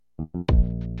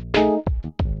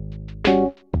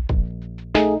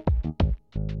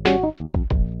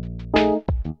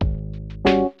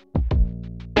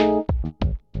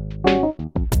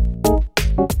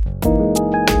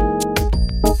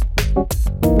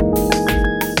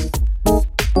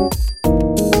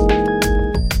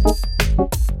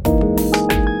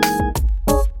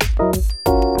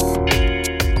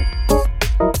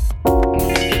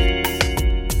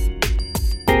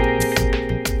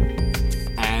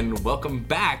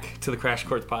To the Crash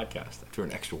Course podcast. I threw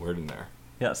an extra word in there.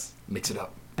 Yes. Mix it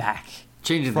up. Back.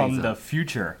 Changing from things the up.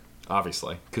 Future.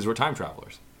 Obviously. Because we're time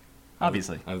travelers.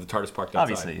 Obviously. I have the TARDIS parked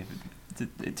outside.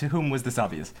 Obviously. To whom was this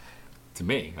obvious? To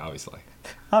me, obviously.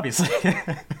 Obviously.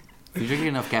 If you're drinking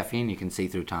enough caffeine, you can see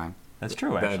through time. That's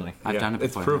true, actually. I've done it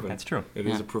before. It's proven. That's true. It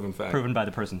is a proven fact. Proven by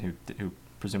the person who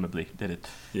presumably did it.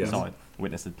 Yes. Saw it.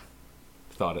 Witnessed it.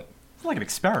 Thought it. It's like an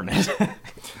experiment.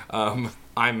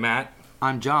 I'm Matt.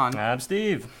 I'm John. I'm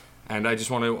Steve. And I just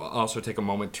want to also take a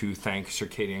moment to thank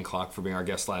Circadian Clock for being our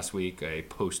guest last week, a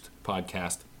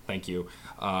post-podcast. Thank you.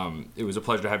 It was a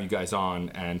pleasure to have you guys on,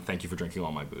 and thank you for drinking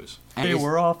all my booze. They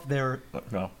were off their...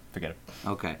 No, forget it.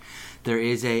 Okay. There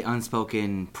is a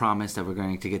unspoken promise that we're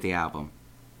going to get the album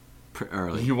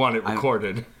early. You want it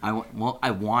recorded. I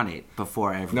want it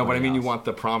before everybody No, but I mean else. you want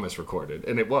the promise recorded,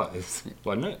 and it was,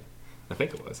 wasn't it? I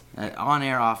think it was. On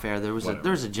air, off air, there was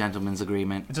a gentleman's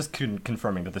agreement. Just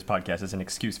confirming that this podcast is an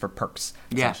excuse for perks,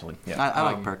 essentially. Yeah. I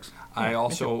like perks. I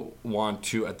also want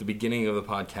to, at the beginning of the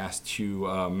podcast,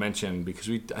 to mention, because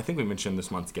I think we mentioned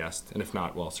this month's guest, and if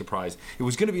not, well, surprise, it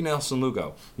was going to be Nelson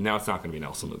Lugo. Now it's not going to be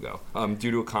Nelson Lugo.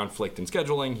 Due to a conflict in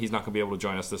scheduling, he's not going to be able to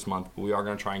join us this month, but we are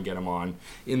going to try and get him on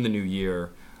in the new year,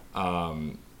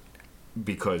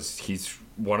 because he's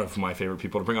one of my favorite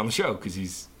people to bring on the show, because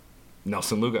he's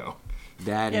Nelson Lugo.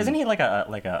 Isn't he like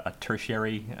a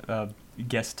tertiary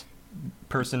guest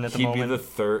person at the moment? He'd be the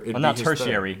third. Well, not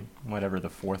tertiary, whatever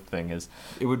the fourth thing is.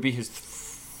 It would be his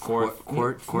third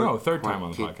time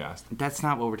on the podcast. That's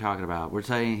not what we're talking about. We're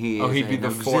saying he'd be the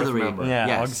fourth member. Yeah,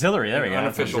 yes. Auxiliary. There we go.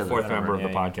 Unofficial fourth member of the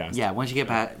podcast. Yeah, once you get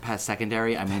past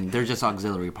secondary, I mean, they're just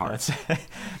auxiliary parts.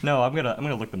 No, I'm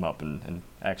gonna look them up and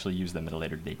actually use them at a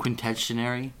later date.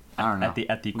 Quintestionary. I don't know.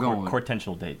 At the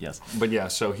quartential date, yes. But yeah,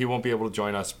 so he won't be able to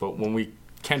join us, but when we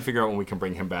can figure out when we can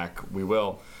bring him back, we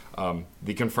will.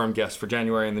 The confirmed guest for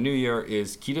January and the new year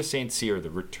is Keita St. Cyr, The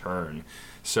Return.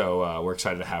 So we're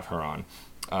excited to have her on.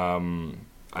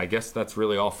 I guess that's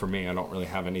really all for me. I don't really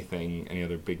have any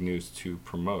other big news to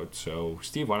promote. So,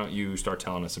 Steve, why don't you start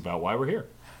telling us about why we're here?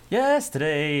 Yes,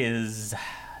 today is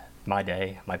my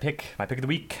day, my pick of the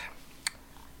week.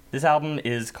 This album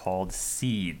is called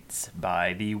Seeds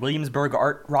by the Williamsburg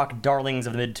art rock darlings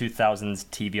of the mid-2000s,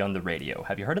 TV on the Radio.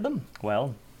 Have you heard of them?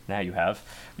 Well, now you have.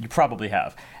 You probably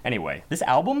have. Anyway, this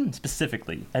album,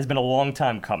 specifically, has been a long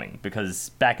time coming, because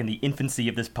back in the infancy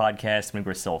of this podcast, when we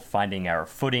were still finding our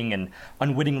footing and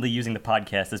unwittingly using the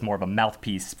podcast as more of a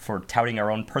mouthpiece for touting our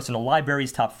own personal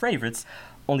library's top favorites,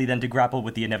 only then to grapple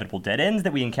with the inevitable dead ends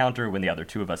that we encounter when the other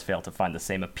two of us fail to find the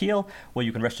same appeal, well,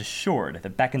 you can rest assured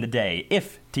that back in the day,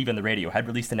 if TV on the Radio had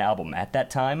released an album at that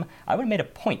time, I would have made a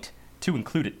point to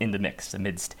include it in the mix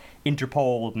amidst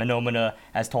Interpol, Menomina,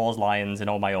 As Tall as Lions, and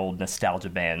all my old nostalgia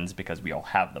bands, because we all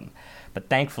have them. But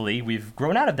thankfully, we've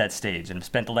grown out of that stage and have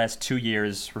spent the last 2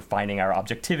 years refining our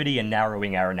objectivity and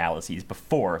narrowing our analyses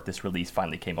before this release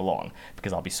finally came along,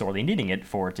 because I'll be sorely needing it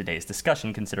for today's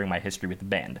discussion, considering my history with the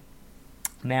band.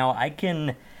 Now, I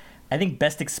think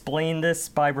best explain this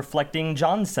by reflecting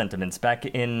John's sentiments back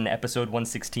in episode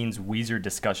 116's Weezer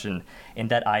discussion, in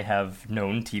that I have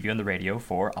known TV on the Radio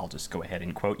for, I'll just go ahead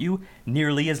and quote you,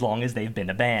 nearly as long as they've been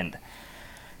a band.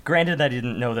 Granted, I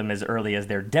didn't know them as early as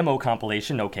their demo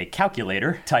compilation, OK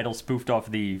Calculator, title spoofed off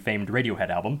the famed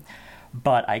Radiohead album,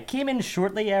 but I came in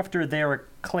shortly after their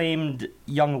acclaimed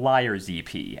Young Liars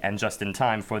EP, and just in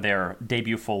time for their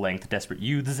debut full-length Desperate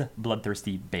Youths,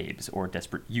 Bloodthirsty Babes, or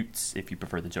Desperate Utes, if you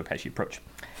prefer the Joe Pesci approach.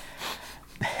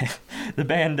 The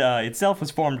band itself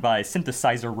was formed by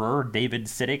synthesizer-er David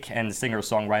Siddick and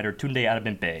singer-songwriter Tunde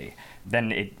Adebimpe.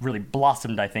 Then it really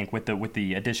blossomed, I think, with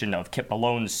the addition of Kip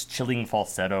Malone's chilling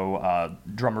falsetto,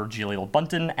 drummer Jaleel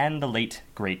Bunton, and the late,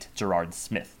 great Gerard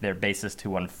Smith, their bassist,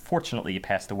 who unfortunately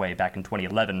passed away back in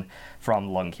 2011 from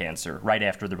lung cancer, right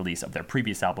after the release of their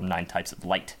previous album, Nine Types of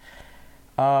Light.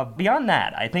 Beyond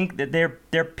that, I think that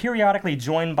they're periodically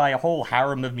joined by a whole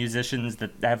harem of musicians that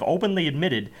have openly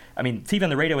admitted, I mean, TV on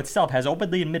the Radio itself has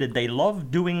openly admitted they love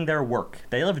doing their work.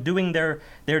 They love doing their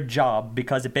job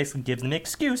because it basically gives them an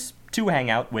excuse to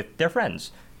hang out with their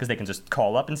friends. because they can just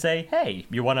call up and say, hey,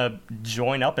 you want to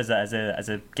join up as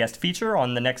a guest feature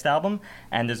on the next album?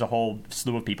 And there's a whole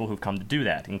slew of people who've come to do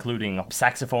that, including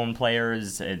saxophone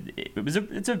players.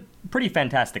 It's a pretty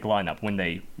fantastic lineup when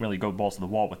they really go balls to the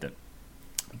wall with it.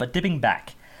 But dipping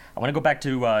back, I want to go back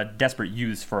to Desperate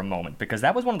Youths for a moment, because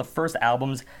that was one of the first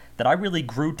albums that I really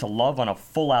grew to love on a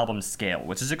full album scale,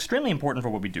 which is extremely important for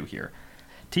what we do here.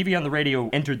 TV on the Radio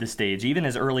entered the stage even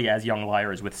as early as Young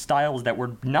Liars with styles that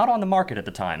were not on the market at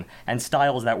the time, and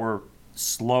styles that were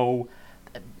slow.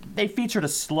 They featured a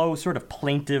slow, sort of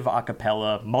plaintive a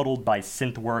cappella, muddled by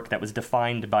synth work that was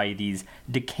defined by these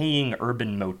decaying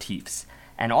urban motifs.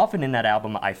 And often in that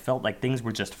album, I felt like things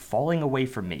were just falling away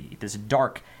from me, this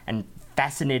dark and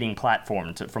fascinating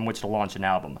platform from which to launch an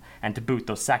album. And to boot,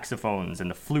 those saxophones and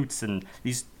the flutes and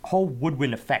these whole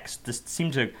woodwind effects just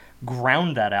seemed to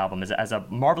ground that album as a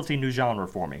marvelously new genre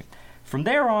for me. From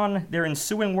there on, their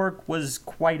ensuing work was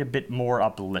quite a bit more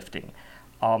uplifting.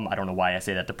 I don't know why I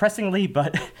say that depressingly,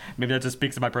 but maybe that just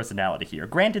speaks to my personality here.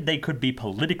 Granted, they could be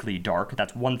politically dark,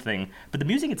 that's one thing, but the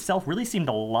music itself really seemed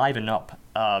to liven up,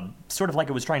 sort of like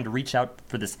it was trying to reach out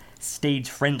for this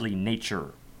stage-friendly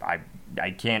nature.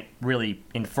 I can't really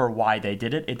infer why they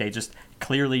did it, they just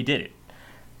clearly did it.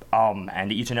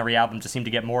 And each and every album just seemed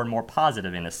to get more and more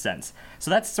positive in a sense.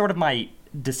 So that's sort of my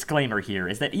disclaimer here,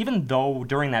 is that even though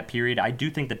during that period I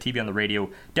do think that TV on the Radio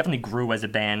definitely grew as a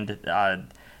band,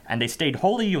 and they stayed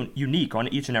wholly unique on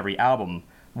each and every album,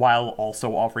 while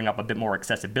also offering up a bit more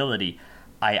accessibility,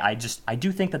 I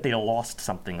do think that they lost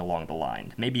something along the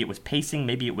line. Maybe it was pacing,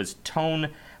 maybe it was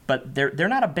tone, but they're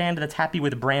not a band that's happy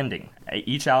with branding.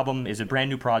 Each album is a brand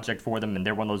new project for them, and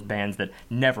they're one of those bands that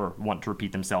never want to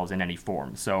repeat themselves in any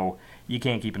form, so you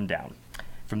can't keep them down.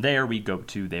 From there, we go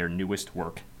to their newest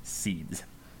work, Seeds.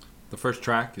 The first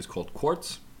track is called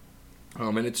Quartz.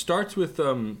 And it starts with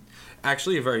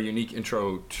actually a very unique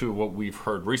intro to what we've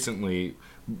heard recently,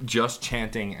 just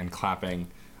chanting and clapping,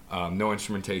 no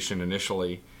instrumentation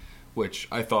initially, which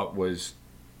I thought was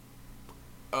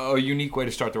a unique way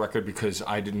to start the record because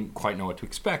I didn't quite know what to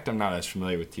expect. I'm not as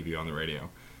familiar with TV on the Radio.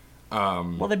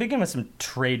 Well, they begin with some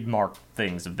trademark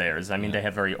things of theirs. I mean, They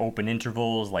have very open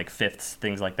intervals, like fifths,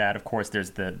 things like that. Of course,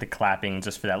 there's the clapping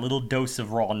just for that little dose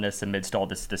of rawness amidst all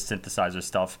this synthesizer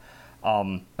stuff.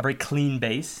 A very clean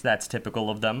bass, that's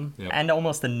typical of them, and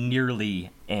almost a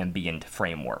nearly ambient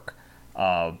framework,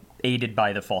 aided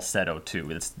by the falsetto,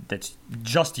 too. That's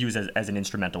just used as an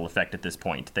instrumental effect at this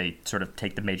point. They sort of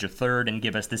take the major third and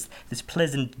give us this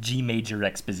pleasant G major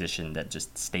exposition that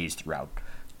just stays throughout.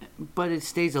 But it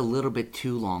stays a little bit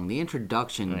too long. The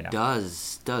introduction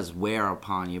does wear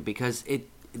upon you because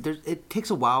it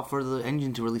takes a while for the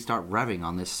engine to really start revving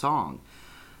on this song.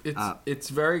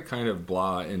 It's very kind of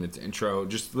blah in its intro.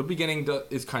 Just the beginning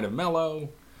is kind of mellow,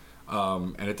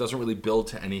 and it doesn't really build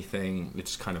to anything. It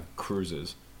just kind of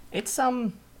cruises. It's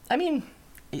I mean,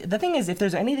 the thing is, if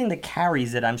there's anything that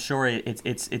carries it, I'm sure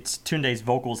it's Tunde's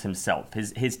vocals himself.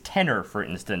 His tenor, for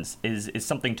instance, is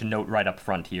something to note right up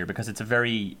front here because it's a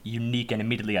very unique and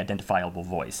immediately identifiable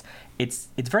voice. It's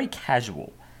very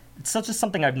casual. It's such as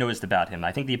something I've noticed about him.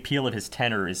 I think the appeal of his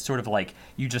tenor is sort of like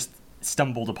you just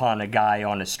stumbled upon a guy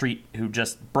on a street who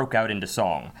just broke out into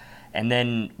song. And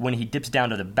then when he dips down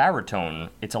to the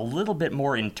baritone, it's a little bit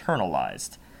more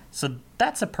internalized. So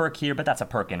that's a perk here, but that's a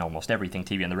perk in almost everything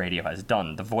TV on the Radio has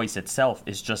done. The voice itself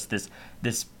is just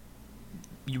this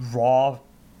raw,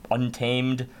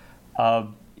 untamed,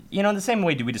 in the same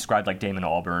way we described like Damon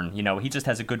Albarn. He just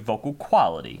has a good vocal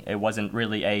quality. It wasn't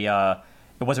really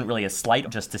a slight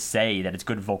just to say that it's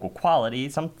good vocal quality.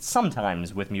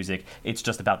 Sometimes with music, it's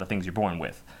just about the things you're born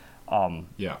with.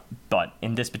 But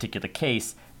in this particular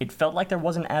case, it felt like there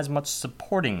wasn't as much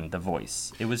supporting the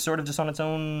voice. It was sort of just on its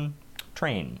own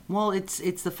train. Well, it's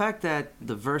the fact that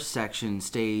the verse section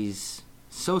stays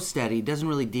so steady, doesn't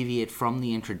really deviate from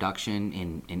the introduction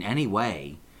in any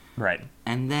way. Right.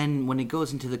 And then when it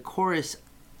goes into the chorus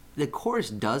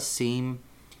does seem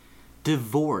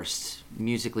divorced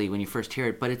musically when you first hear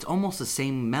it, but it's almost the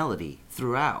same melody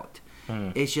throughout.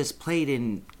 It's just played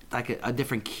in like a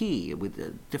different key with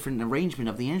a different arrangement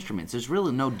of the instruments. There's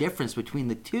really no difference between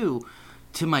the two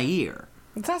to my ear.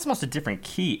 It's not so much a different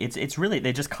key. It's really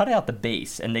they just cut out the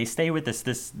bass and they stay with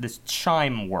this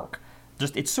chime work.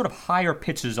 It's sort of higher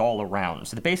pitches all around.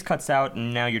 So the bass cuts out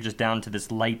and now you're just down to this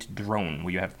light drone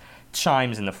where you have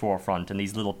chimes in the forefront and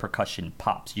these little percussion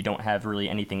pops. You don't have really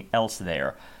anything else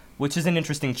there, which is an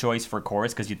interesting choice for a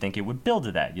chorus because you'd think it would build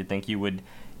to that. You'd think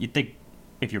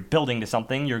if you're building to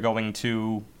something, you're going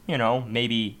to,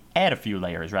 maybe add a few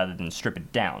layers rather than strip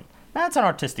it down. That's an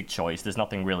artistic choice. There's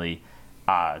nothing really,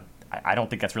 I don't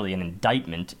think that's really an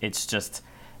indictment. It's just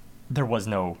there was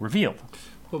no reveal.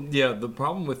 Well, yeah, the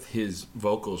problem with his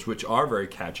vocals, which are very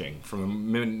catching from the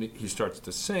minute he starts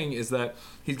to sing, is that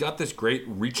he's got this great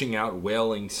reaching out,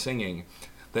 wailing singing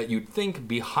that you'd think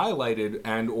be highlighted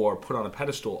and or put on a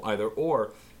pedestal, either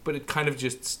or, but it kind of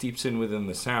just steeps in within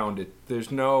the sound.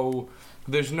 There's no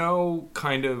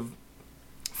kind of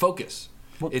focus.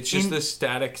 Well, it's just this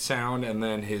static sound and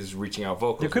then his reaching out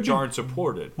vocals, which aren't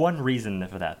supported. One reason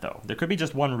for that, though. There could be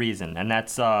just one reason, and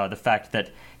that's the fact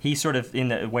that he sort of, in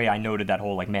the way I noted that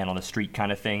whole like man on the street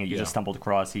kind of thing that you just stumbled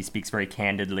across, he speaks very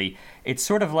candidly. It's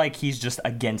sort of like he's just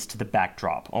against the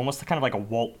backdrop, almost kind of like a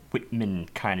Walt Whitman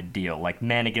kind of deal, like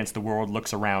man against the world,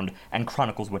 looks around and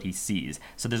chronicles what he sees.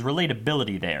 So there's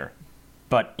relatability there.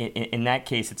 But in that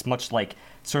case, it's much like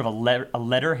sort of a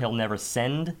letter he'll never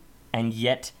send, and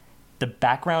yet the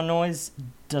background noise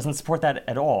doesn't support that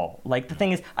at all. Like, the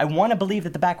thing is, I want to believe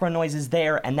that the background noise is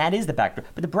there, and that is the backdrop,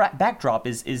 but the backdrop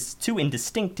is too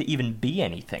indistinct to even be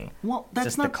anything. Well, that's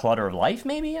just not the clutter of life,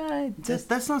 maybe?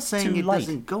 That's not saying it light.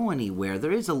 doesn't go anywhere.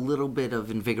 There is a little bit of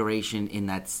invigoration in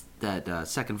that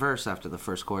second verse after the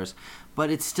first chorus, but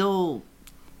it's still...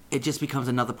 It just becomes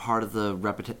another part of the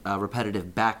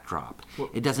repetitive backdrop. Well,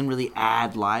 it doesn't really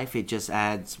add life. It just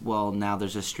adds, well, now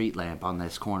there's a street lamp on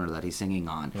this corner that he's singing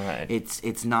on. Right.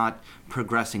 It's not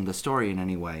progressing the story in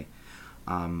any way.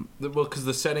 Well, because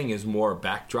the setting is more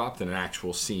backdrop than an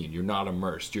actual scene. You're not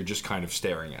immersed. You're just kind of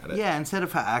staring at it. Yeah, instead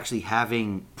of actually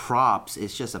having props,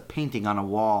 it's just a painting on a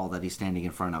wall that he's standing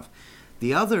in front of.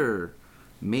 The other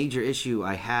major issue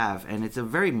I have, and it's a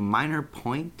very minor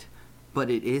point, but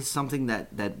it is something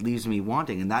that leaves me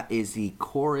wanting, and that is the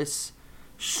chorus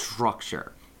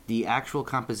structure. The actual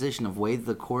composition of way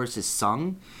the chorus is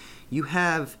sung. You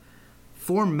have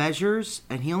 4 measures,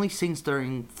 and he only sings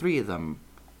during 3 of them,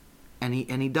 and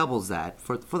he doubles that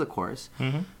for the chorus.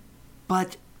 Mm-hmm.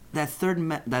 But that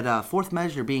fourth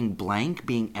measure being blank,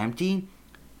 being empty,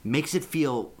 makes it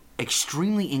feel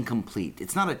extremely incomplete.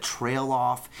 It's not a trail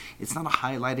off. It's not a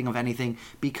highlighting of anything.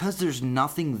 Because there's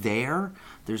nothing there,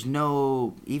 there's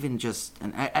no even just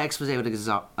an expose with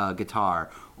a guitar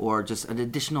or just an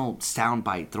additional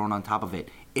soundbite thrown on top of it.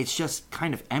 It's just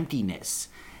kind of emptiness.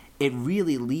 It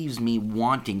really leaves me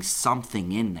wanting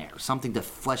something in there, something to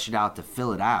flesh it out, to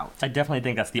fill it out. I definitely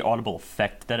think that's the audible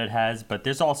effect that it has, but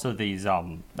there's also these,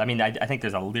 I think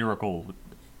there's a lyrical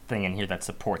thing in here that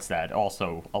supports that,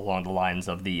 also along the lines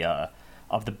of the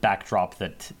backdrop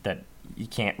that you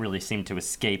can't really seem to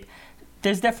escape.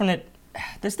 There's definite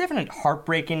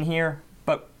heartbreak in here,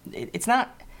 but it's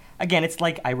not. Again, it's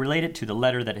like I relate it to the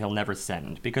letter that he'll never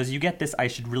send, because you get this I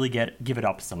should really give it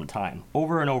up sometime,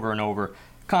 over and over and over,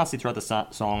 constantly throughout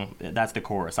the song. That's the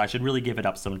chorus. I should really give it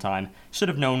up sometime. Should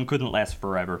have known, couldn't last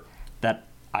forever. That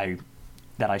I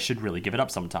should really give it up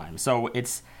sometime. So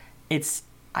it's.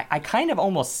 I kind of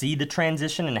almost see the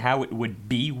transition and how it would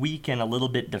be weak and a little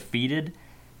bit defeated,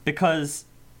 because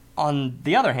on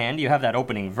the other hand, you have that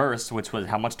opening verse, which was,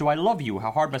 how much do I love you? How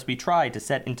hard must we try to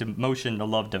set into motion the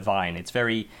love divine? It's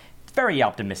very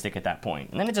optimistic at that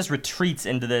point. And then it just retreats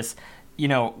into this,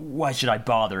 why should I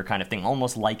bother kind of thing,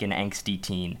 almost like an angsty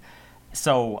teen.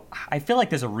 So I feel like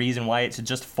there's a reason why it should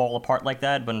just fall apart like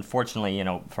that, but unfortunately,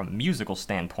 from a musical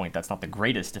standpoint, that's not the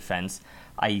greatest defense.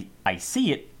 I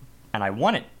see it, and I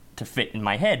want it to fit in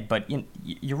my head, but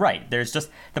you're right. There's just,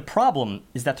 the problem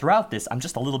is that throughout this, I'm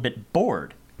just a little bit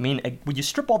bored. I mean, when you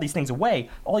strip all these things away,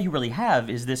 all you really have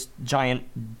is this giant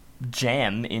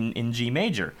jam in G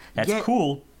major. That's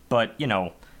cool, but,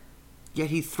 Yet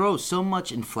he throws so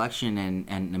much inflection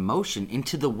and emotion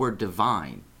into the word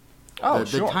divine. Oh,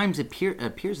 the times it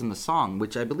appears in the song,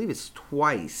 which I believe is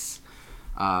twice,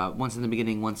 once in the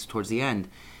beginning, once towards the end,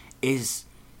 is...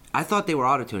 I thought they were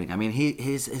auto-tuning. I mean,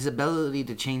 his ability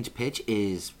to change pitch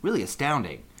is really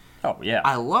astounding. Oh, yeah.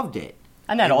 I loved it.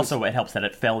 And that it helps that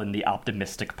it fell in the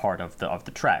optimistic part of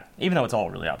the track, even though it's all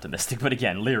really optimistic, but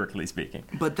again, lyrically speaking.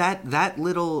 But that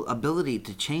little ability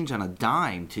to change on a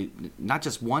dime, to not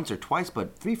just once or twice,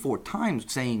 but 3-4 times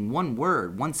saying one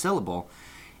word, one syllable,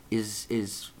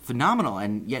 is phenomenal.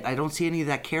 And yet I don't see any of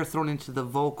that care thrown into the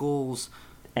vocals,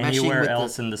 anywhere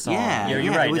else in the song. Yeah,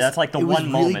 you're right. That's like the one moment.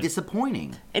 It was really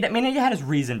disappointing. It had its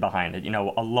reason behind it.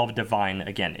 A love divine.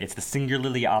 Again, it's the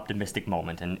singularly optimistic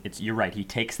moment, and you're right. He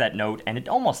takes that note, and it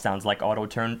almost sounds like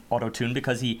auto-tune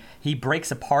because he breaks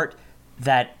apart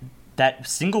that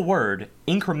single word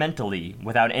incrementally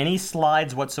without any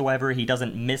slides whatsoever. He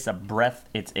doesn't miss a breath.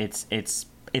 It's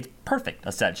perfect,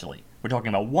 essentially. We're talking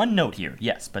about one note here,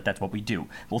 yes, but that's what we do.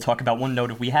 We'll talk about one note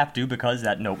if we have to, because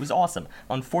that note was awesome.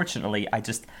 Unfortunately,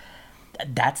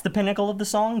 that's the pinnacle of the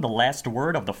song, the last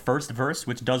word of the first verse,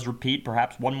 which does repeat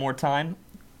perhaps one more time.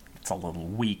 it's a little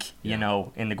weak, you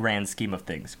know, in the grand scheme of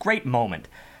things. Great moment,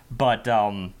 but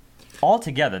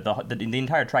altogether, the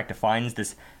entire track defines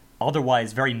this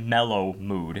otherwise very mellow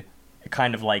mood,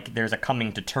 kind of like there's a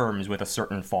coming to terms with a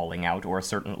certain falling out or a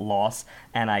certain loss,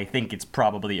 and I think it's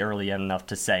probably early enough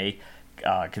to say,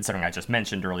 considering I just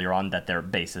mentioned earlier on that their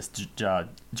bassist,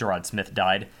 Gerard Smith,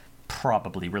 died,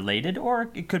 probably related, or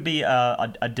it could be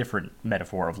a different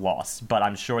metaphor of loss, but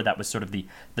I'm sure that was sort of the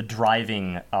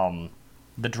driving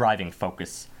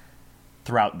focus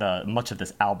throughout much of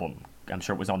this album. I'm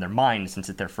sure it was on their mind since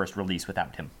it's their first release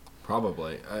without him.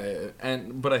 Probably,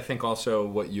 but I think also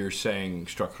what you're saying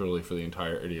structurally for the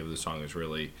entirety of the song is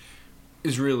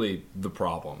really the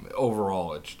problem.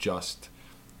 Overall, it's just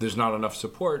there's not enough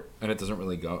support, and it doesn't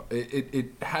really go.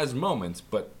 It has moments,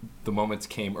 but the moments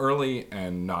came early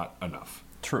and not enough.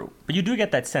 True, but you do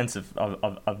get that sense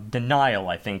of denial,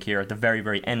 I think, here at the very,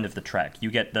 very end of the track. You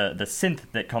get the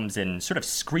synth that comes in sort of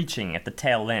screeching at the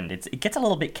tail end. It gets a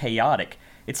little bit chaotic.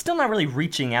 It's still not really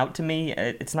reaching out to me.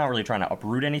 It's not really trying to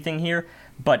uproot anything here,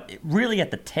 but really at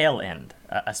the tail end,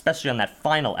 especially on that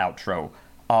final outro,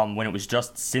 when it was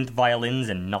just synth violins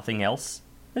and nothing else,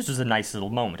 this was a nice little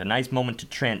moment, a nice moment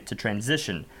to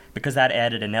transition, because that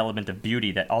added an element of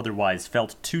beauty that otherwise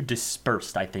felt too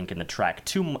dispersed, I think, in the track,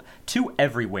 too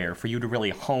everywhere for you to really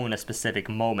hone a specific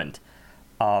moment.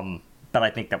 But I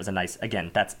think that was a nice,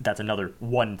 again, that's another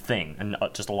one thing, and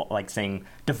just like saying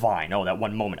divine, oh, that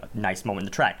one moment, a nice moment in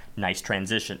the track, nice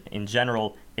transition. In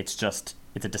general, it's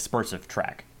a dispersive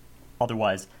track.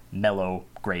 Otherwise, mellow,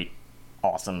 great,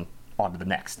 awesome, on to the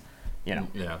next. You know.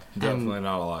 Yeah, definitely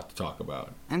not a lot to talk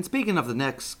about. And speaking of the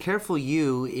next, Careful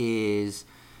You is,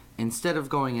 instead of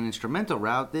going an instrumental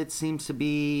route, it seems to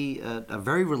be a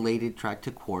very related track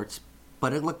to Quartz,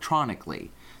 but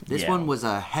electronically. This one was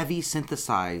a heavy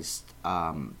synthesized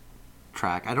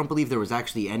track. I don't believe there was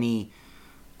actually any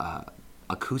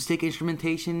acoustic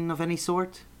instrumentation of any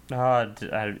sort. I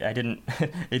didn't.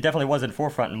 It definitely wasn't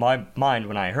forefront in my mind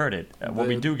when I heard it. What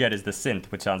we do get is the synth,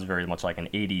 which sounds very much like an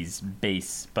 80s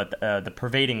bass, but the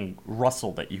pervading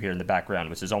rustle that you hear in the background,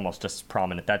 which is almost just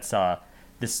prominent, that's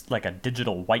this like a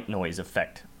digital white noise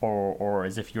effect, or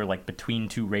as if you're like between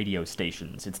two radio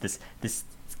stations. It's this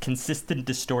consistent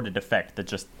distorted effect that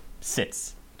just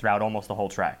sits throughout almost the whole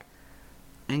track.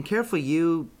 And Careful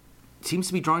You seems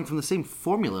to be drawing from the same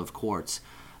formula of Quartz.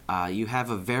 You have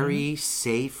a very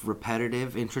safe,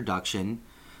 repetitive introduction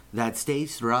that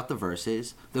stays throughout the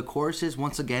verses. The choruses,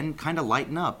 once again, kind of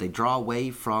lighten up. They draw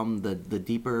away from the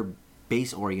deeper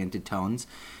bass-oriented tones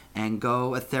and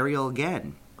go ethereal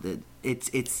again.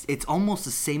 It's almost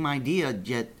the same idea,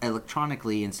 yet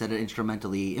electronically instead of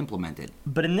instrumentally implemented.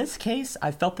 But in this case,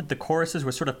 I felt that the choruses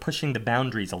were sort of pushing the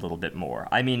boundaries a little bit more.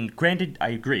 I mean, granted, I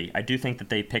agree. I do think that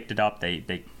they picked it up.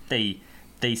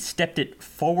 They stepped it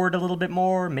forward a little bit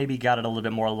more, maybe got it a little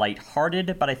bit more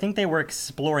lighthearted, but I think they were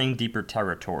exploring deeper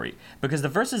territory. Because the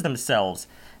verses themselves,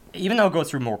 even though it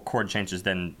goes through more chord changes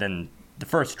than the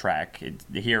first track,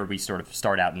 here we sort of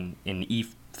start out in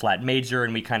E-flat major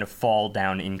and we kind of fall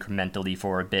down incrementally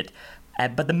for a bit,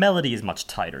 but the melody is much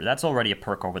tighter. That's already a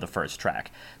perk over the first track.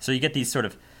 So you get these sort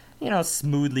of,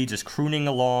 smoothly just crooning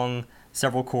along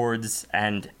several chords,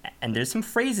 and there's some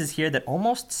phrases here that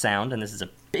almost sound, and this is a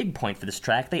big point for this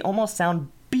track, they almost sound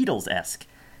Beatles-esque.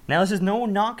 Now, this is no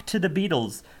knock to the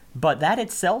Beatles, but that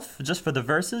itself, just for the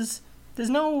verses, there's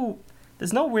no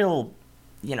real,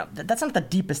 that's not the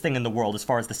deepest thing in the world as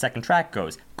far as the second track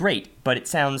goes. Great, but it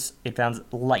sounds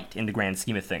light in the grand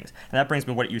scheme of things. And that brings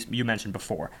me to what you mentioned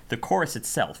before. The chorus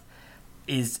itself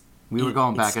is we were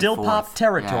going back and still forth. Pop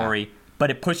territory,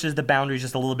 but it pushes the boundaries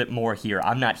just a little bit more here.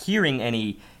 I'm not hearing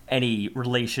any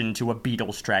relation to a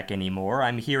Beatles track anymore.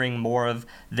 I'm hearing more of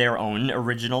their own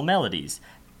original melodies.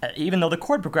 Even though the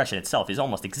chord progression itself is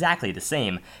almost exactly the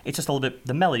same, it's just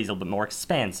the melody's a little bit more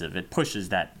expansive. It pushes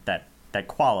that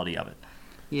quality of it.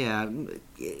 Yeah,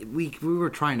 we were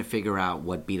trying to figure out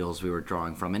what Beatles we were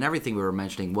drawing from, and everything we were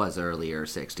mentioning was earlier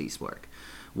 60s work.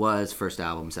 Was first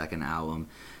album, second album.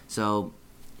 So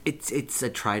it's a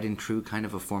tried and true kind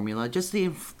of a formula. Just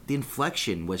the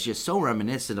inflection was just so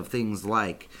reminiscent of things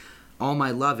like All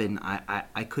My Lovin'.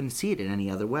 I couldn't see it in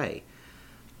any other way.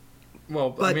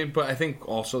 Well, but I think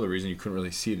also the reason you couldn't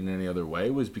really see it in any other way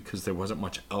was because there wasn't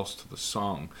much else to the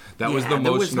song. That was the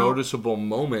most noticeable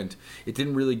moment. It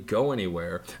didn't really go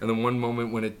anywhere. And then one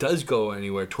moment when it does go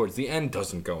anywhere, towards the end,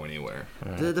 doesn't go anywhere.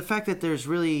 The fact that there's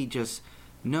really just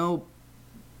no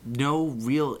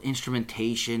real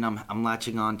instrumentation I'm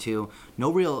latching onto, no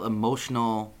real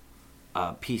emotional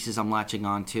pieces I'm latching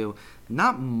onto,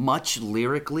 not much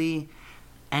lyrically.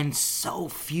 and so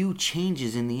few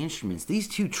changes in the instruments. These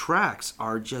 2 tracks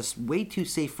are just way too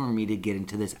safe for me to get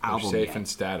into this album safe yet. and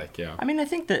static, yeah. I mean, I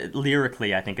think that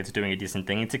lyrically, I think it's doing a decent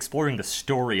thing. It's exploring the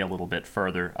story a little bit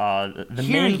further. The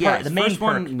Here, main yes. part, the main First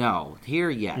perk, one, no. Here,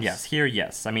 yes. yes, here,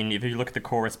 yes. I mean, if you look at the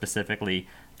chorus specifically,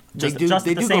 They just, do- just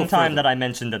they at the do same go time further. that I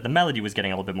mentioned that the melody was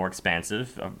getting a little bit more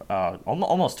expansive,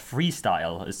 almost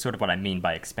freestyle is sort of what I mean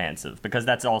by expansive, because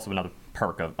that's also another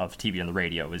perk of TV and the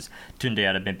radio, is Tunde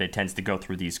Adebimpe tends to go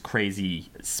through these crazy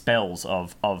spells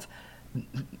of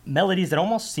melodies that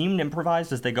almost seem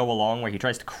improvised as they go along, where he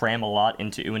tries to cram a lot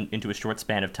into a short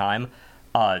span of time.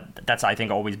 That's, I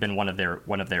think, always been one of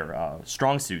their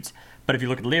strong suits. But if you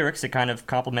look at lyrics, it kind of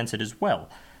complements it as well.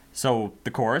 So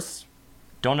the chorus: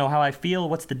 don't know how I feel,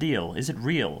 what's the deal? Is it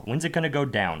real? When's it gonna go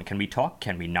down? Can we talk?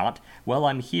 Can we not? Well,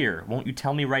 I'm here. Won't you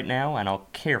tell me right now? And I'll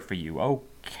care for you. Oh,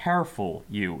 careful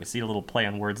you. See a little play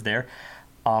on words there.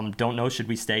 Don't know, should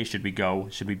we stay? Should we go?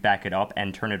 Should we back it up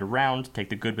and turn it around? Take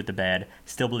the good with the bad.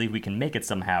 Still believe we can make it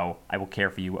somehow. I will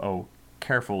care for you. Oh,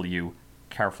 careful you.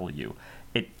 Careful you.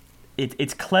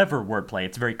 It's clever wordplay.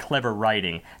 It's very clever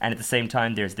writing. And at the same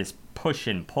time, there's this push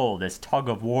and pull, this tug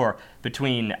of war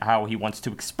between how he wants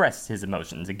to express his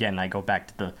emotions. Again, I go back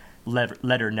to the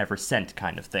letter never sent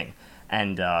kind of thing.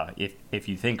 And if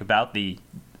you think about the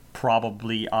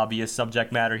probably obvious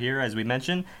subject matter here, as we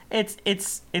mentioned,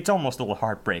 it's almost a little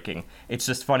heartbreaking. It's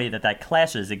just funny that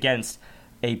clashes against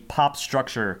a pop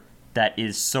structure that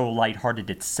is so lighthearted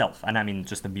itself. And I mean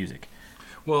just the music.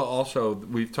 Well, also,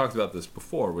 we've talked about this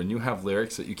before. When you have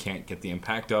lyrics that you can't get the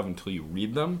impact of until you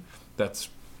read them, that's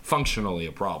functionally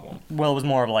a problem. Well, it was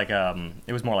more like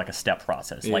a step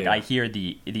process. Like, Yeah. I hear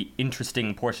the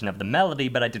interesting portion of the melody,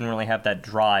 but I didn't really have that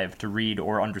drive to read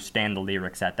or understand the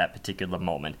lyrics at that particular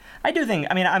moment. I do think,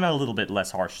 I mean, I'm a little bit less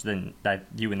harsh than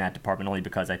you in that department, only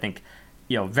because I think,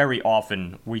 very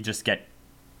often we just get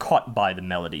caught by the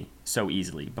melody so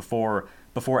easily before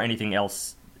anything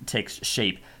else takes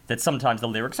shape, that sometimes the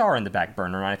lyrics are in the back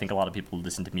burner, and I think a lot of people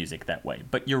listen to music that way.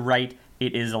 But you're right,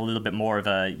 it is a little bit more of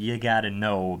a you gotta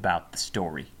know about the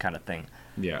story kind of thing.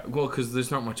 Yeah, well, because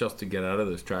there's not much else to get out of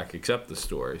this track except the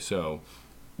story. So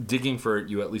digging for it,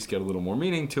 you at least get a little more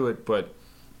meaning to it, but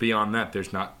beyond that,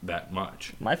 there's not that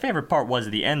much. My favorite part was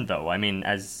the end, though. I mean,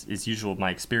 as is usual,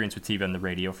 my experience with TV and the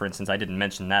radio, for instance, I didn't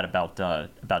mention that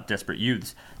about Desperate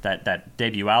Youths, that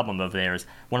debut album of theirs.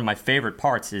 One of my favorite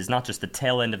parts is not just the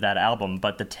tail end of that album,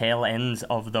 but the tail ends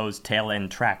of those tail end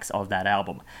tracks of that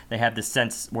album. They have this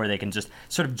sense where they can just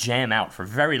sort of jam out for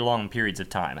very long periods of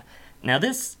time. Now,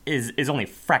 this is only a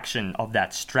fraction of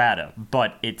that strata,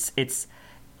 but it's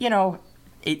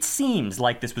it seems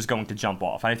like this was going to jump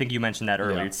off. I think you mentioned that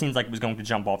earlier. Yeah. It seems like it was going to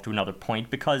jump off to another point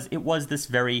because it was this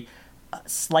very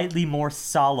slightly more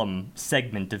solemn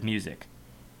segment of music.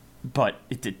 But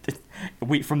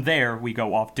from there, we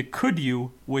go off to Could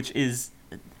You, which is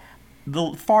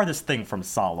the farthest thing from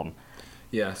solemn.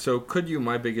 Yeah, so Could You,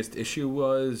 my biggest issue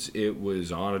was it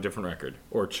was on a different record,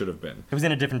 or it should have been. It was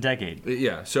in a different decade.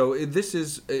 Yeah, so it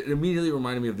immediately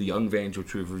reminded me of the Young Vange,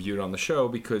 which we've reviewed on the show,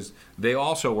 because they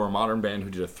also were a modern band who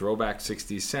did a throwback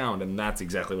 60s sound, and that's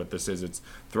exactly what this is. It's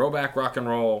throwback rock and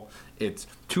roll. It's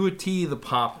to a T the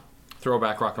pop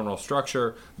throwback rock and roll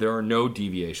structure. There are no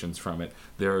deviations from it.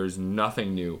 There is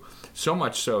nothing new. So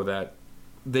much so that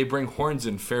they bring horns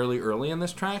in fairly early in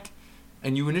this track,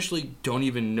 and you initially don't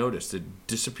even notice. It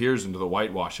disappears into the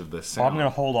whitewash of this sound. Well, I'm going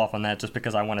to hold off on that just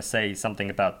because I want to say something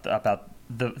about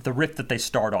the riff that they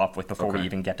start off with before we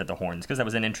even get to the horns, because that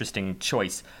was an interesting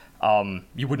choice.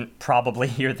 You wouldn't probably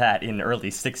hear that in early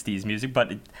 60s music,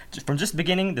 but from just the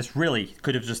beginning, this really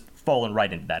could have just fallen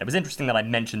right into that. It was interesting that I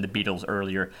mentioned the Beatles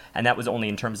earlier, and that was only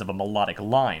in terms of a melodic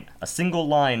line. A single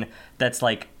line that's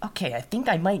like, okay, I think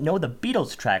I might know the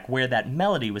Beatles track where that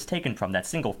melody was taken from, that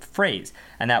single phrase,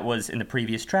 and that was in the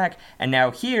previous track. And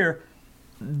now here,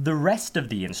 the rest of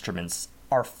the instruments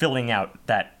are filling out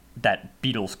that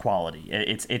Beatles quality.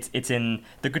 It's in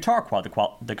the guitar quality.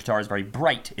 The guitar is very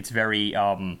bright. It's very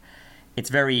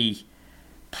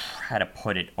how to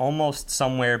put it, almost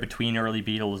somewhere between early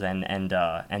Beatles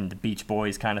and the Beach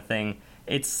Boys kind of thing.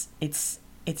 It's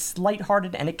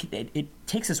lighthearted, and it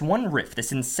takes this one riff,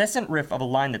 this incessant riff of a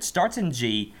line that starts in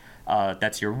G.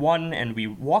 That's your 1, and we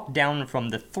walk down from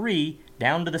the 3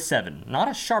 down to the 7. Not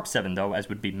a sharp 7, though, as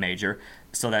would be major,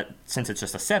 so that since it's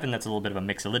just a 7, that's a little bit of a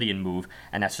Mixolydian move,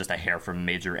 and that's just a hair from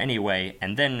major anyway.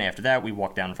 And then after that, we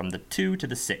walk down from the 2 to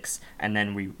the 6, and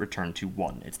then we return to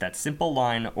 1. It's that simple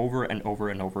line over and over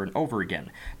and over and over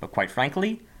again. But quite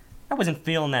frankly, I wasn't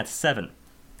feeling that 7.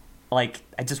 like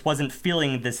I just wasn't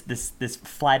feeling this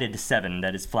flatted 7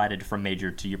 that is flatted from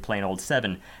major to your plain old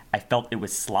 7. I felt it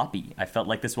was sloppy. I felt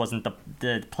like this wasn't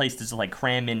the place to just like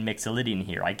cram in Mixolydian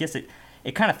here. I guess it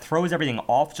kind of throws everything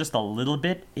off just a little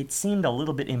bit. It seemed a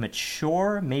little bit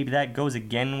immature. Maybe that goes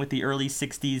again with the early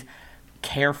 60s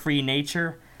carefree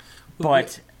nature.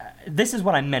 But this is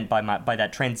what I meant by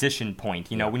that transition point,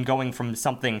 when going from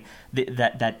something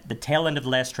that the tail end of the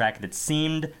last track that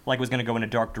seemed like it was going to go in a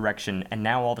dark direction, and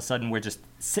now all of a sudden we're just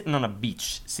sitting on a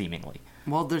beach, seemingly.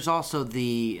 Well, there's also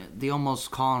the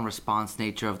almost call and response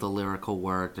nature of the lyrical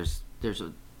work. There's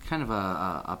a kind of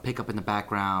a pickup in the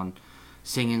background,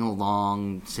 singing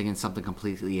along, singing something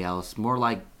completely else, more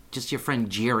like just your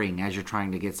friend jeering as you're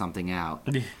trying to get something out.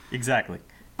 Exactly.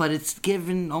 But it's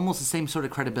given almost the same sort of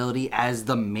credibility as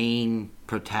the main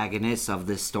protagonist of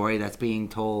this story that's being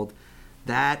told.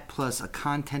 That plus a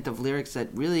content of lyrics that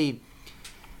really,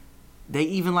 they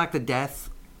even lack the depth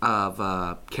of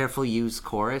a carefully used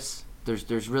chorus.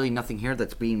 There's really nothing here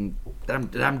that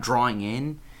I'm drawing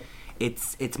in.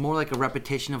 It's more like a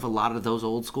repetition of a lot of those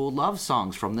old school love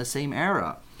songs from the same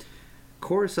era.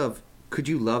 Chorus of, could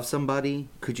you love somebody?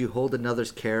 Could you hold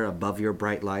another's care above your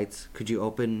bright lights? Could you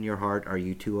open your heart? Are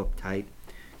you too uptight?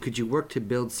 Could you work to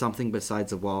build something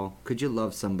besides a wall? Could you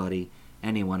love somebody?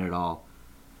 Anyone at all?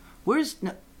 Where is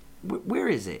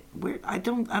it? I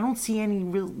don't see any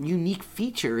real unique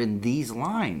feature in these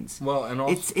lines. Well, and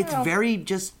also, it's very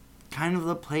just kind of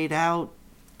the played out,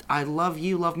 I love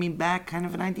you, love me back kind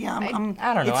of an idea. I don't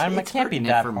know. I can't be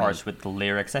that harsh with the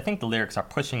lyrics. I think the lyrics are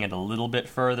pushing it a little bit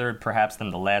further, perhaps, than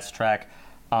the last track.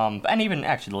 And even,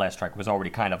 actually, the last track was already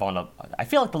kind of on a... I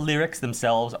feel like the lyrics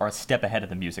themselves are a step ahead of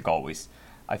the music always.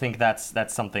 I think that's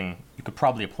something you could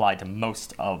probably apply to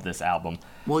most of this album.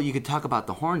 Well, you could talk about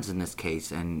the horns in this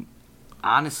case, and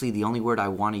honestly, the only word I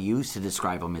want to use to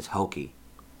describe them is hokey.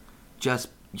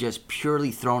 Just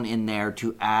purely thrown in there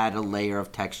to add a layer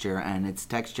of texture, and its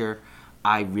texture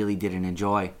I really didn't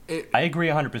enjoy. I agree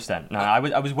 100%. No, I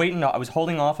was waiting. I was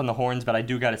holding off on the horns, but I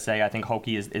do got to say I think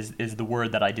hokey is the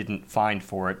word that I didn't find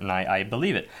for it, and I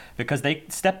believe it because they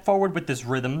step forward with this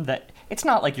rhythm that it's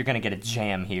not like you're going to get a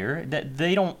jam here. That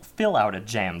they don't fill out a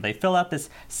jam. They fill out this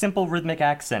simple rhythmic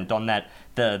accent on that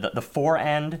the 4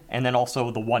 and then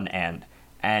also the 1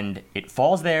 and it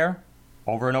falls there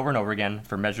over and over and over again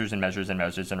for measures and measures and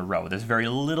measures in a row. There's very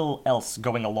little else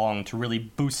going along to really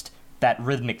boost that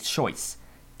rhythmic choice.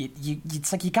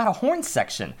 It's like you got a horn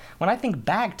section. When I think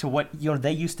back to what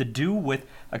they used to do with,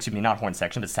 excuse me, not horn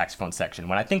section, but saxophone section.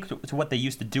 When I think to what they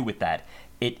used to do with that,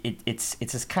 it's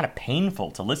just kind of painful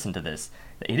to listen to this.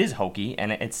 It is hokey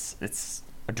and it's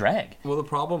a drag. Well, the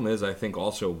problem is, I think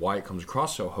also why it comes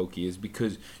across so hokey is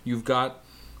because you've got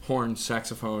horn,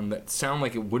 saxophone that sound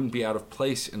like it wouldn't be out of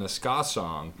place in a ska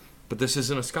song, but this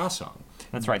isn't a ska song.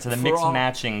 That's right. So the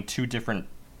matching two different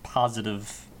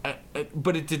positive.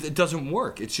 But it doesn't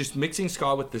work. It's just mixing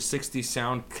ska with the 60s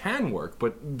sound can work,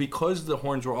 but because the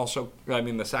horns were also,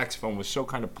 the saxophone was so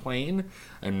kind of plain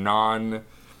and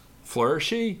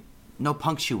non-flourishy. No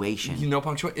punctuation. No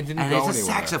punctuation. It didn't and go anywhere. And it's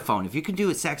a saxophone. If you can do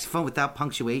a saxophone without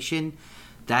punctuation,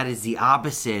 that is the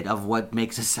opposite of what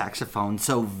makes a saxophone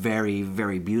so very,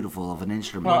 very beautiful of an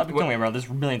instrument. Well, don't get me wrong, there's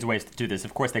millions of ways to do this.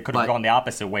 Of course, they could have gone the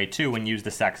opposite way, too, and used the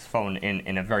saxophone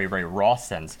in a very, very raw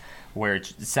sense, where it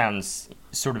sounds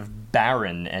sort of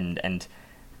barren and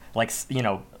like,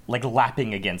 like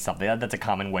lapping against something. That's a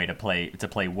common way to play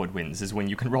woodwinds, is when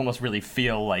you can almost really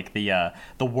feel like the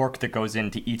work that goes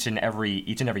into each and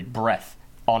every breath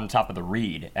on top of the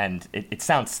reed, and it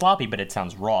sounds sloppy, but it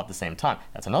sounds raw at the same time.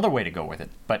 That's another way to go with it.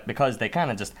 But because they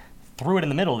kind of just threw it in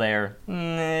the middle there,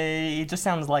 it just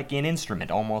sounds like an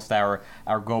instrument, almost our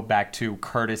go back to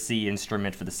courtesy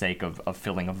instrument for the sake of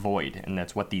filling a void, and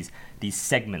that's what these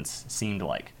segments seemed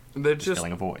like. They're just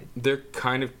filling a void. They're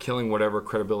kind of killing whatever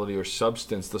credibility or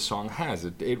substance the song has.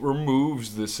 It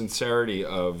removes the sincerity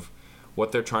of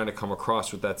what they're trying to come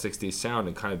across with that 60s sound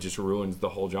and kind of just ruins the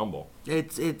whole jumble.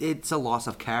 It's a loss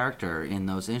of character in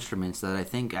those instruments that I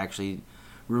think actually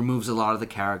removes a lot of the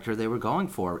character they were going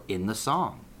for in the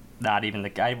song. Not even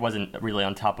I wasn't really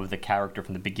on top of the character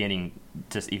from the beginning.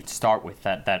 Just even start with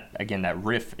that again. That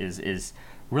riff is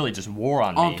really just wore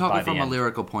on me. I'm talking from a end.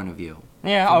 lyrical point of view.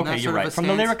 Yeah, okay, you're right. From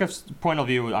the lyrical point of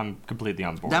view, I'm completely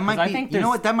on board. That might be. You know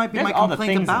what? That might be my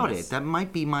complaint about it. That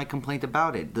might be my complaint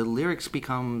about it. The lyrics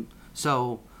become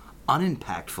so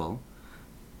unimpactful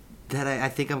that I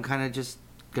think I'm kind of just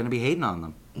going to be hating on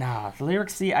them. Nah, the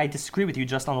lyrics, see, I disagree with you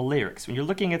just on the lyrics. When you're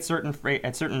looking at certain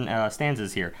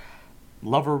stanzas here,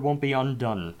 Lover won't be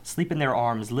undone. Sleep in their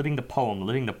arms, living the poem,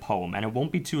 and it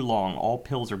won't be too long. All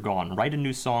pills are gone. Write a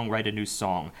new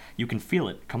song. You can feel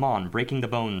it. Come on, breaking the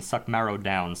bones, suck marrow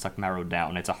down.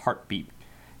 It's a heartbeat.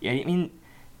 I mean,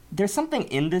 there's something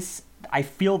in this. I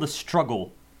feel the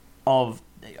struggle of,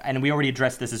 and we already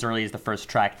addressed this as early as the first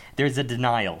track. There's a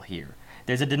denial here.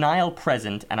 There's a denial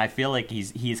present, and I feel like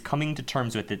he is coming to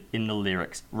terms with it in the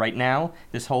lyrics. Right now,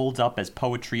 this holds up as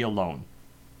poetry alone.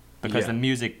 Because the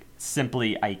music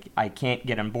simply, I can't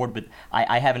get on board with.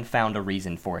 I haven't found a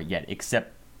reason for it yet,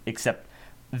 except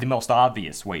the most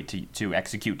obvious way to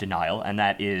execute denial, and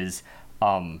that is,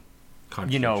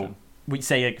 we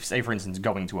say for instance,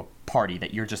 going to a party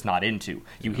that you're just not into.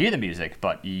 You hear the music,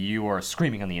 but you are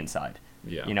screaming on the inside.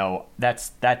 Yeah.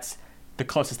 That's the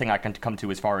closest thing I can come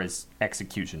to as far as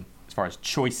execution, as far as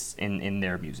choice in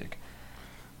their music.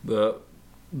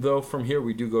 Though from here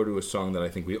we do go to a song that I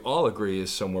think we all agree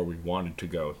is somewhere we wanted to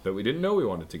go, that we didn't know we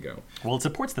wanted to go. Well, it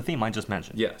supports the theme I just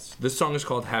mentioned. Yes. This song is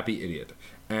called Happy Idiot,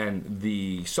 and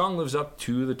the song lives up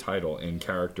to the title in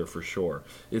character for sure.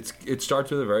 It starts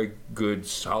with a very good,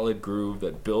 solid groove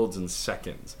that builds in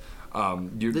seconds.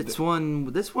 This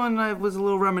one I was a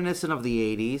little reminiscent of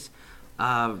the 80s,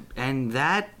 and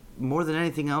that, more than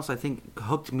anything else, I think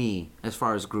hooked me as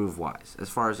far as groove-wise, as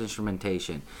far as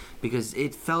instrumentation, because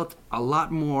it felt a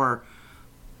lot more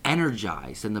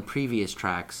energized than the previous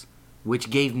tracks, which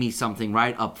gave me something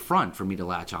right up front for me to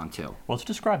latch onto. Well, to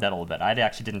describe that a little bit, I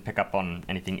actually didn't pick up on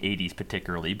anything 80s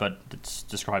particularly, but let's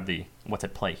describe what's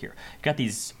at play here. You got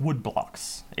these wood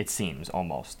blocks, it seems,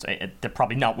 almost. They're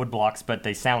probably not wood blocks, but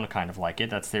they sound kind of like it.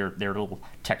 That's their little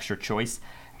texture choice.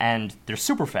 And they're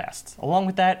super fast. Along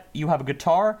with that, you have a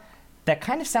guitar that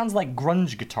kind of sounds like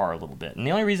grunge guitar a little bit. And the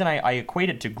only reason I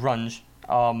equate it to grunge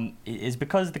is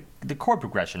because the chord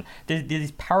progression. There's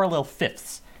these parallel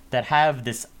fifths that have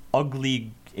this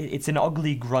ugly... It's an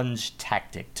ugly grunge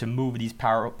tactic to move these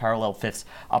parallel fifths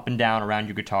up and down around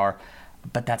your guitar.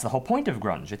 But that's the whole point of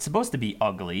grunge. It's supposed to be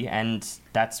ugly, and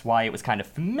that's why it was kind of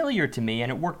familiar to me,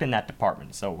 and it worked in that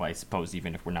department. So I suppose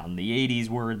even if we're not in the 80s,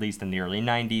 we're at least in the early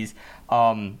 90s,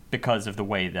 because of the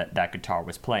way that guitar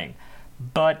was playing.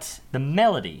 But the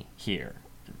melody here,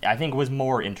 I think, was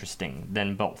more interesting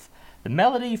than both. The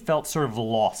melody felt sort of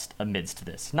lost amidst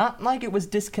this. Not like it was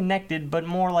disconnected, but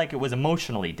more like it was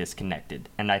emotionally disconnected,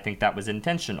 and I think that was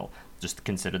intentional. Just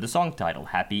consider the song title,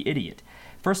 Happy Idiot.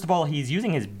 First of all, he's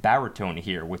using his baritone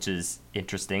here, which is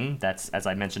interesting. That's, as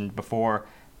I mentioned before,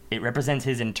 it represents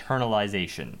his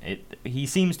internalization. He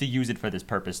seems to use it for this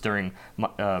purpose during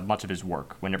much of his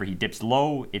work. Whenever he dips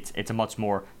low, it's a much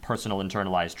more personal,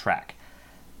 internalized track.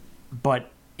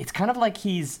 But it's kind of like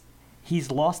he's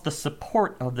lost the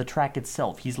support of the track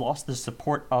itself. He's lost the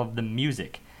support of the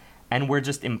music. And we're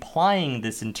just implying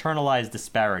this internalized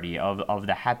disparity of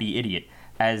the Happy Idiot,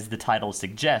 as the title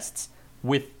suggests,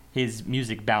 with his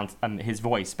music his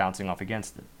voice bouncing off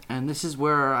against it. And this is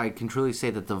where I can truly say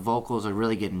that the vocals are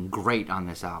really getting great on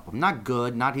this album. Not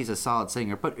good, not he's a solid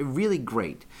singer, but really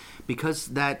great. Because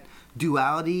that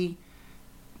duality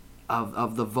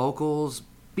of the vocals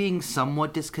being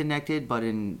somewhat disconnected, but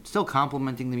in still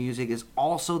complementing the music, is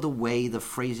also the way the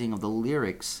phrasing of the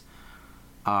lyrics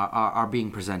are being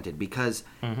presented. Because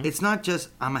it's not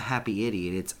just, I'm a happy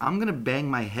idiot. It's, I'm going to bang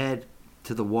my head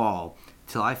to the wall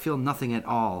till I feel nothing at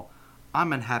all.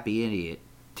 I'm a happy idiot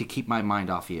to keep my mind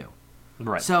off you.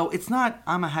 Right. So it's not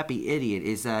I'm a happy idiot,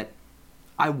 is that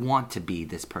I want to be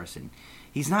this person.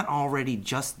 He's not already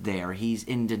just there. He's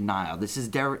in denial. This is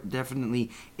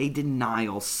definitely a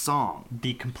denial song.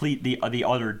 The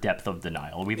utter depth of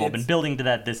denial. We've all been building to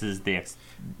that. This is the...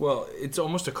 Well, it's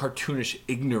almost a cartoonish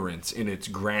ignorance in its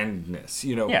grandness.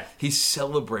 Yeah. He's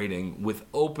celebrating with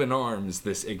open arms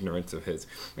this ignorance of his.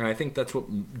 And I think that's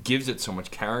what gives it so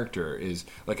much character is,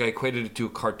 like, I equated it to a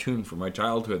cartoon from my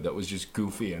childhood that was just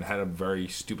goofy and had a very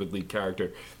stupid lead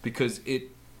character, because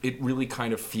it really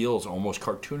kind of feels almost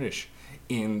cartoonish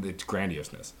in its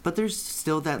grandiousness. But there's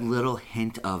still that little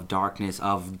hint of darkness,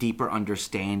 of deeper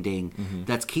understanding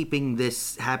that's keeping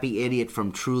this happy idiot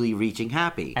from truly reaching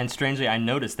happy. And strangely, I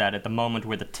noticed that at the moment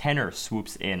where the tenor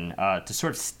swoops in to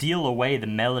sort of steal away the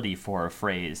melody for a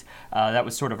phrase. That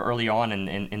was sort of early on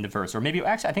in the verse. Or maybe,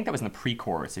 actually, I think that was in the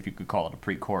pre-chorus, if you could call it a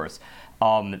pre-chorus.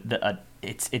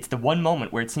 It's the one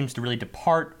moment where it seems to really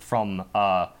depart from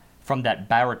that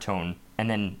baritone, and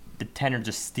then the tenor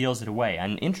just steals it away.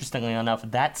 And interestingly enough,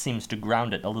 that seems to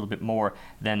ground it a little bit more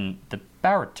than the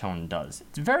baritone does.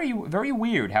 It's very, very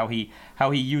weird how he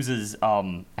uses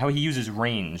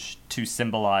range to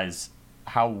symbolize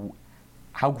how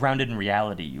grounded in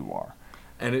reality you are.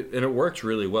 And it works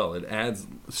really well. It adds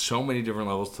so many different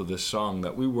levels to this song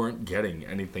that we weren't getting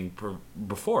anything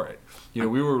before it. You know,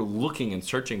 we were looking and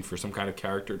searching for some kind of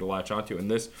character to latch onto,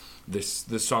 and this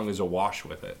song is awash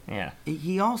with it. Yeah.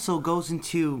 He also goes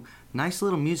into nice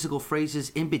little musical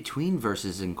phrases in between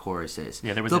verses and choruses.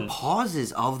 Yeah, there was the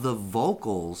pauses of the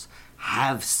vocals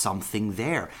have something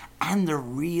there, and they're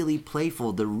really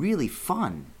playful. They're really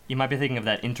fun. You might be thinking of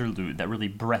that interlude, that really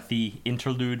breathy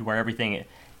interlude where everything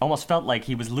almost felt like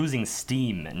he was losing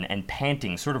steam and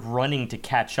panting, sort of running to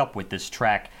catch up with this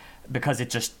track because it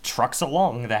just trucks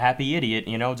along, the happy idiot,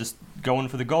 you know, just going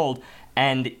for the gold.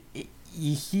 And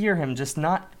you hear him just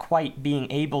not quite being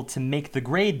able to make the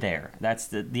grade there. That's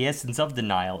the essence of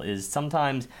denial, is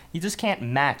sometimes you just can't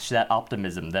match that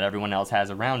optimism that everyone else has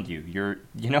around you.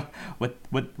 You know,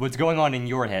 what's going on in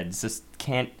your head just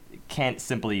can't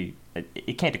simply...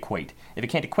 It can't equate. If it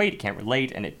can't equate, it can't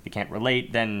relate, and if it can't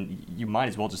relate, then you might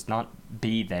as well just not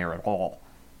be there at all.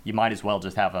 You might as well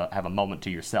just have a moment to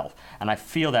yourself. And I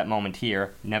feel that moment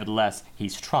here. Nevertheless,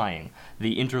 he's trying.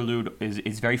 The interlude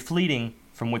is very fleeting,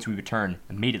 from which we return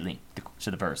immediately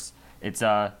to the verse.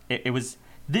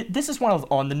 This is one of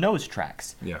on the nose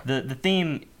tracks. Yeah. The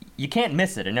theme, you can't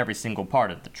miss it in every single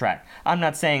part of the track. I'm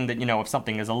not saying that, you know, if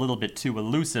something is a little bit too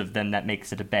elusive, then that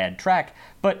makes it a bad track,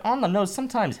 but on the nose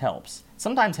sometimes helps.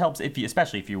 Sometimes helps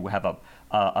especially if you have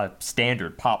a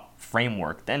standard pop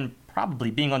framework, then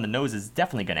probably being on the nose is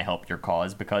definitely going to help your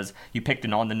cause because you picked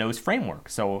an on the nose framework.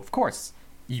 So of course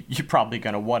you're probably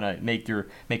going to want to make your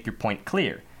point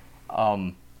clear.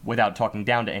 Without talking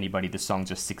down to anybody, the song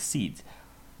just succeeds.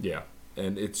 Yeah.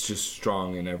 And it's just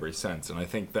strong in every sense. And I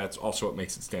think that's also what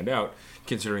makes it stand out,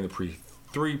 considering the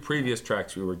three previous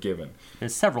tracks we were given.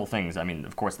 There's several things, I mean,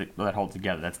 of course, that hold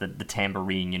together. That's the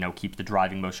tambourine, you know, keeps the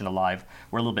driving motion alive.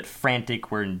 We're a little bit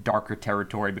frantic. We're in darker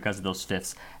territory because of those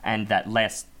fifths. And that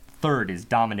last third is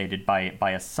dominated by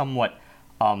a somewhat...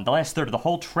 the last third of the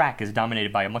whole track is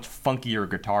dominated by a much funkier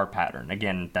guitar pattern.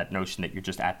 Again, that notion that you're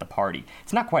just at the party.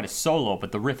 It's not quite a solo,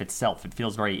 but the riff itself, it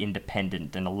feels very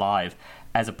independent and alive,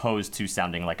 as opposed to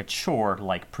sounding like a chore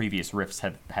like previous riffs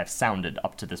have sounded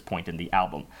up to this point in the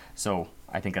album. So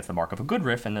I think that's the mark of a good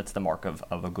riff, and that's the mark of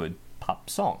a good pop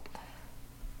song.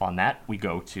 On that, we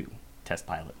go to Test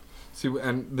Pilot. See,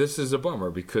 and this is a bummer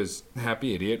because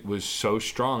Happy Idiot was so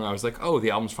strong. I was like, oh, the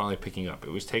album's finally picking up.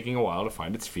 It was taking a while to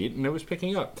find its feet, and it was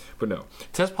picking up. But no.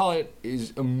 Test Pilot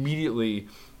is immediately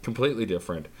completely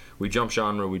different. We jump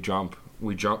genre, we jump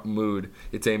mood.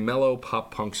 It's a mellow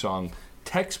pop punk song,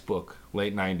 textbook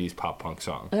late 90s pop punk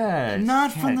song.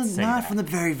 Not from the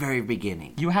very, very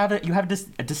beginning. You have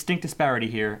a distinct disparity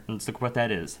here, and let's look at what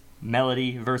that is.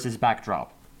 Melody versus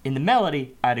backdrop. In the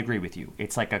melody, I'd agree with you.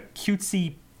 It's like a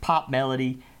cutesy pop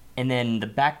melody, and then the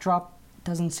backdrop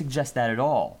doesn't suggest that at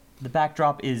all. The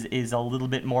backdrop is a little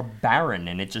bit more barren,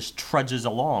 and it just trudges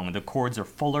along. The chords are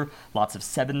fuller, lots of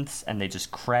sevenths, and they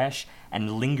just crash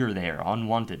and linger there,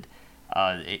 unwanted.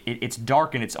 It's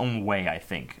dark in its own way, I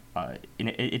think.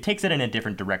 It takes it in a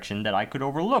different direction that I could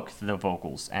overlook the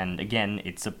vocals, and again,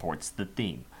 it supports the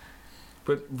theme.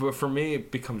 But for me,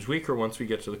 it becomes weaker once we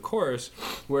get to the chorus,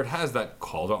 where it has that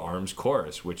call to arms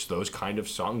chorus, which those kind of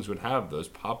songs would have, those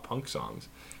pop punk songs.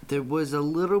 There was a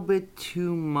little bit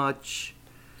too much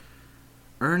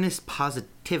earnest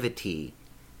positivity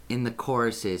in the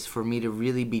choruses for me to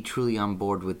really be truly on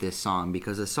board with this song,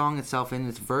 because the song itself in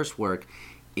its verse work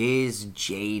is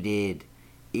jaded,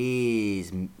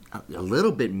 is a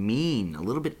little bit mean, a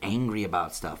little bit angry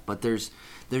about stuff, but there's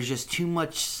just too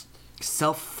much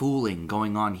self-fooling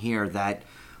going on here that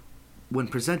when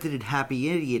presented in Happy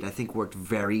Idiot I think worked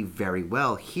very, very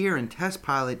well. Here in Test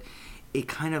Pilot it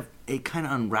kind of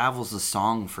unravels the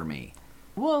song for me.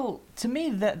 Well, to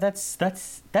me that's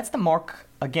the mark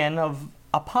again of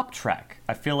a pop track.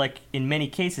 I feel like in many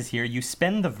cases here you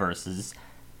spend the verses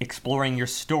exploring your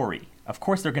story. Of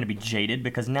course they're going to be jaded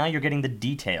because now you're getting the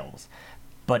details.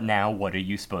 But now what are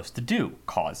you supposed to do?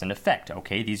 Cause and effect.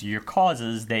 Okay, these are your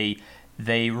causes.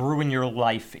 They ruin your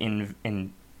life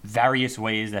in various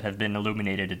ways that have been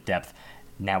illuminated at depth.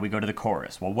 Now we go to the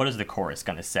chorus. Well, what is the chorus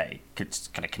going to say? It's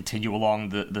going to continue along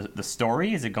the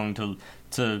story? Is it going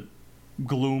to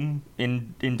gloom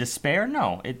in despair?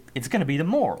 No, it's going to be the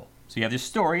moral. So you have your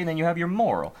story and then you have your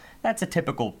moral. That's a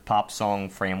typical pop song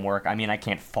framework. I mean, I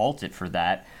can't fault it for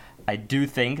that. I do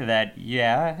think that,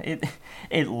 yeah,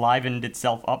 it livened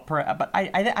itself up, but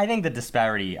I think the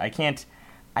disparity, I can't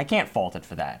I can't fault it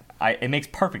for that. It makes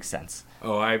perfect sense.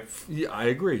 Oh, I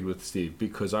agree with Steve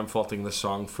because I'm faulting the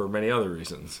song for many other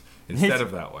reasons instead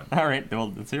of that one. All right,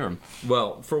 well, let's hear them.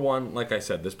 Well, for one, like I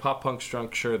said, this pop punk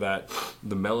structure that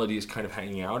the melody is kind of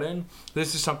hanging out in,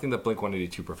 this is something that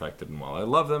Blink-182 perfected. And while I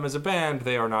love them as a band,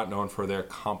 they are not known for their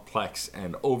complex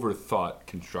and overthought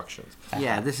constructions.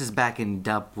 Yeah, this is back in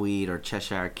Dubweed or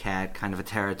Cheshire Cat kind of a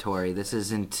territory. This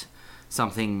isn't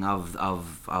something of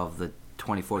the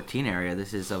 2014 area.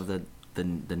 This is of the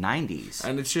 90s.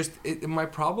 And it's just, my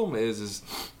problem is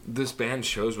this band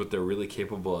shows what they're really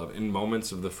capable of in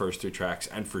moments of the first 2 tracks,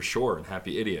 and for sure in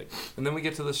Happy Idiot. And then we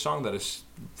get to this song that is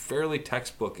fairly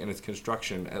textbook in its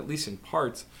construction, at least in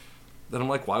parts, that I'm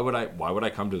like, why would I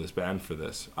come to this band for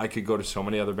this? I could go to so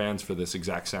many other bands for this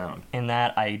exact sound. In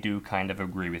that, I do kind of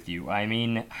agree with you. I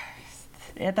mean,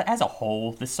 as a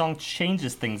whole, this song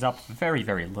changes things up very,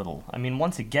 very little. I mean,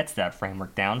 once it gets that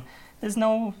framework down, there's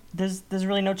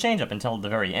really no change up until the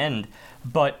very end.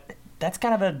 But that's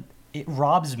kind of it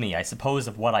robs me, I suppose,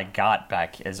 of what I got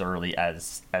back as early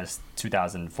as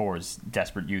 2004's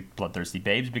Desperate Youth, Bloodthirsty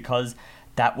Babes, because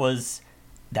that was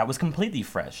completely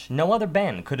fresh. No other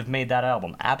band could have made that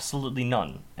album. Absolutely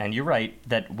none. And you're right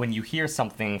that when you hear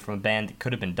something from a band that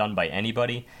could have been done by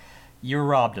anybody, you're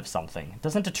robbed of something. It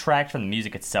doesn't detract from the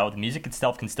music itself. The music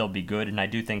itself can still be good, and I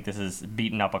do think this has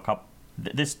beaten up a couple.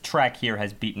 This track here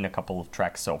has beaten a couple of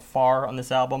tracks so far on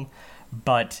this album,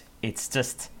 but it's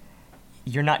just,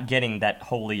 you're not getting that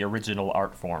wholly original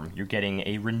art form. You're getting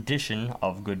a rendition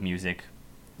of good music.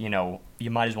 You know, you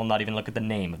might as well not even look at the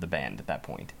name of the band at that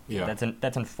point. Yeah.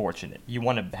 That's unfortunate. You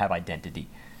want to have identity.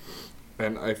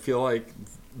 And I feel like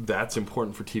that's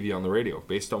important for TV on the radio,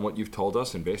 based on what you've told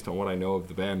us and based on what I know of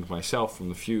the band myself from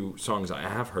the few songs I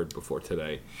have heard before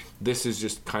today. This is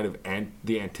just kind of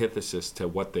the antithesis to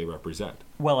what they represent.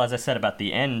 Well, as I said about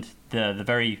the end, the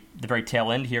very tail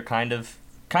end here kind of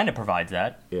provides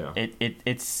that. Yeah.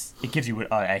 It gives you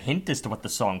a hint as to what the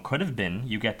song could have been.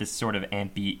 You get this sort of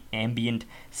ambient,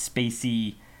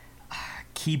 spacey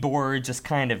keyboard just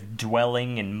kind of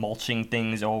dwelling and mulching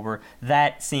things over.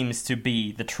 That seems to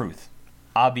be the truth.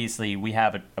 Obviously, we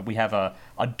have a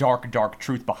dark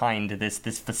truth behind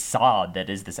this facade that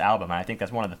is this album, and I think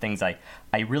that's one of the things I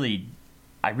really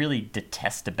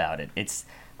detest about it.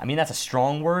 I mean, that's a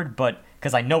strong word, but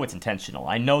because I know it's intentional.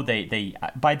 I know they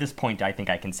by this point, I think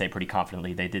I can say pretty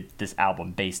confidently they did this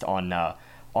album based on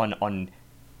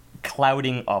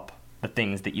clouding up the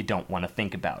things that you don't want to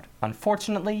think about.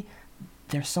 Unfortunately,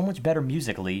 they're so much better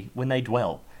musically when they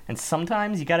dwell, and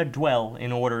sometimes you got to dwell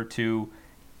in order to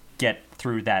get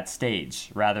through that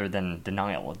stage rather than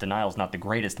denial. Denial's not the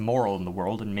greatest moral in the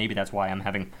world, and maybe that's why I'm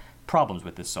having problems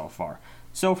with this so far.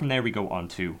 So from there we go on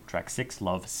to track 6,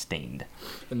 Love Stained.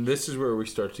 And this is where we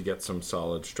start to get some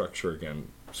solid structure again,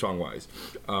 song-wise.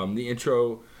 The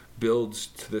intro builds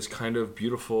to this kind of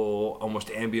beautiful, almost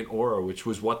ambient aura, which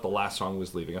was what the last song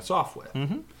was leaving us off with.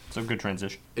 Mm-hmm. So good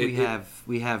transition. We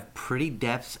have pretty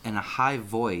depths and a high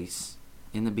voice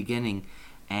in the beginning,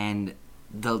 and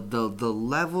the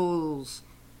levels,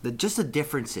 just the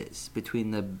differences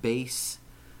between the bass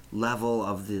level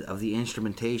of the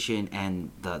instrumentation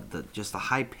and the just the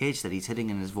high pitch that he's hitting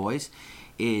in his voice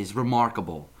is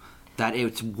remarkable. That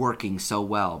it's working so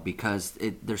well because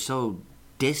they're so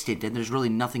distant and there's really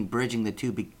nothing bridging the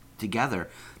two together.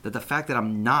 That the fact that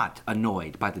I'm not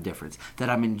annoyed by the difference,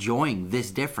 that I'm enjoying this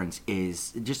difference,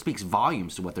 it just speaks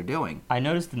volumes to what they're doing. I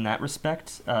noticed in that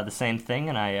respect the same thing,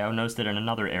 and I noticed it in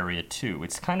another area too.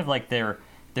 It's kind of like they're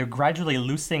gradually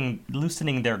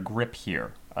loosening their grip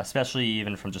here, especially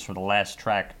even from the last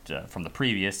track from the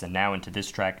previous and now into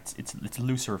this track. It's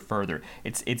looser further.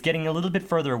 It's getting a little bit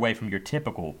further away from your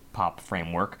typical pop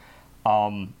framework.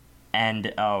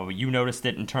 And you noticed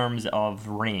it in terms of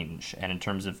range and in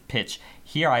terms of pitch.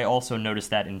 Here, I also noticed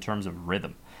that in terms of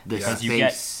rhythm. The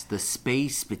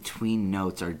space between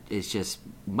notes is just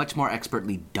much more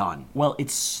expertly done. Well,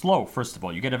 it's slow, first of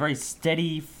all. You get a very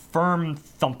steady, firm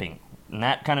thumping, and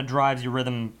that kind of drives your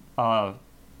rhythm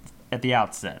at the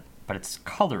outset. But it's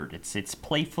colored. It's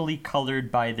playfully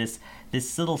colored by this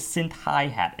little synth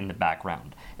hi-hat in the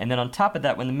background. And then on top of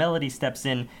that, when the melody steps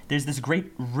in, there's this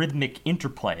great rhythmic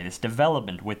interplay, this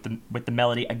development with the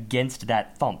melody against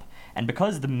that thump. And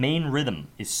because the main rhythm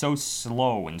is so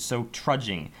slow and so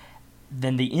trudging,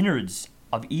 then the innards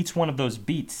of each one of those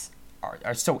beats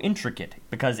are so intricate,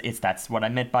 because that's what I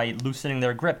meant by loosening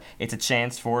their grip. It's a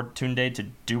chance for Tunde to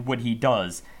do what he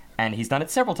does. And he's done it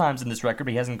several times in this record,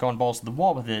 but he hasn't gone balls to the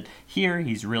wall with it. Here,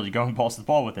 he's really going balls to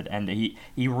the wall with it, and he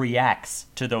reacts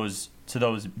to those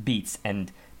beats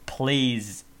and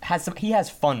plays he has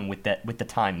fun with the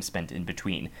time spent in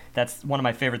between. That's one of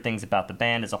my favorite things about the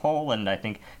band as a whole, and I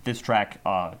think this track,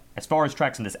 as far as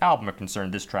tracks in this album are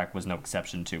concerned, this track was no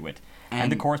exception to it.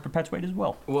 And the chorus perpetuated as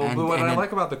well. Well, but what I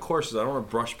like about the chorus is I don't want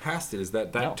to brush past it. Is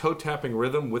that toe tapping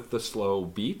rhythm with the slow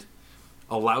beat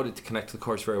allowed it to connect to the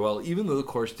chorus very well, even though the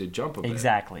chorus did jump a bit.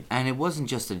 Exactly. And it wasn't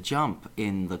just a jump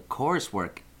in the chorus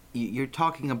work. You're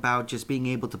talking about just being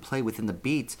able to play within the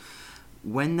beats.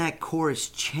 When that chorus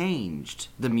changed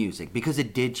the music, because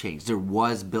it did change, there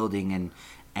was building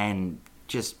and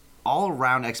just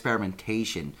all-around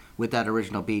experimentation with that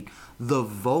original beat. The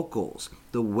vocals,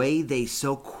 the way they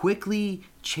so quickly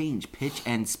change pitch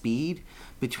and speed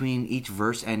between each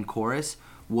verse and chorus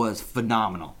was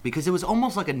phenomenal, because it was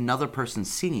almost like another person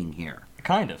singing here.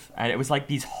 Kind of. And it was like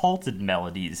these halted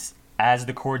melodies as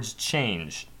the chords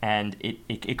change, and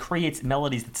it creates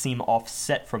melodies that seem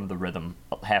offset from the rhythm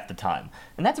half the time.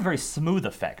 And that's a very smooth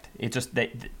effect. It just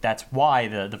that's why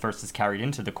the verses carried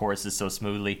into the choruses so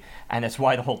smoothly, and that's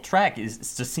why the whole track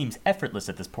just seems effortless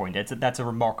at this point. That's a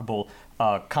remarkable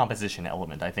composition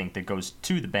element, I think, that goes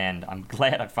to the band. I'm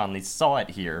glad I finally saw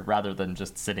it here, rather than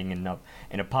just sitting in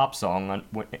a pop song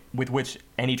with which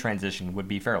any transition would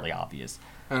be fairly obvious.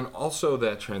 And also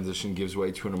that transition gives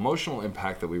way to an emotional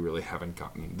impact that we really haven't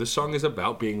gotten. This song is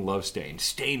about being love-stained,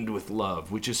 stained with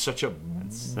love, which is such a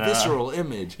visceral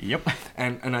image. Yep.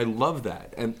 And I love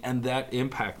that. And that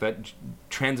impact, that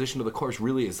transition to the chorus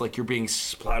really is like you're being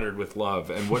splattered with love.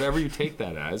 And whatever you take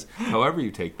that as, however you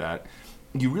take that,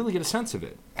 you really get a sense of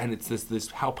it. And it's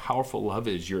this how powerful love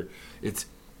is. It's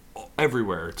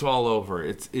everywhere. It's all over.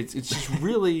 It's just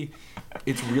really,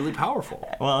 it's really powerful.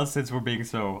 Well, since we're being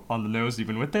so on the nose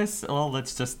even with this, well,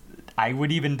 I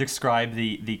would even describe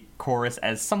the chorus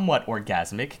as somewhat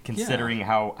orgasmic, considering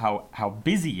how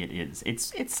busy it is.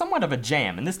 It's somewhat of a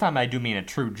jam, and this time I do mean a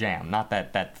true jam, not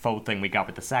that faux thing we got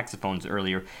with the saxophones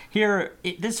earlier. Here,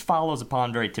 this follows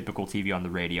upon very typical TV on the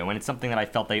radio, and it's something that I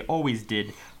felt they always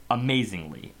did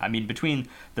amazingly. I mean, between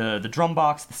the drum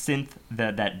box, the synth,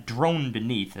 that drone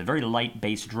beneath, a very light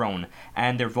bass drone,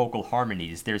 and their vocal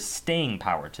harmonies, there's staying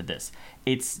power to this.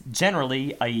 It's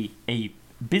generally a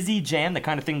busy jam, the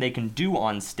kind of thing they can do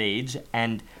on stage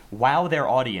and wow their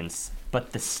audience,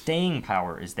 but the staying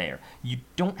power is there. You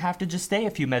don't have to just stay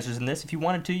a few measures in this. If you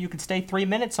wanted to, you could stay 3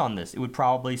 minutes on this. It would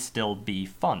probably still be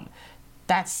fun.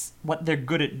 That's what they're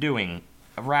good at doing,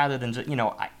 rather than just,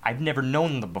 I've never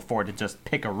known them before to just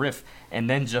pick a riff and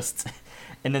then just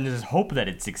hope that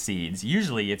it succeeds.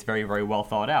 Usually it's very, very well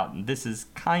thought out, and this is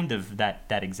kind of that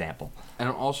example. And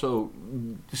also,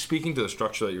 speaking to the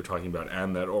structure that you're talking about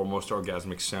and that almost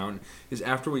orgasmic sound, is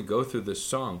after we go through this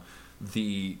song,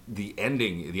 the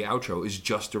ending, the outro, is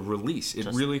just a release. It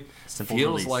really feels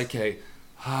release. like a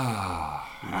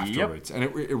afterwards. Yep.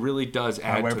 And it really does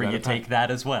add to that. However you take that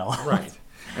as well. Right.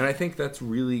 And I think that's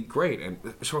really great. And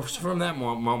so from that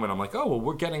moment, I'm like, oh, well,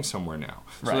 we're getting somewhere now.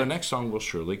 So the next song will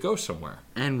surely go somewhere.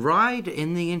 And Ride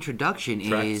in the introduction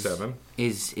Track 7.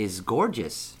 is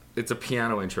gorgeous. It's a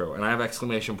piano intro, and I have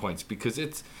exclamation points because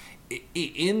it's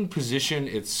in position.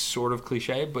 It's sort of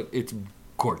cliche, but it's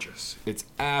gorgeous. It's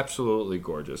absolutely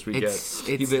gorgeous.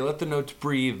 They let the notes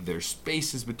breathe. There's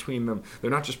spaces between them.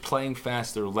 They're not just playing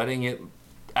fast. They're letting it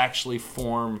actually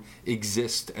form,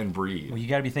 exist, and breathe. Well, you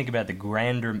got to be thinking about the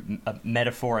grander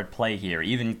metaphor at play here,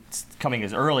 even coming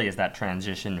as early as that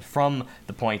transition from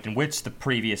the point in which the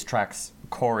previous track's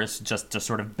chorus just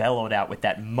sort of bellowed out with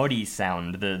that muddy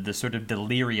sound, the sort of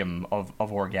delirium of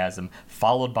orgasm,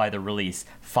 followed by the release,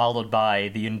 followed by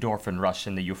the endorphin rush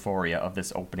and the euphoria of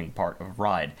this opening part of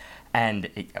Ride. And,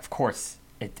 of course,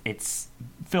 it's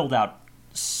filled out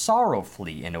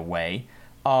sorrowfully in a way,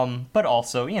 but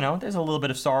also, there's a little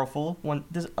bit of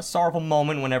there's a sorrowful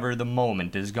moment whenever the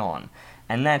moment is gone.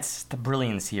 And that's the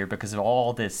brilliance here, because of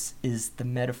all this is the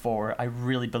metaphor, I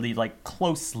really believe,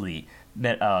 closely,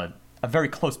 a very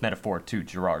close metaphor to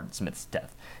Gerard Smith's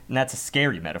death. And that's a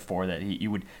scary metaphor, that you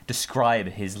would describe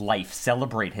his life,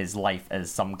 celebrate his life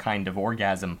as some kind of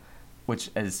orgasm, which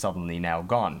is suddenly now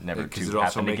gone, never to happen again. Because it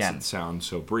also makes it sound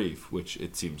so brief, which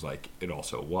it seems like it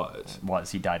also was.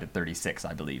 He died at 36,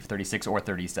 I believe. 36 or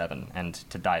 37. And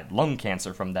to die of lung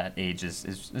cancer from that age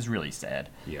is really sad.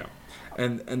 Yeah.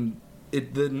 And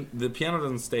the piano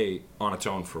doesn't stay on its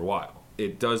own for a while.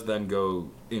 It does then go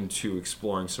into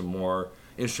exploring some more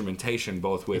instrumentation,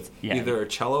 both with either a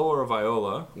cello or a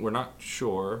viola. We're not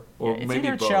sure, or it's maybe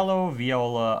either both. Cello,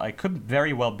 viola. I could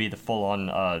very well be the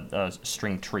full-on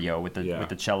string trio with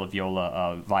the cello,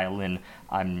 viola, violin.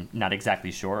 I'm not exactly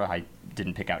sure. I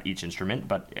didn't pick out each instrument,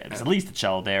 but it's at least the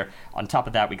cello there. On top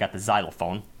of that, we got the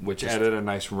xylophone, which added a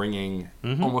nice ringing,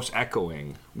 almost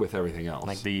echoing with everything else.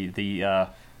 Like the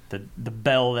the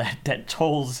bell that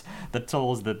tolls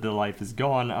that the life is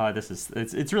gone.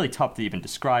 It's really tough to even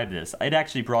describe this. It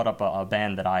actually brought up a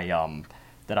band that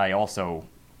I also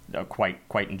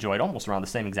quite enjoyed almost around the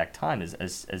same exact time as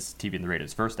TV and the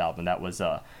Radio's first album. That was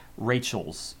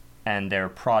Rachel's and their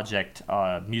project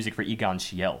Music for Egon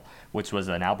Schiele, which was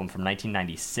an album from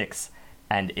 1996,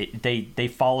 and they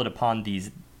followed upon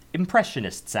these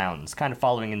impressionist sounds, kind of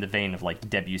following in the vein of like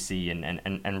Debussy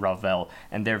and Ravel,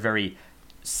 and their very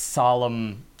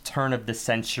solemn turn of the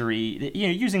century,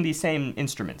 using these same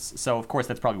instruments. So of course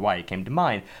that's probably why it came to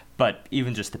mind, but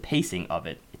even just the pacing of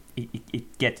it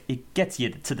gets you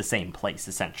to the same place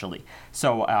essentially.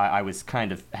 So I was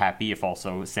kind of happy, if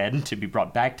also sad, to be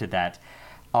brought back to that.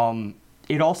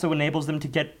 It also enables them to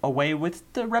get away with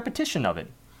the repetition of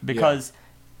it because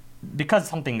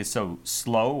something is so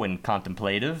slow and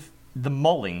contemplative, the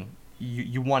mulling,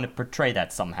 you want to portray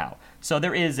that somehow. So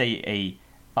there is a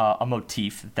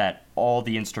motif that all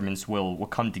the instruments will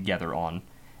come together on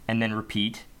and then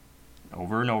repeat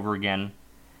over and over again.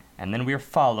 And then we are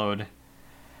followed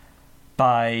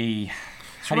by...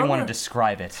 How do you want to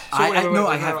describe it? No,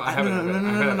 I've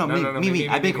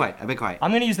been quiet.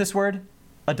 I'm going to use this word,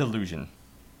 a delusion.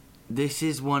 This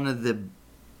is one of the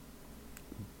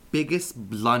biggest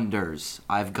blunders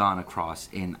I've gone across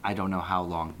in I don't know how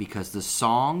long, because the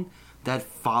song that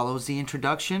follows the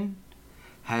introduction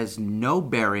has no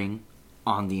bearing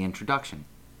on the introduction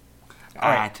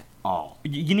at all.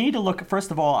 You need to look,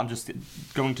 first of all, I'm just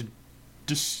going to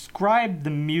describe the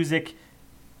music.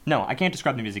 No, I can't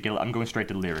describe the music. I'm going straight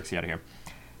to the lyrics. Get out of here.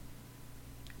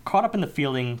 Caught up in the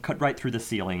feeling, cut right through the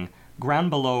ceiling.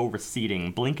 Ground below,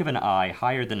 receding, blink of an eye,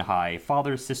 higher than high.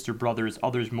 Fathers, sister, brothers,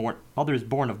 others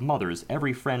born of mothers,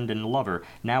 every friend and lover.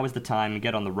 Now is the time,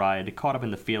 get on the ride. Caught up in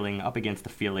the feeling, up against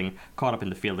the feeling. Caught up in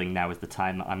the feeling, now is the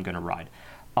time, I'm gonna ride.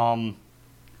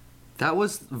 That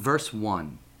was verse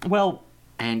 1. Well,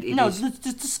 and let's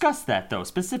just discuss that, though.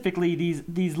 Specifically,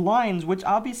 these lines, which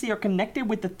obviously are connected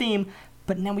with the theme,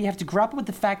 but now we have to grapple with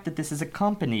the fact that this is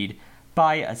accompanied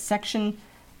by a section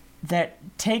that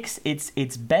takes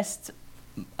its best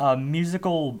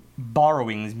musical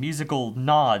borrowings, musical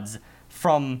nods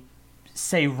from,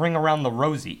 say, Ring Around the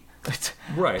Rosie.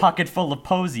 Right. Pocket full of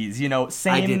posies,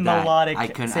 same melodic. I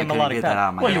couldn't get that out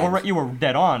of my head. Well, you were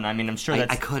dead on. I mean, I'm sure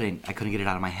that's... I couldn't get it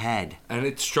out of my head. And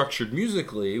it's structured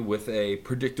musically with a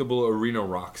predictable arena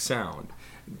rock sound,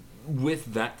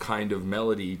 with that kind of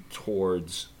melody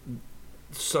towards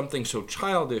something so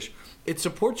childish. It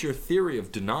supports your theory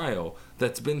of denial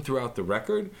that's been throughout the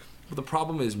record, but the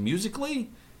problem is musically,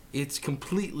 it's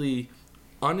completely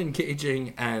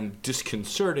unengaging and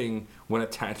disconcerting when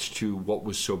attached to what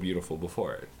was so beautiful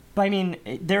before it. But I mean,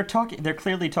 they're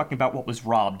clearly talking about what was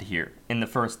robbed here in the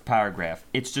first paragraph.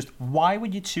 It's just, why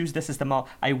would you choose this as the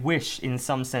I wish, in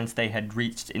some sense, they had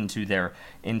reached into their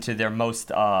most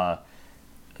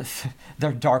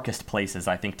their darkest places,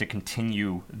 I think, to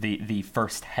continue the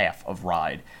first half of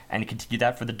Ride and continue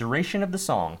that for the duration of the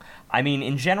song. I mean,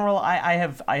 in general, I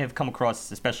have come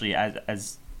across, especially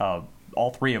as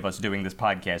all three of us doing this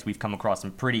podcast, we've come across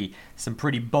some pretty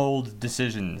bold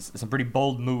decisions, some pretty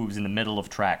bold moves in the middle of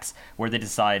tracks where they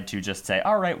decide to just say,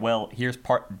 all right, well, here's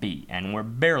part B, and we're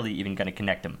barely even going to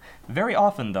connect them. Very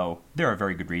often, though, there are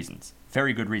very good reasons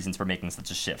for making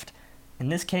such a shift. In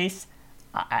this case,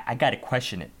 I gotta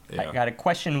question it. Yeah. I gotta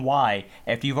question why,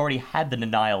 if you've already had the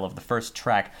denial of the first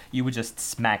track, you would just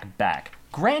smack back.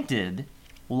 Granted,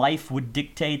 life would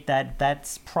dictate that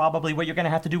that's probably what you're gonna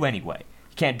have to do anyway.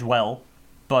 You can't dwell,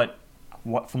 but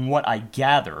from what I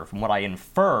gather, from what I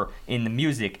infer in the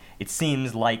music, it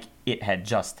seems like it had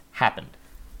just happened.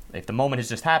 If the moment has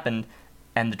just happened,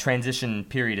 and the transition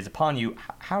period is upon you,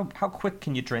 how quick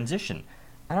can you transition?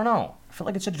 I don't know. I feel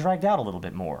like it should have dragged out a little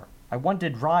bit more. I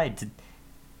wanted Ride to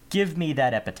give me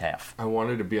that epitaph. I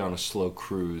wanted to be on a slow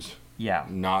cruise. Yeah.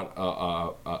 Not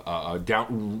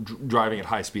driving at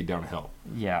high speed down a hill.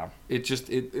 Yeah. It just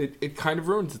it kind of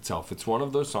ruins itself. It's one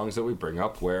of those songs that we bring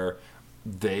up where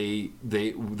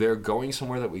they're going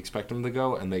somewhere that we expect them to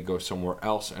go, and they go somewhere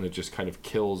else, and it just kind of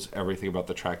kills everything about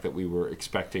the track that we were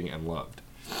expecting and loved.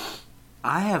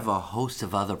 I have a host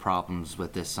of other problems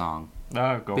with this song.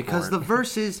 Because the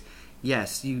verses,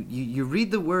 yes, you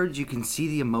read the words, you can see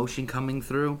the emotion coming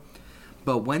through,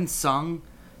 but when sung,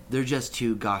 they're just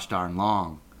too gosh darn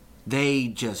long. They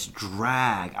just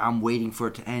drag. I'm waiting for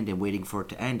it to end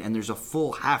and there's a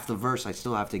full half the verse I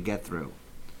still have to get through.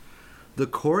 The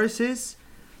choruses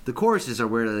are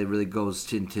where it really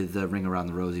goes into the Ring Around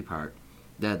the Rosie part.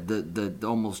 The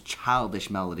almost childish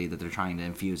melody that they're trying to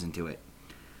infuse into it.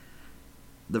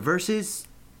 The verses,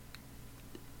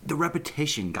 the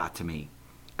repetition got to me.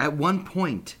 At one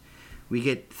point, we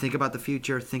get think about the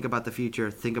future, think about the future,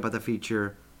 think about the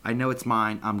future. I know it's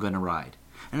mine. I'm gonna ride.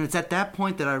 And it's at that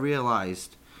point that I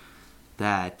realized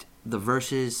that the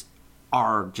verses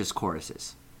are just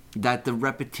choruses. That the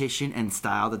repetition and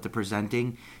style that they're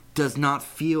presenting does not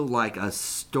feel like a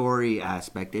story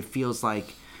aspect. It feels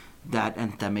like that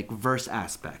anthemic verse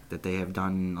aspect that they have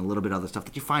done a little bit of other stuff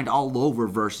that you find all over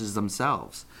verses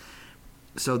themselves.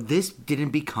 So this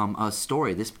didn't become a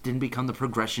story. This didn't become the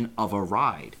progression of a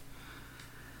ride.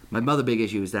 My other big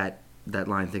issue is that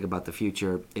line, think about the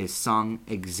future, is sung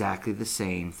exactly the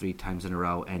same 3 times in a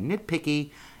row. And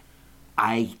nitpicky,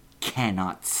 I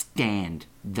cannot stand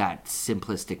that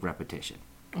simplistic repetition.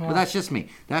 Well, but that's just me.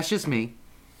 That's just me.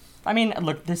 I mean,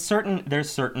 look, there's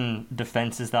certain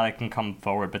defenses that I can come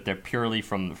forward, but they're purely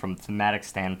from thematic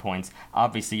standpoints.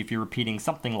 Obviously, if you're repeating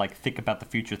something like think about the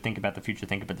future, think about the future,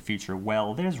 think about the future,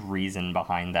 well, there's reason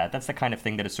behind that. That's the kind of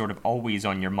thing that is sort of always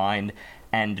on your mind,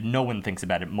 and no one thinks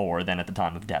about it more than at the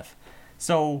time of death.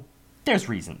 So there's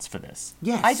reasons for this.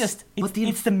 Yes.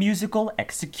 It's the musical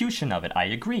execution of it. I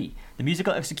agree. The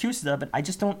musical execution of it, I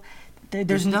just don't.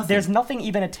 There's nothing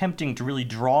even attempting to really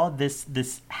draw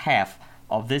this half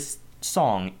of this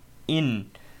song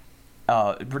in,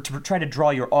 to try to draw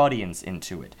your audience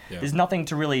into it. Yeah. There's nothing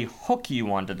to really hook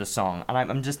you onto the song, and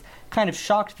I'm just kind of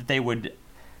shocked that they would,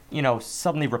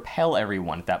 suddenly repel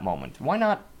everyone at that moment. Why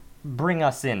not bring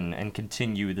us in and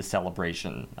continue the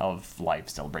celebration of life,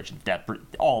 celebration of death,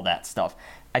 all that stuff?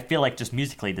 I feel like just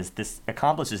musically, this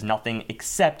accomplishes nothing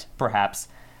except perhaps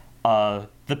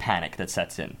the panic that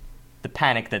sets in. The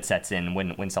panic that sets in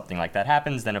when something like that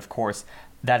happens, then of course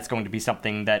that's going to be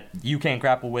something that you can't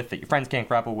grapple with, that your friends can't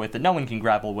grapple with, that no one can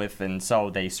grapple with, and so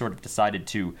they sort of decided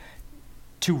to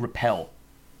repel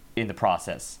in the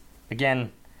process.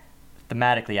 Again,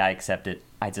 thematically I accept it.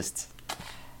 I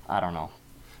don't know.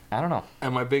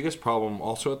 And my biggest problem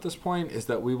also at this point is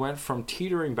that we went from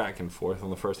teetering back and forth on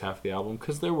the first half of the album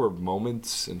because there were moments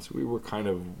since we were kind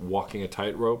of walking a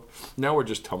tightrope. Now we're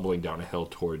just tumbling down a hill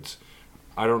towards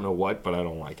I don't know what, but I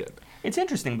don't like it. It's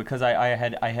interesting because I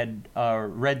had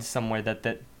read somewhere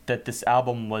that this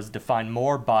album was defined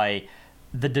more by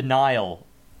the denial,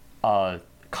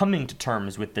 coming to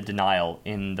terms with the denial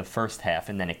in the first half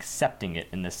and then accepting it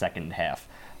in the second half.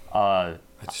 I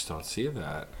just don't see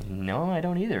that. No, I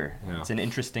don't either. Yeah. It's an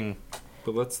interesting.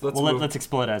 But let's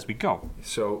explore it as we go.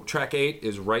 So track 8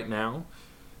 is Right Now,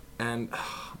 and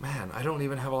man, I don't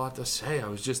even have a lot to say. I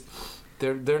was just.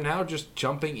 They're now just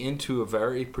jumping into a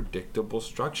very predictable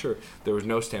structure. There was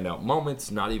no standout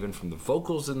moments, not even from the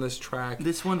vocals in this track.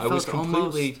 This one I was felt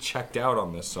completely almost checked out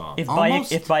on this song.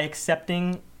 If by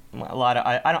accepting a lot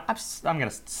of I'm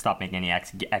gonna stop making any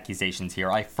accusations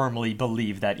here. I firmly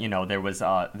believe that there was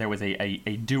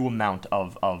a due amount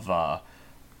of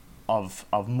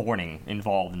mourning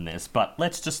involved in this. But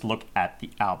let's just look at the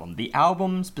album. The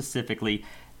album specifically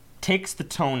takes the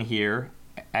tone here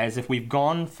as if we've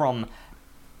gone from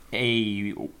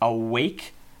a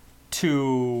wake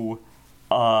to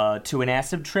an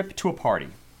acid trip to a party.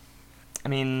 I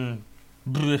mean,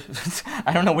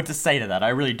 I don't know what to say to that. I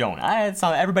really don't.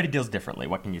 Everybody deals differently.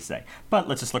 What can you say? But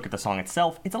let's just look at the song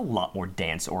itself. It's a lot more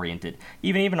dance-oriented.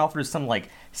 Even offers some,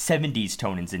 70s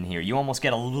tonings in here. You almost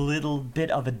get a little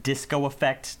bit of a disco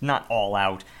effect. Not all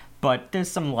out, but there's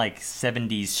some,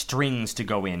 70s strings to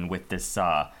go in with this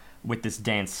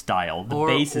dance style. The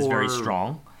bass is very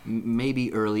strong.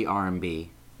 Maybe early R&B.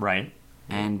 Right.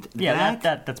 And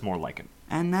that's more like it.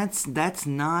 And that's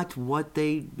not what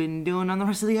they've been doing on the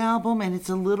rest of the album, and it's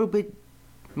a little bit,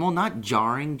 well, not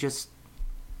jarring, just,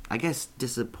 I guess,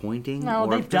 disappointing. No,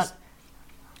 they've done.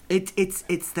 It's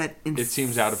that it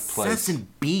seems out of place.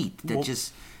 incessant beat that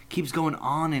just keeps going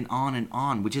on and on and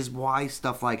on, which is why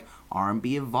stuff like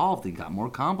R&B evolved and got more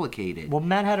complicated. Well,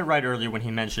 Matt had it right earlier when he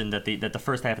mentioned that the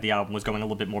first half of the album was going a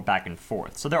little bit more back and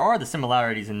forth. So there are the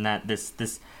similarities in that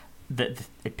that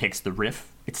it picks the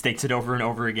riff, it states it over and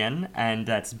over again, and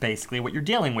that's basically what you're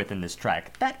dealing with in this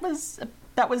track. That was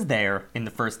there in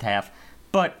the first half,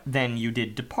 but then you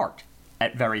did depart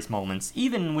at various moments.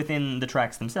 Even within the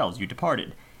tracks themselves, you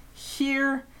departed.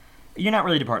 Here, you're not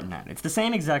really departing that. It's the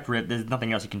same exact riff. There's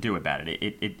nothing else you can do about it.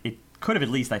 It could have at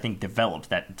least, I think, developed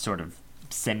that sort of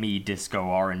semi-disco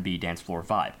R&B dance floor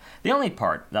vibe. The only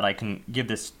part that I can give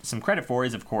this some credit for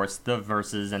is, of course, the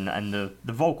verses and the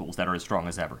vocals that are as strong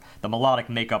as ever. The melodic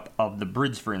makeup of the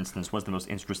bridge, for instance, was the most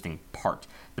interesting part.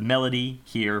 The melody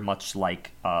here, much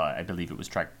like, I believe it was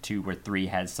track 2 or 3,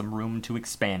 has some room to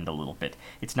expand a little bit.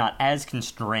 It's not as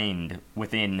constrained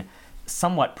within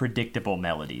somewhat predictable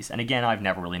melodies. And again, I've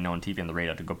never really known TV on the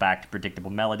radio to go back to predictable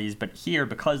melodies, but here,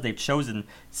 because they've chosen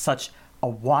such a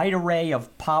wide array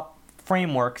of pop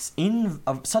frameworks in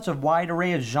such a wide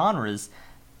array of genres,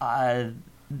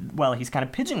 well, he's kind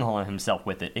of pigeonholing himself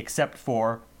with it, except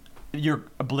for your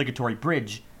obligatory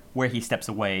bridge, where he steps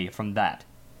away from that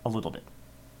a little bit.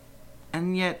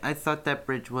 And yet, I thought that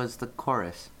bridge was the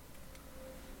chorus.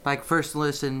 Like, first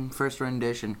listen, first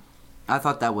rendition, I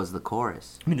thought that was the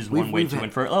chorus. I mean, there's one way to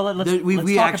infer. Oh,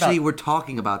 We actually were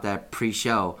talking about that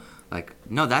pre-show. Like,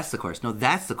 no, that's the chorus. No,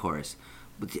 that's the chorus.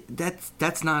 But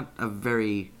that's not a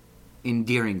very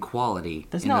endearing quality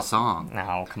in the song.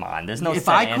 No, come on. There's no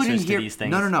set answers to these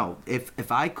things. No.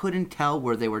 If I couldn't tell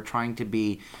where they were trying to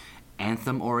be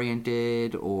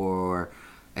anthem-oriented or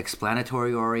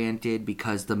explanatory-oriented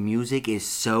because the music is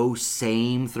so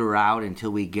same throughout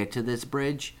until we get to this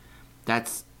bridge,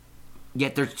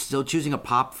 yet they're still choosing a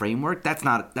pop framework. That's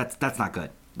not good.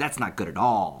 That's not good at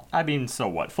all. I mean, so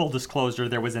what? Full disclosure,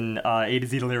 there was an A to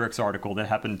Z Lyrics article that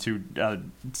happened to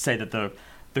say that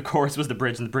the chorus was the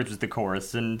bridge and the bridge was the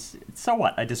chorus, and so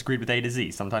what? I disagreed with A to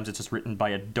Z. Sometimes it's just written by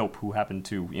a dope who happened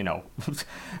to,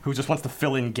 who just wants to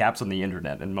fill in gaps on the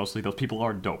internet, and mostly those people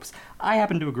are dopes. I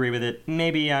happen to agree with it.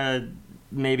 Maybe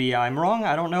I'm wrong,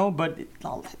 I don't know, but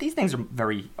these things are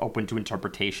very open to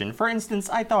interpretation. For instance,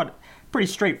 I thought pretty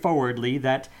straightforwardly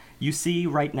that you see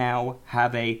right now,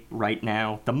 have a right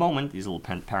now, the moment, these little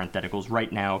parentheticals,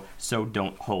 right now, so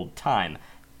don't hold time.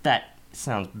 That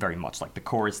sounds very much like the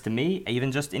chorus to me,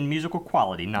 even just in musical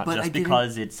quality, not just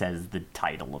because it says the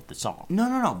title of the song.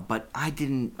 No, but I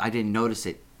didn't notice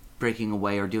it breaking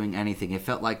away or doing anything. It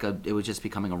felt like it was just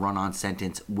becoming a run-on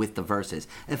sentence with the verses.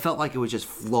 It felt like it was just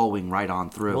flowing right on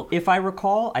through. Well, if I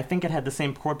recall, I think it had the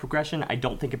same chord progression. I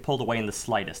don't think it pulled away in the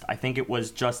slightest. I think it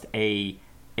was just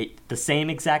the same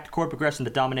exact chord progression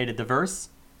that dominated the verse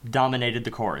dominated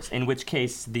the chorus, in which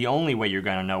case the only way you're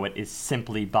going to know it is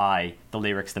simply by the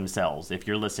lyrics themselves, if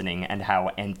you're listening, and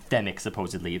how anthemic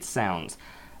supposedly it sounds.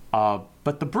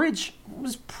 But the bridge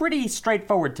was pretty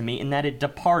straightforward to me in that it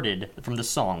departed from the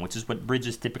song, which is what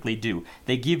bridges typically do.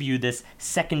 They give you this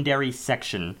secondary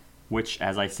section, which,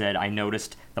 as I said, I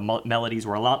noticed the melodies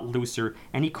were a lot looser,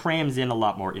 and he crams in a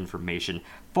lot more information,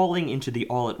 falling into the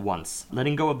all at once,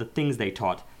 letting go of the things they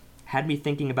taught, had me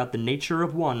thinking about the nature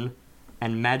of one,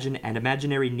 and an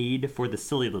imaginary need for the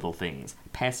silly little things.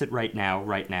 Pass it right now,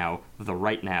 the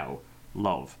right now,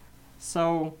 love.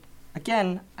 So,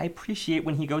 again, I appreciate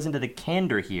when he goes into the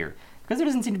candor here, because there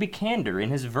doesn't seem to be candor in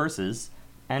his verses,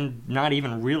 and not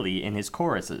even really in his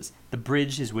choruses. The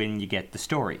bridge is when you get the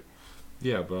story.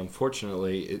 Yeah, but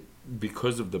unfortunately,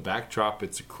 because of the backdrop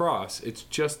it's across,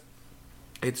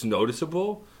 it's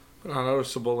noticeable, but not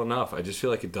noticeable enough. I just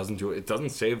feel like it doesn't do it. It doesn't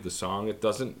save the song. It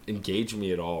doesn't engage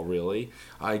me at all, really.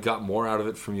 I got more out of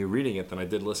it from you reading it than I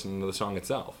did listening to the song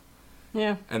itself.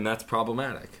 Yeah. And that's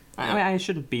problematic. I mean, I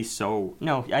shouldn't be so...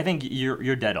 No, I think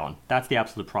you're dead on. That's the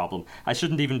absolute problem. I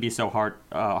shouldn't even be so hard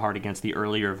against the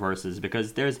earlier verses,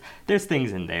 because there's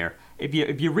things in there. If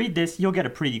you read this, you'll get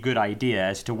a pretty good idea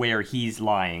as to where he's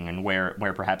lying and where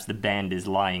perhaps the band is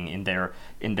lying in their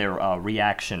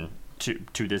reaction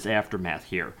to this aftermath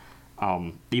here.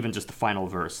 Even just the final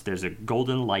verse. There's a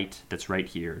golden light that's right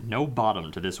here. No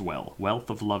bottom to this well. Wealth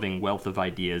of loving, wealth of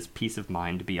ideas, peace of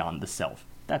mind beyond the self.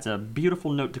 That's a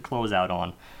beautiful note to close out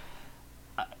on.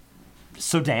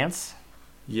 So dance.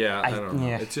 Yeah, I don't know.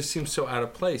 Yeah. It just seems so out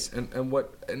of place. And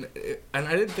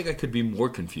I didn't think I could be more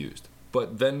confused.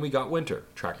 But then we got Winter,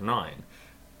 track 9.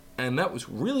 And that was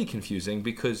really confusing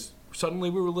because suddenly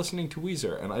we were listening to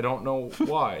Weezer, and I don't know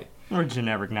why. Or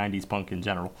generic 90s punk in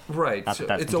general. Right. Not that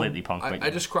that's completely punk. I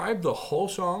described the whole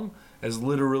song as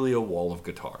literally a wall of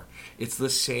guitar. It's the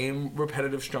same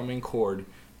repetitive strumming chord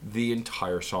the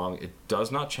entire song. It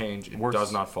does not change. It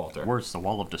does not falter. Worse, a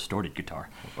wall of distorted guitar.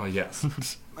 Oh, yes.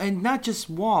 And not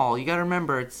just wall. You got to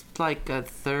remember, it's like a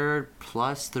third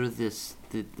plus through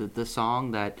the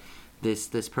song that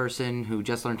this person who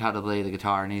just learned how to play the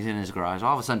guitar and he's in his garage,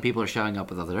 all of a sudden people are showing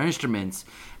up with other instruments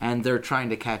and they're trying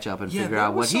to catch up and figure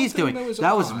out what he's doing.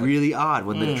 That was really odd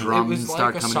when the drums start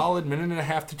coming. It was like a solid minute and a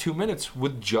half to 2 minutes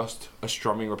with just a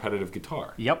strumming repetitive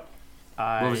guitar. Yep.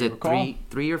 What was it,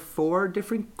 three or four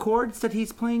different chords that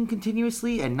he's playing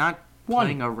continuously and not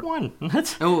playing a... One.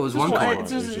 Oh, it was one chord.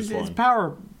 It's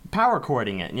power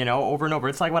chording it, over and over.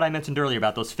 It's like what I mentioned earlier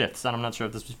about those fifths. And I'm not sure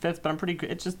if this was fifths, but I'm pretty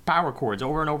good. It's just power chords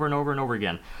over and over and over and over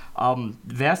again.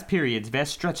 Vast periods,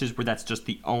 vast stretches where that's just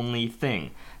the only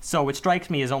thing. So it strikes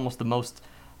me as almost the most,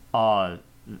 the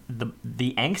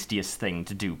angstiest thing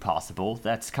to do possible.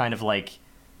 That's kind of like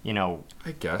you know,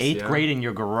 I guess, eighth yeah. grade in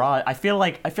your garage. I feel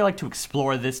like to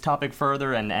explore this topic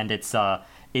further and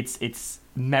its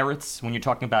merits when you're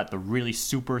talking about the really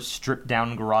super stripped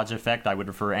down garage effect. I would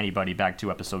refer anybody back to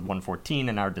episode 114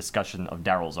 in our discussion of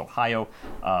Daryl's Ohio,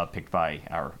 picked by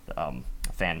our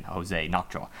fan Jose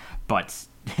Noctra. But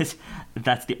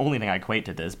that's the only thing I equate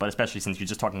to this. But especially since you're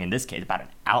just talking in this case about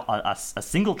a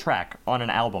single track on an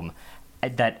album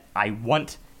that I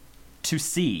want to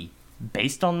see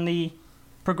based on the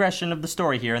progression of the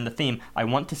story here and the theme, I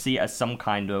want to see as some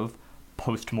kind of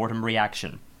post-mortem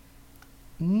reaction.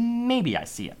 Maybe I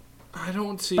see it. I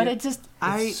don't see But it. it just...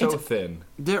 It's so thin.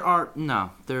 There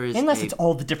is Unless it's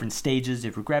all the different stages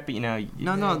of regret, but, you know...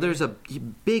 No, there's a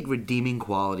big redeeming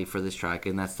quality for this track,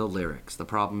 and that's the lyrics. The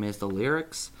problem is the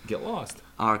lyrics Get lost.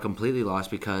 are completely lost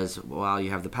because while you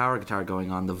have the power guitar going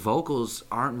on, the vocals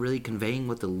aren't really conveying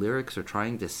what the lyrics are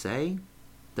trying to say.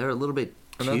 They're a little bit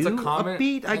And too that's a common-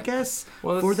 upbeat, I guess,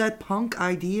 Well, for it's- that punk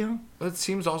idea. That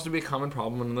seems also to be a common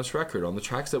problem on this record. On the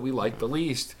tracks that we like the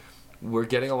least, we're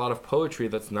getting a lot of poetry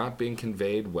that's not being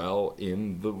conveyed well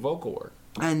in the vocal work.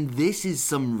 And this is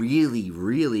some really,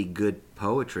 really good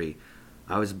poetry.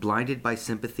 I was blinded by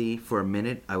sympathy. For a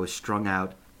minute, I was strung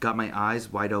out. Got my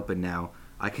eyes wide open now.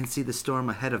 I can see the storm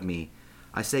ahead of me.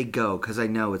 I say go, 'cause I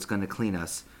know it's going to clean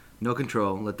us. No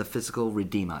control, let the physical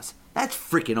redeem us. That's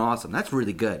freaking awesome. That's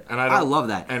really good. And I love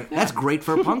that. and- That's great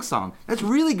for a punk song. That's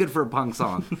really good for a punk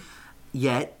song.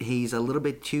 Yet, he's a little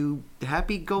bit too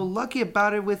happy-go-lucky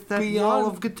about it with that wall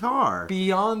of guitar.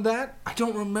 Beyond that, I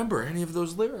don't remember any of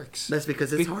those lyrics. That's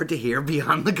because it's hard to hear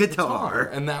beyond the guitar.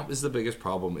 And that was the biggest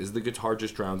problem, is the guitar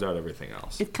just drowns out everything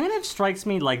else. It kind of strikes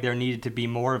me like there needed to be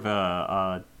more of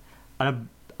an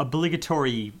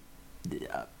obligatory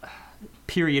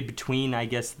period between, I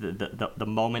guess, the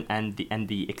moment and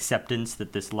the acceptance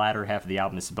that this latter half of the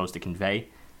album is supposed to convey.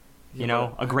 You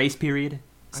know, a grace period,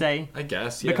 say. I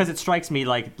guess, yeah. Because it strikes me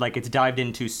like it's dived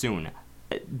in too soon.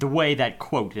 The way that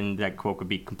quote, and that quote could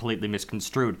be completely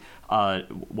misconstrued,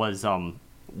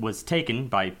 was taken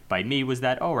by me was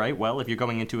that, all right, well, if you're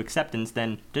going into acceptance,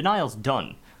 then denial's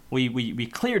done. We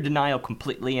cleared denial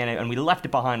completely, and we left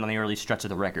it behind on the early stretch of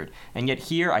the record. And yet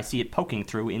here, I see it poking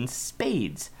through in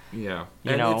spades. Yeah.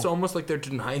 You And know? it's almost like they're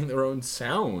denying their own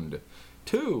sound,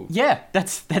 too. Yeah,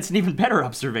 that's an even better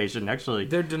observation, actually.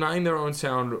 They're denying their own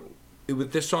sound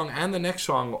with this song and the next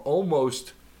song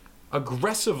almost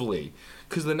aggressively.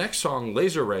 Because the next song,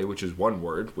 Laser Ray, which is one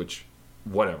word, which,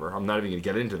 whatever, I'm not even going to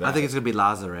get into that. I think it's going to be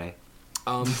Lazare.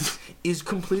 Is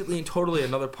completely and totally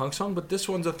another punk song, but this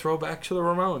one's a throwback to the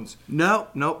Ramones.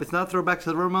 Nope, it's not a throwback to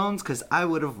the Ramones, because I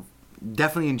would have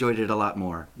definitely enjoyed it a lot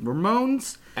more.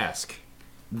 Ramones, Esque.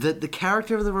 the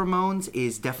character of the Ramones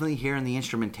is definitely here in the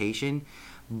instrumentation,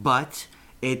 but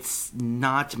it's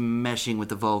not meshing with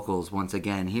the vocals once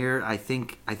again. Here, I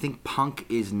think punk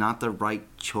is not the right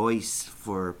choice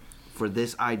for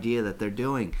this idea that they're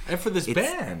doing. And for this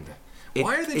band.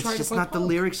 Why are they it's trying just to play not the punk?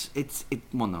 lyrics.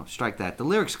 Well, no, strike that. The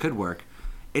lyrics could work.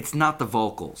 It's not the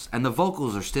vocals, and the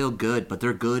vocals are still good, but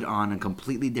they're good on a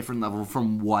completely different level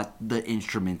from what the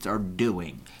instruments are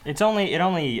doing. It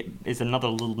only is another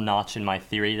little notch in my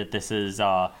theory that this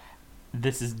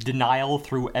is denial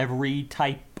through every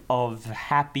type of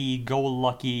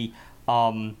happy-go-lucky,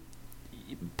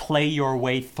 play your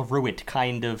way through it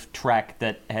kind of track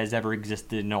that has ever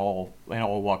existed in all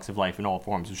walks of life, in all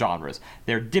forms of genres.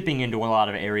 They're dipping into a lot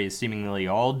of areas seemingly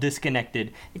all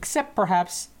disconnected, except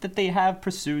perhaps that they have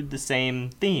pursued the same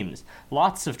themes.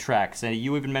 Lots of tracks, and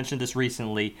you even mentioned this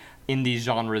recently, in these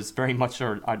genres very much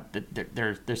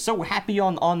they're so happy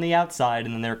on the outside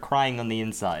and then they're crying on the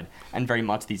inside. And very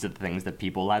much these are the things that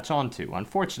people latch onto.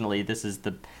 Unfortunately, this is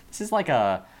like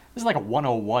a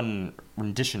 101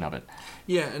 rendition of it.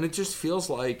 Yeah, and it just feels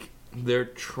like they're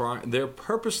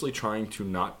purposely trying to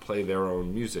not play their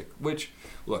own music. Which,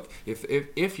 look,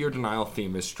 if your denial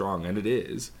theme is strong, and it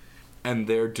is, and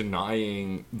they're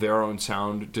denying their own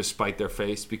sound despite their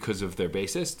face because of their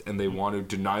bassist, and they want to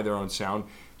deny their own sound,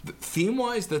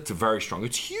 theme-wise, that's very strong.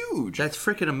 It's huge. That's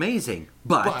freaking amazing.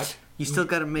 But you still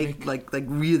got to make like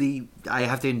really. I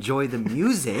have to enjoy the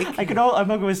music. I'm not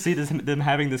going to see them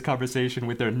having this conversation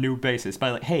with their new bassist by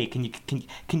like, hey, can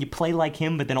you play like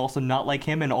him, but then also not like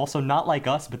him, and also not like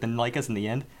us, but then like us in the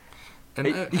end? And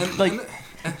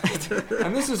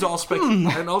this is all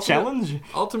challenge.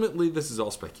 Ultimately, this is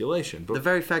all speculation. But The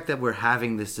very fact that we're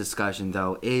having this discussion,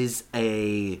 though, is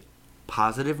a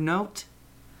positive note.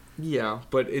 yeah,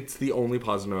 but it's the only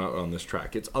positive note on this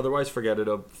track. It's otherwise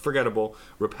forgettable,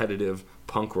 repetitive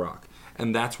punk rock.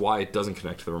 and that's why it doesn't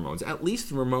connect to the Ramones. At least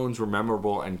the Ramones were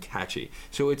memorable and catchy.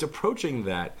 So it's approaching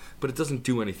that, but it doesn't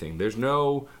do anything. There's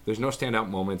no standout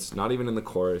moments, not even in the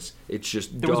chorus. It's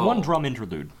just There was dull. one drum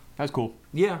interlude. That was cool.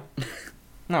 Yeah.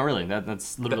 No, really.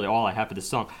 That's literally all I have for this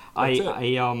song. That's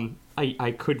it.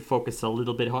 I could focus a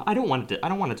little bit on. I don't want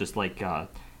to just like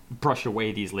brush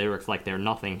away these lyrics like they're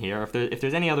nothing here. If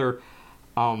there's any other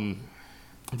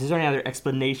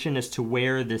explanation as to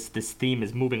where this theme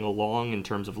is moving along in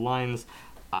terms of lines,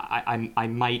 I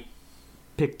might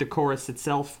pick the chorus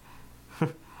itself.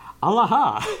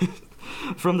 Alaha,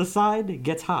 from the side it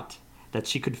gets hot. That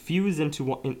she could fuse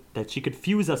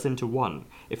us into one.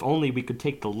 If only we could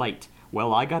take the light.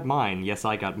 Well, I got mine, yes,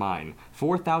 I got mine.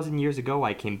 4,000 years ago,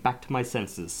 I came back to my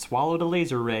senses, swallowed a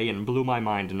laser ray, and blew my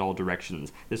mind in all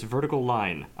directions. This vertical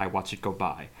line, I watch it go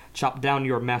by. Chop down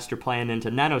your master plan into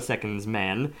nanoseconds,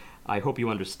 man. I hope you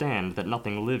understand that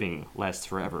nothing living lasts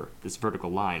forever. This vertical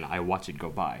line, I watch it go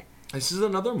by. This is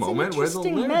another It's moment an where the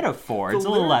interesting metaphor. It's a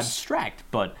little abstract,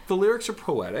 but the lyrics are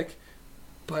poetic,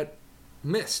 but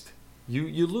missed.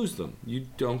 You lose them. You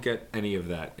don't get any of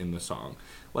that in the song.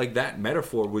 Like, that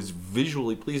metaphor was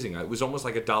visually pleasing. It was almost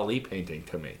like a Dali painting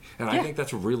to me. And I think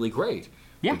that's really great.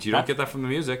 Yeah, But you don't get that from the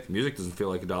music. The music doesn't feel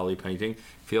like a Dali painting. It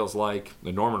feels like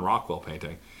the Norman Rockwell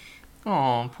painting.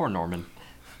 oh, poor Norman.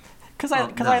 Because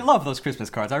Oh, no. I love those Christmas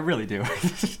cards. I really do.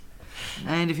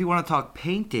 And if you want to talk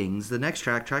paintings, the next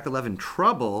track, track 11,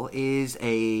 Trouble, is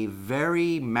a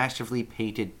very masterfully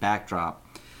painted backdrop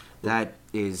that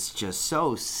is just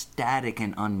so static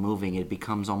and unmoving it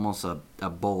becomes almost a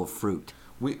bowl of fruit.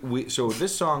 So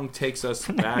this song takes us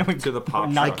back to the pop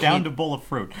Not structure. down to bowl of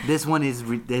fruit. This one is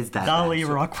that Dolly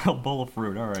bad. Rockwell bowl of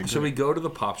fruit. All right. So we great. go to the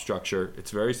pop structure. It's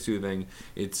very soothing.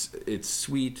 It's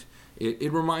sweet.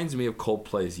 It reminds me of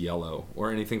Coldplay's Yellow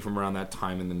or anything from around that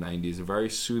time in the 90s. A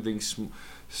very soothing,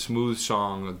 smooth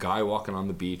song. A guy walking on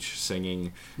the beach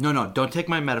singing. No, don't take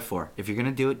my metaphor. If you're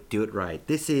going to do it right.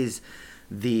 This is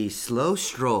the slow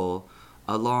stroll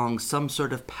along some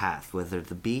sort of path, whether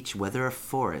the beach, whether a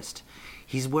forest.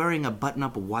 He's wearing a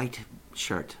button-up white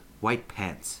shirt, white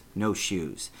pants, no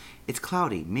shoes. It's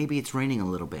cloudy. Maybe it's raining a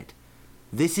little bit.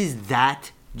 This is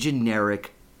that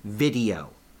generic video.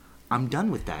 I'm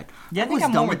done with that. Yeah, I I think was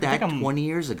I'm done more with with- I that think I'm- 20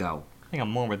 years ago. I think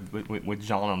I'm more with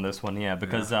John on this one, yeah,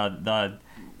 because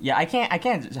I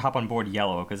can't hop on board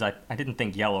Yellow because I didn't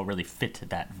think Yellow really fit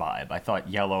that vibe. I thought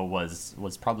Yellow was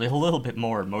probably a little bit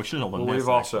more emotional than Well, this. we've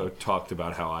also talked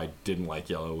about how I didn't like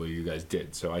Yellow where you guys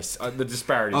did. So the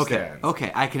disparity stands. Okay,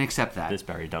 I can accept that. This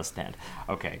berry does stand.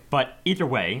 Okay, but either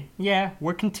way, yeah,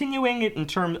 we're continuing it in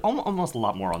terms almost a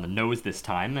lot more on the nose this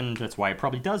time, and that's why it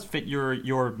probably does fit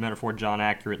your metaphor, John,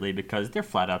 accurately because they're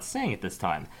flat out saying it this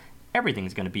time.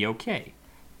 Everything's gonna be okay.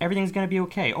 Everything's gonna be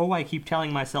okay. Oh, I keep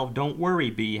telling myself, don't worry,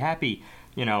 be happy.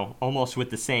 You know, almost with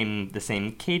the same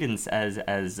cadence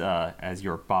as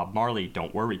your Bob Marley.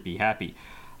 Don't worry, be happy.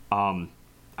 Oh,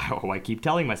 I keep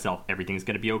telling myself everything's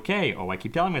gonna be okay. Oh, I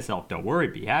keep telling myself, don't worry,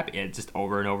 be happy. It's just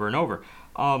over and over and over.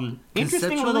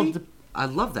 Interesting little. Conceptually, I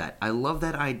love that. I love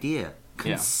that idea. Yeah.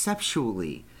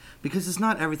 Conceptually. Because it's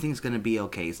not everything's going to be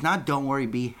okay. It's not don't worry,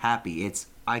 be happy. It's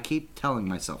I keep telling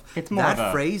myself. It's more that of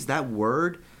a- phrase, that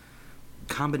word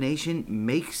combination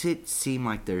makes it seem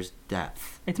like there's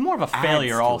depth. It's more of a adds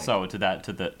failure to also to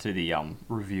the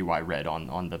review I read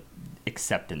on the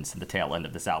acceptance at the tail end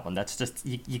of this album. That's just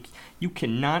you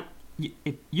cannot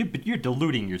you're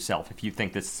deluding yourself if you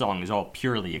think this song is all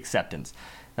purely acceptance.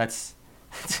 That's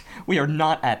we are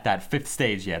not at that fifth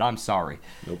stage yet. I'm sorry.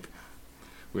 Nope.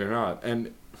 We're not.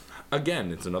 And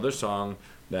again, it's another song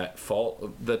that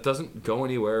doesn't go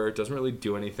anywhere. It doesn't really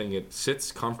do anything. It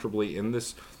sits comfortably in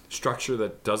this structure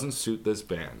that doesn't suit this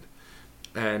band.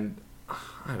 And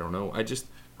I don't know.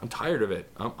 I'm tired of it.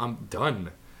 I'm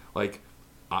done. Like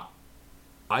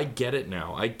I get it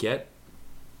now. I get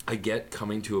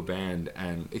coming to a band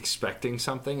and expecting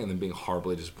something and then being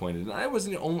horribly disappointed. And I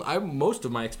wasn't most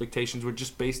of my expectations were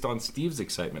just based on Steve's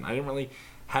excitement. I didn't really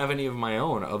have any of my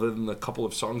own other than the couple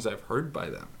of songs I've heard by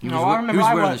them. He No, was, I remember he was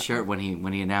I wearing wa- the shirt when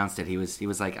he announced it. He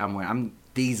was like, I'm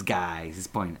these guys. He's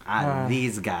pointing at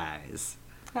these guys.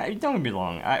 Don't get me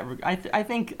wrong. I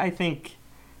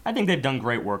think they've done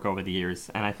great work over the years,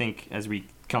 and I think as we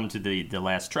come to the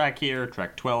last track here,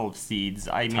 track 12, Seeds.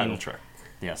 Title track.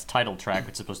 Yes, title track,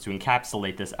 which is supposed to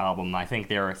encapsulate this album. I think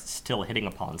they're still hitting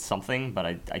upon something, but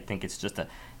I think it's just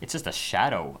a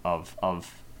shadow of.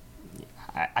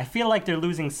 I feel like they're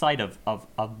losing sight of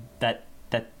that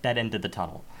end of the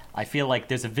tunnel. I feel like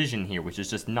there's a vision here which is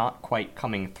just not quite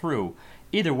coming through.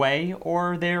 Either way,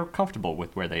 or they're comfortable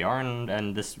with where they are,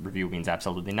 and this review means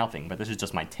absolutely nothing. But this is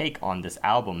just my take on this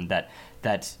album. That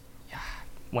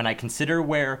when I consider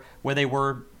where they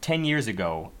were 10 years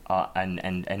ago,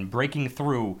 and breaking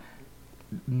through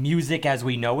music as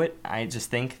we know it, I just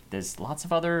think there's lots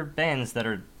of other bands that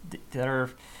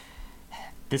are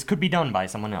this could be done by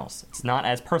someone else. It's not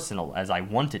as personal as I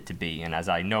want it to be and as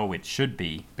I know it should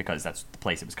be, because that's the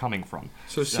place it was coming from.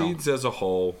 So Seeds as a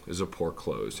whole is a poor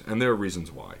close, and there are reasons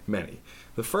why, many.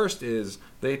 The first is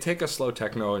they take a slow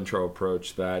techno intro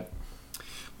approach that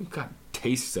we've got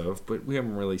tastes of, but we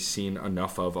haven't really seen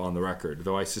enough of on the record,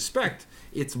 though I suspect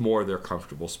it's more their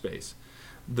comfortable space.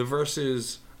 The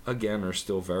verses, again, are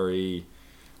still very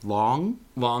Long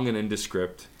and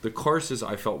indescript. The choruses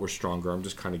I felt were stronger. I'm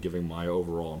just kind of giving my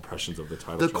overall impressions of the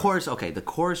title track. The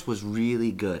chorus was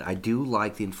really good. I do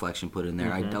like the inflection put in there.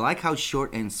 Mm-hmm. I like how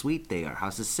short and sweet they are, how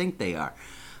succinct they are.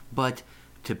 But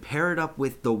to pair it up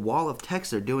with the wall of text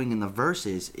they're doing in the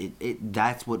verses,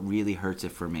 that's what really hurts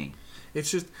it for me. It's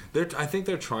just, I think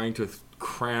they're trying to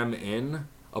cram in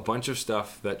a bunch of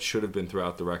stuff that should have been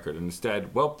throughout the record. And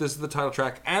instead, well, this is the title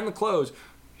track and the close.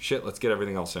 Shit, let's get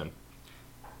everything else in.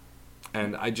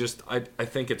 And I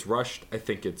think it's rushed. I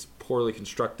think it's poorly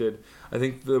constructed. I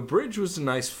think the bridge was a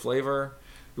nice flavor.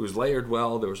 It was layered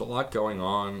well. There was a lot going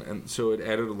on, and so it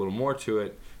added a little more to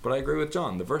it. But I agree with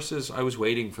John. The verses, I was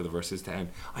waiting for the verses to end.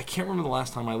 I can't remember the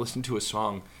last time I listened to a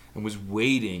song and was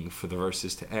waiting for the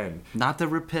verses to end. Not the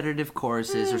repetitive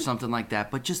choruses or something like that,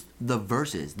 but just the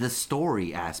verses, the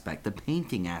story aspect, the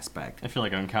painting aspect. I feel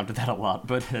like I encountered that a lot,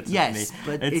 but that's yes, me.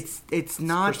 But it's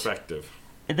not Perspective.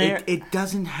 It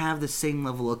doesn't have the same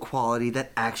level of quality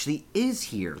that actually is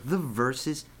here. The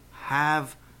verses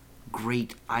have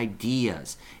great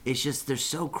ideas. It's just they're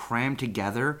so crammed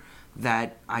together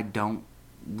that I don't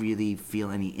really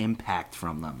feel any impact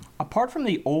from them. Apart from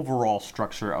the overall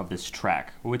structure of this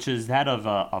track, which is that of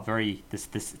a very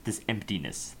this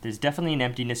emptiness. There's definitely an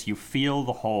emptiness. You feel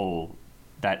the hole,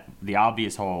 that the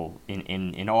obvious hole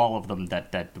in all of them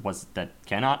that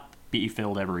cannot be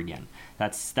filled ever again.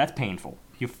 That's painful.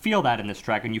 You feel that in this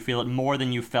track, and you feel it more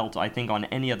than you felt, I think, on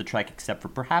any other track except for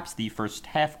perhaps the first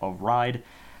half of Ride.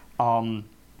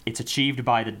 It's achieved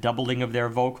by the doubling of their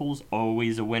vocals,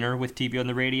 always a winner with TV on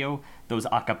the radio. Those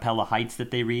a cappella heights that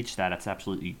they reach, that's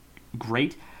absolutely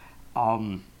great.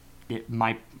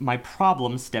 My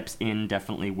problem steps in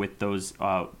definitely with those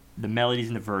the melodies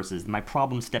and the verses. My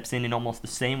problem steps in almost the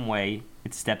same way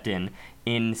it stepped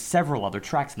in several other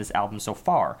tracks in this album so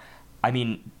far. I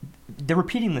mean, they're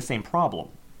repeating the same problem.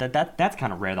 That's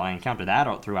kind of rare that I encounter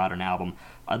that throughout an album.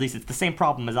 At least it's the same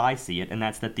problem as I see it, and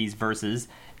that's that these verses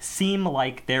seem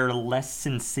like they're less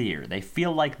sincere. They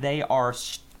feel like they are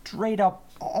straight up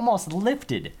almost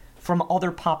lifted from other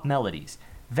pop melodies,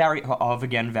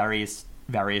 various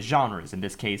genres. In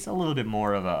this case, a little bit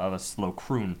more of a slow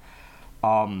croon.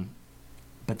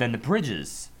 But then the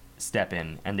bridges step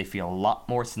in, and they feel a lot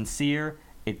more sincere.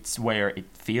 It's where it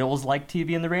feels like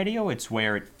TV on the radio. It's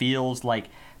where it feels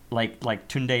like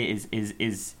Tunde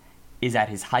is at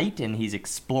his height, and he's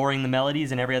exploring the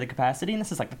melodies in every other capacity. And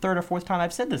this is like the third or fourth time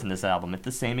I've said this in this album. It's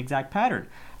the same exact pattern.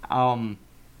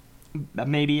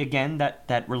 Maybe again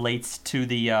that relates to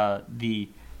the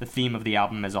theme of the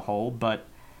album as a whole, but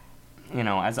you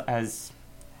know, as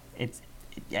it's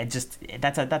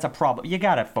that's a problem. You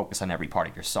gotta focus on every part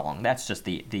of your song. That's just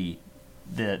the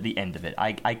end of it.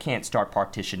 I can't start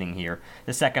partitioning here.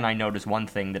 The second I notice one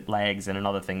thing that lags and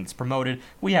another thing that's promoted,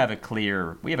 we have a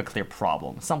clear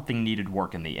problem. Something needed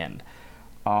work in the end.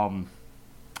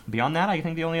 Beyond that, I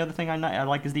think the only other thing I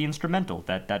like is the instrumental,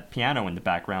 that piano in the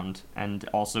background, and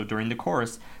also during the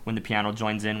chorus when the piano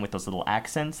joins in with those little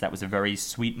accents. That was a very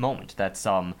sweet moment. That's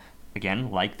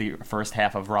again, like the first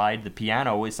half of Ride, the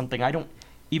piano is something I don't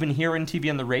even hear in TV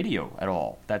on the radio at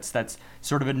all. That's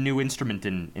sort of a new instrument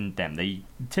in them. They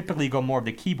typically go more of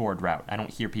the keyboard route. I don't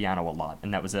hear piano a lot,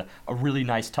 and that was a really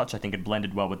nice touch. I think it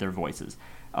blended well with their voices.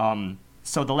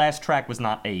 So the last track was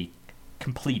not a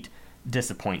complete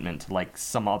disappointment like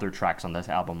some other tracks on this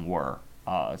album were.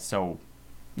 So,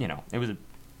 you know, it was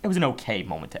an okay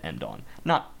moment to end on.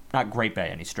 Not great by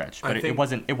any stretch, but it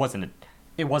wasn't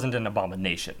an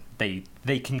abomination.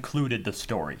 They concluded the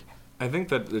story. I think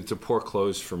that it's a poor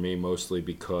close for me, mostly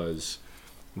because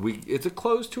it's a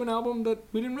close to an album that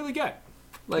we didn't really get.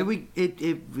 Like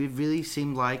it really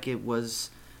seemed like it was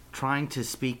trying to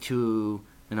speak to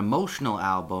an emotional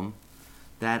album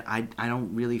that I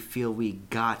don't really feel we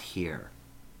got here.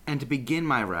 And to begin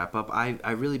my wrap up,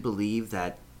 I really believe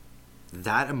that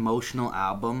emotional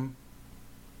album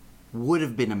would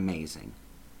have been amazing.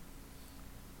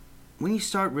 When you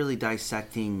start really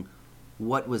dissecting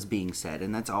what was being said,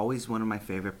 and that's always one of my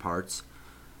favorite parts,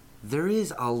 there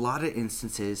is a lot of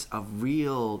instances of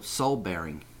real soul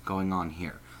bearing going on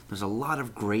here. There's a lot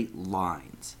of great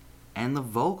lines. And the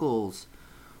vocals,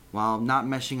 while not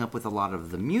meshing up with a lot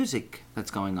of the music that's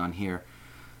going on here,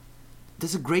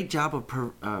 does a great job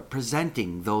of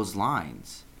presenting those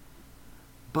lines.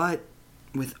 But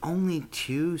with only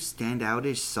 2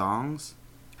 standoutish songs,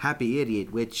 Happy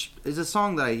Idiot, which is a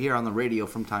song that I hear on the radio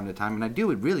from time to time, and I do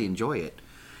really enjoy it.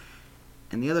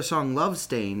 And the other song, Love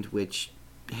Stained, which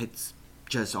hits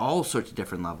just all sorts of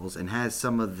different levels and has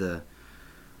some of the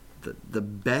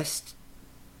best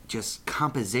just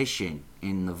composition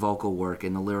in the vocal work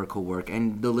and the lyrical work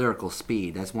and the lyrical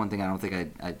speed. That's one thing I don't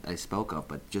think I spoke of,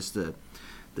 but just the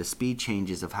speed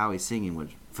changes of how he's singing was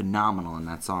phenomenal in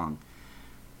that song.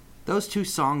 Those 2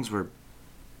 songs were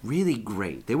really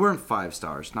great. They weren't 5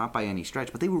 stars, not by any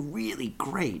stretch, but they were really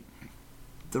great.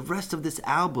 The rest of this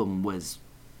album was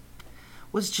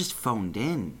just phoned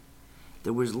in.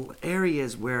 There was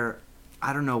areas where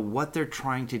I don't know what they're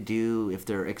trying to do, if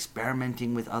they're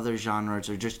experimenting with other genres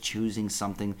or just choosing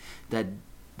something that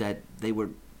they were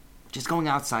just going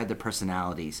outside their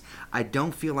personalities. I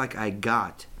don't feel like I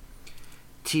got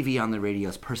TV on the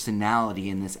Radio's personality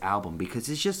in this album because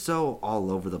it's just so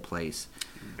all over the place.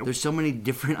 Nope. There's so many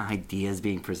different ideas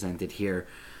being presented here.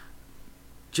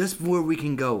 Just where we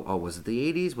can go, oh, was it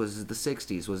the 80s? Was it the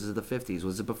 60s? Was it the 50s?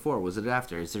 Was it before? Was it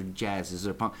after? Is there jazz? Is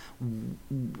there punk?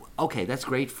 Okay, that's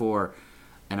great for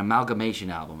an amalgamation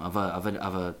album of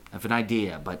an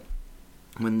idea, but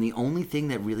when the only thing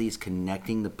that really is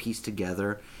connecting the piece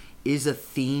together is a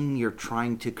theme you're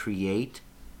trying to create,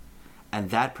 and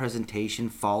that presentation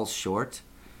falls short,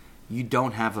 you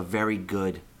don't have a very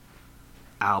good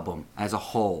album as a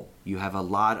whole. You have a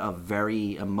lot of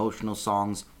very emotional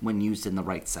songs when used in the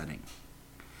right setting.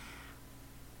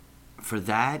 For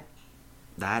that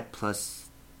plus,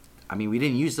 I mean, we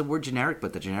didn't use the word generic,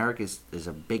 but the generic is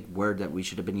a big word that we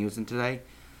should have been using today.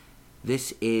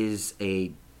 This is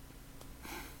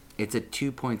it's a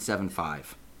 2.75.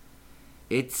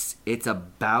 It's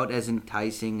about as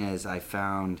enticing as I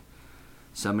found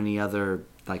so many other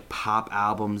like pop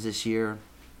albums this year,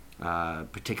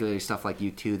 particularly stuff like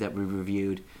U2 that we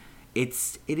reviewed. It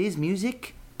is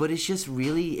music, but it's just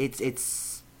really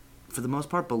it's for the most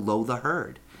part below the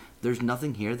herd. There's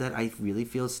nothing here that I really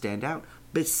feel stand out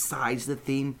besides the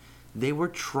theme they were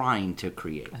trying to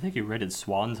create. I think you rated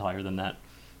Swans higher than that.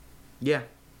 Yeah,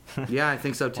 I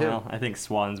think so too. Well, I think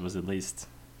Swans was at least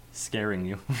scaring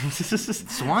you.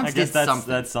 Swans I guess did something.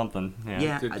 That's something.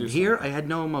 Yeah. Here I had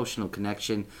no emotional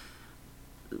connection.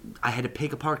 I had to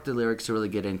pick apart the lyrics to really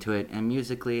get into it, and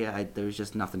musically, there was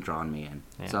just nothing drawing me in.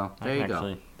 Yeah, so there you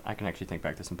go. I can actually think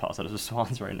back to some positives of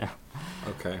Swans right now.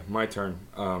 Okay, my turn.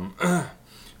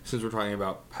 Since we're talking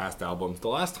about past albums, the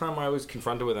last time I was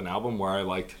confronted with an album where I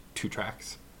liked 2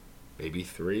 tracks, maybe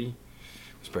 3,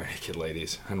 was Barenaked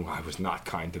Ladies, and I was not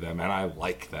kind to them, and I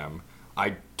like them.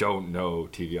 I don't know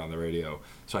TV on the Radio,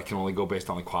 so I can only go based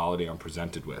on the quality I'm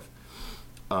presented with.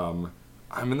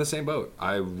 I'm in the same boat.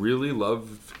 I really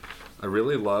loved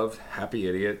Happy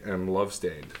Idiot and Love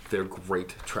Stained. They're great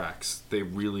tracks. They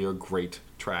really are great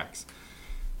tracks.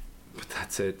 But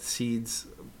that's it. Seeds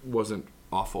wasn't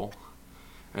awful.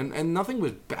 And nothing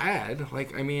was bad.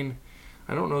 Like, I mean,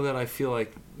 I don't know that I feel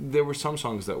like there were some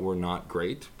songs that were not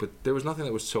great, but there was nothing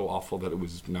that was so awful that it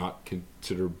was not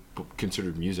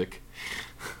considered music.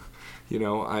 You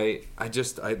know, I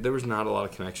there was not a lot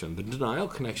of connection. The Denial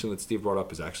connection that Steve brought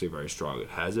up is actually very strong. It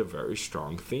has a very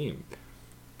strong theme.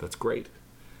 That's great.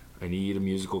 I need a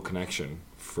musical connection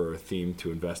for a theme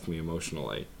to invest me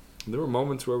emotionally. And there were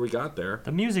moments where we got there.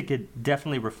 The music, it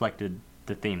definitely reflected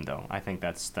the theme, though. I think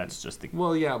that's just the...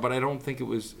 Well, yeah, but I don't think it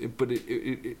was...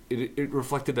 It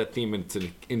reflected that theme in its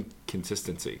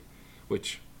inconsistency,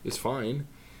 which is fine,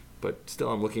 but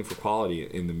still I'm looking for quality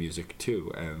in the music,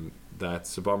 too, and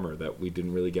that's a bummer that we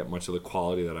didn't really get much of the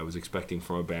quality that I was expecting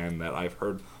from a band that I've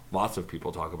heard lots of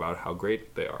people talk about how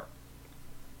great they are.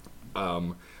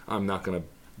 I'm not going to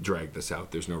drag this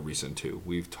out. There's no reason to.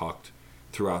 We've talked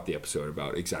throughout the episode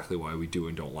about exactly why we do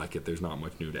and don't like it. There's not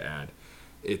much new to add.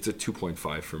 It's a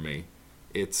 2.5 for me.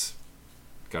 It's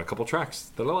got a couple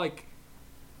tracks that I like.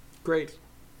 Great.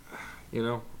 You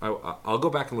know, I'll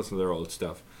go back and listen to their old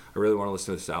stuff. I really want to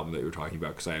listen to this album that you were talking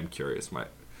about because I am curious.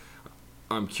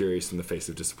 I'm curious in the face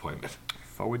of disappointment.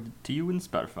 Forward to you in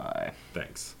Spotify.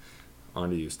 Thanks. On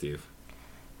to you, Steve.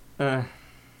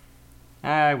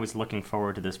 I was looking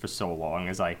forward to this for so long,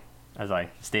 as I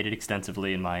stated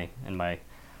extensively in my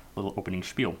little opening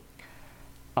spiel.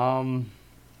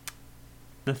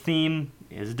 The theme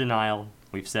is Denial.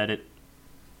 We've said it.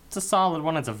 It's a solid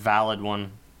one. It's a valid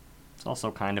one. It's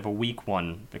also kind of a weak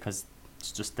one because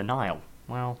it's just denial.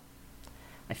 Well,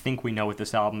 I think we know what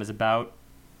this album is about.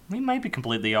 We might be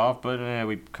completely off, but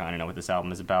we kind of know what this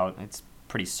album is about. It's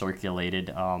pretty circulated.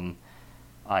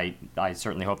 I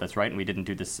certainly hope that's right, and we didn't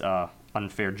do this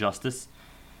unfair justice.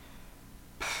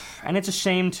 And it's a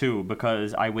shame, too,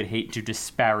 because I would hate to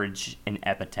disparage an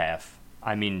epitaph.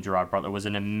 I mean, Gerard Butler was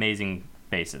an amazing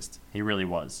bassist. He really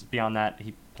was. Beyond that,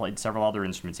 he played several other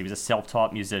instruments. He was a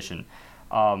self-taught musician.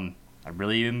 I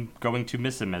really am going to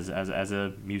miss him as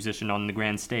a musician on the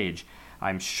grand stage.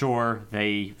 I'm sure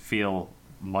they feel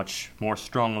much more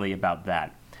strongly about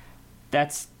that.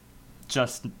 That's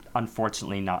just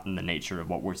unfortunately not in the nature of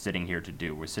what we're sitting here to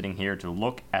do. We're sitting here to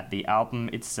look at the album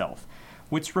itself,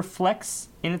 which reflects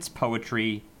in its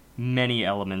poetry many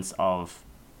elements of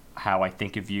how I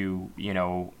think of you,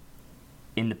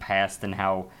 in the past, and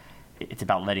how it's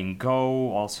about letting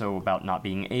go, also about not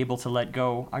being able to let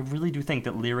go. I really do think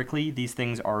that lyrically these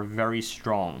things are very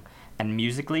strong. And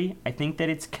musically, I think that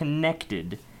it's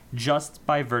connected just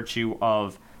by virtue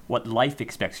of what life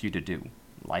expects you to do.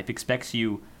 Life expects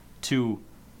you to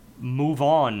move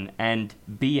on and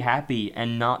be happy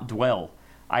and not dwell.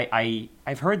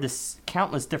 I've heard this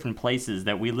countless different places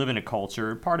that we live in a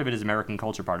culture. Part of it is American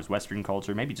culture, part is Western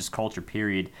culture, maybe just culture,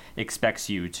 period, expects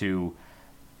you to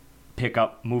pick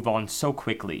up, move on so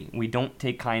quickly. We don't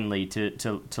take kindly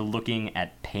to looking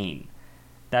at pain.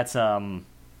 That's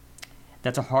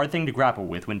a hard thing to grapple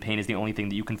with when pain is the only thing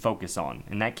that you can focus on.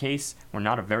 In that case, we're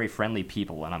not a very friendly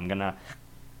people, and I'm gonna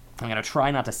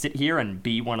try not to sit here and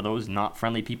be one of those not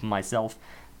friendly people myself.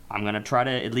 I'm gonna try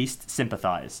to at least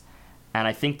sympathize. And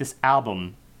I think this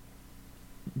album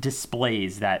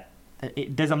displays that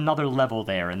there's another level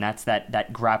there, and that's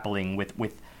that grappling with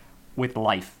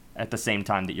life at the same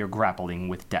time that you're grappling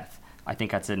with death. I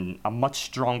think that's a much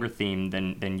stronger theme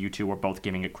than you two are both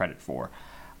giving it credit for.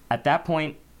 At that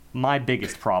point, my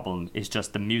biggest problem is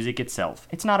just the music itself.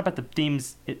 It's not about the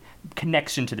theme's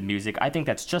connection to the music. I think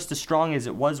that's just as strong as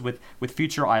it was with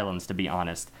Future Islands, to be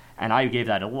honest. And I gave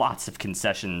that lots of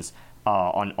concessions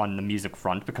on the music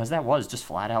front, because that was just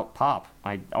flat out pop.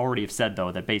 I already have said,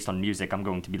 though, that based on music, I'm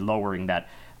going to be lowering that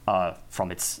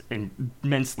from its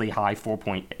immensely high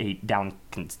 4.8 down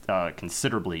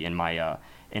considerably in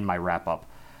my wrap up.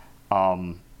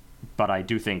 But I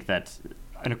do think that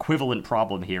an equivalent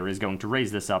problem here is going to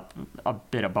raise this up a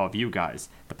bit above you guys.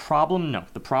 The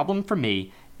problem for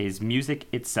me is music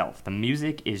itself. The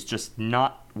music is just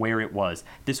not where it was.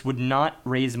 This would not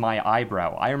raise my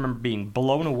eyebrow. I remember being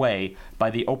blown away by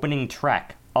the opening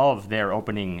track of their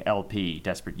opening LP,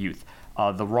 Desperate Youth.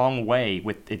 The Wrong Way,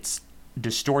 with its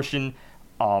distortion,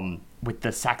 with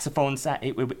the saxophone.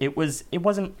 It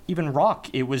wasn't even rock.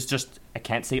 It was just, I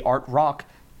can't say art rock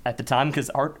at the time, because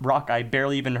art rock, I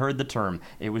barely even heard the term.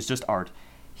 It was just art.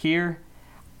 Here,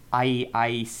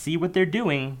 I see what they're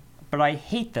doing, but I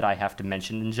hate that I have to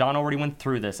mention, and John already went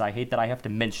through this, I hate that I have to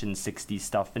mention 60s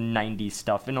stuff and 90s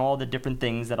stuff and all the different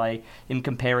things that I am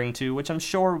comparing to, which I'm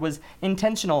sure was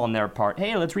intentional on their part.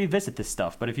 Hey, let's revisit this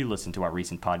stuff. But if you listen to our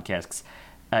recent podcasts,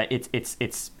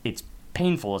 it's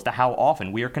painful as to how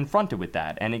often we are confronted with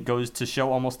that, and it goes to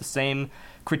show almost the same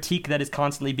critique that is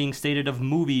constantly being stated of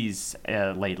movies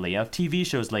lately, of TV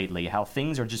shows lately, how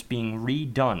things are just being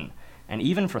redone. And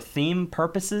even for theme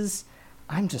purposes,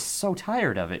 I'm just so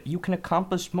tired of it. You can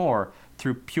accomplish more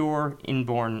through pure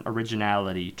inborn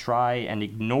originality. Try and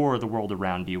ignore the world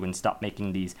around you and stop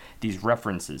making these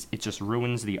references. It just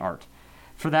ruins the art.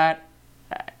 For that,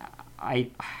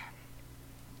 I'm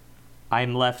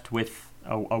left with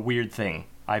a weird thing.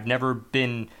 I've never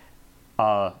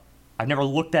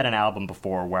looked at an album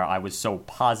before where I was so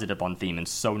positive on theme and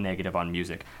so negative on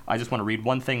music. I just want to read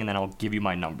one thing and then I'll give you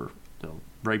my number. So,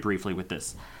 very briefly with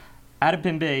this.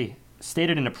 Adebimpe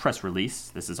stated in a press release,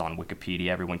 this is on Wikipedia,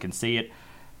 everyone can see it,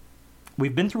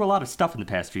 "We've been through a lot of stuff in the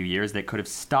past few years that could have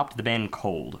stopped the band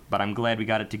cold, but I'm glad we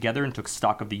got it together and took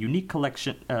stock of the unique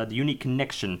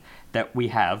connection that we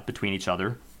have between each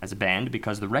other as a band,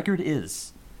 because this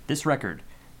record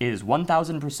is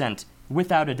 1000%,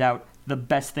 without a doubt, the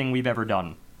best thing we've ever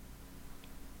done."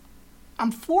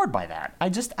 I'm floored by that. I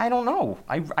don't know.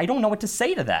 I don't know what to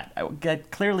say to that.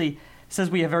 That clearly says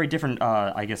we have very different,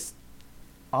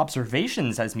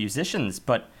 observations as musicians,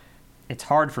 but it's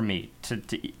hard for me to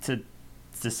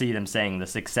see them saying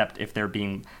this, except if they're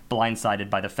being blindsided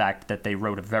by the fact that they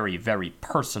wrote a very, very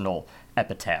personal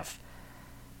epitaph.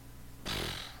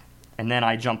 And then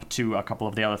I jump to a couple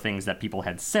of the other things that people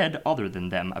had said other than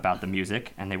them about the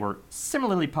music, and they were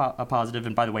similarly positive.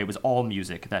 And by the way, it was All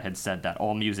Music that had said that.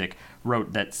 All Music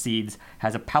wrote that Seeds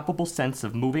has a palpable sense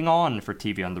of moving on for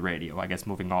TV on the radio, I guess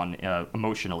moving on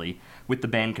emotionally, with the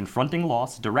band confronting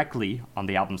loss directly on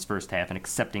the album's first half and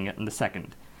accepting it in the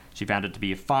second. She found it to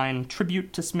be a fine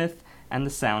tribute to Smith and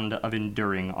the sound of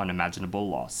enduring unimaginable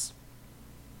loss.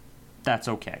 That's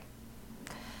okay.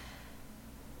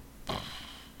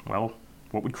 Well,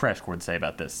 what would Crash Chord say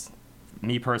about this?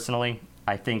 Me personally,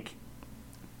 I think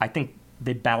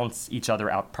they balance each other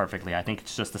out perfectly. I think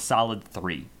it's just a solid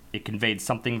 3. It conveyed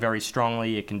something very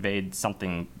strongly, it conveyed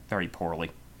something very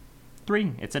poorly.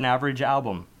 3, it's an average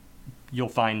album. You'll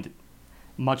find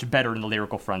much better in the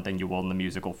lyrical front than you will in the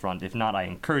musical front. If not, I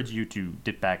encourage you to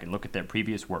dip back and look at their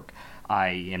previous work. I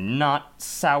am not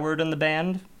soured on the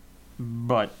band,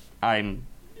 but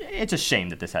it's a shame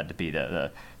that this had to be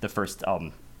the first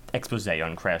expose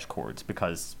on Crash Chords,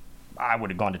 because I would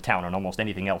have gone to town on almost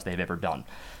anything else they've ever done.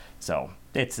 So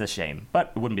it's a shame,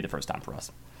 but it wouldn't be the first time for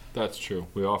us. That's true.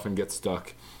 We often get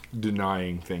stuck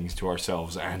denying things to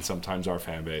ourselves and sometimes our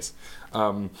fan base.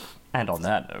 And on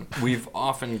that note, we've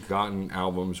often gotten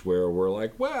albums where we're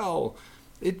like, well,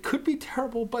 it could be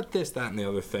terrible, but this, that, and the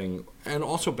other thing. And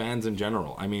also bands in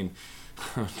general. I mean,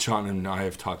 John and I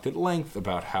have talked at length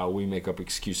about how we make up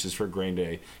excuses for Green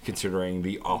Day, considering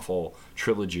the awful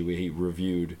trilogy we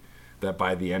reviewed, that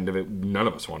by the end of it, none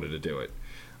of us wanted to do it.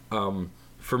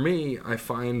 For me, I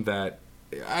find that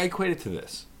I equate it to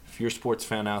this. If you're a sports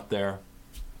fan out there,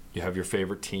 you have your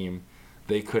favorite team,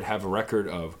 they could have a record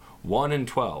of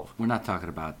 1-12. We're not talking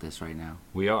about this right now.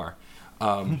 We are.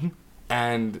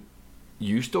 And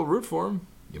you still root for them.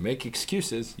 You make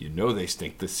excuses. You know they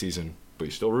stink this season, but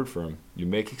you still root for them. You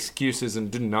make excuses and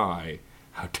deny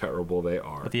how terrible they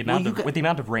are. With the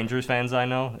amount of Rangers fans I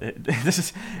know,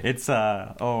 the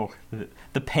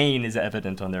pain is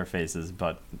evident on their faces,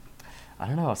 but I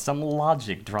don't know, some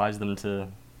logic drives them to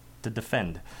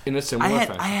defend. In a similar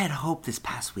fashion. I had hope this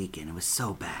past weekend. It was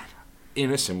so bad.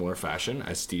 In a similar fashion,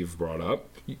 as Steve brought up,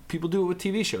 people do it with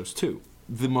TV shows too.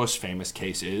 The most famous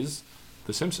case is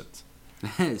The Simpsons.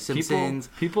 Simpsons.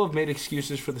 People have made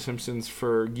excuses for The Simpsons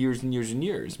for years and years and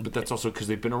years, but that's also because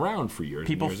they've been around for years.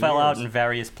 People and years fell and out years. in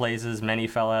various places. Many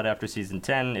fell out after season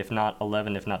 10, if not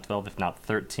 11, if not 12, if not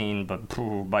 13.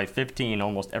 But by 15,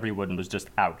 almost everyone was just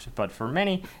out. But for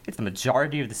many, it's the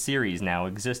majority of the series now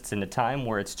exists in a time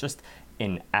where it's just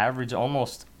an average,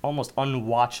 almost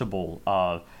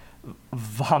unwatchable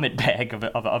vomit bag of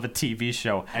a TV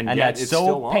show, and that's it's so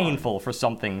still on. painful for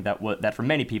something that for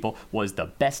many people was the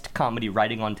best comedy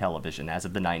writing on television as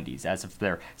of the 90s, as of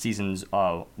their seasons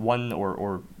 1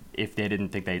 or if they didn't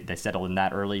think they settled in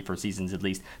that early, for seasons at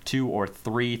least 2 or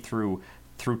 3 through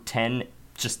 10,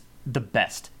 just the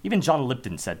best. Even John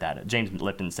Lipton said that. James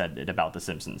Lipton said it about The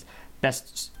Simpsons.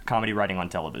 Best comedy writing on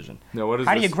television. Now, what is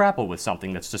How do you this? grapple with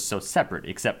something that's just so separate,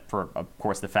 except for, of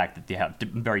course, the fact that they have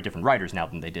very different writers now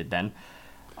than they did then?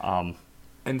 And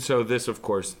so this, of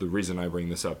course, the reason I bring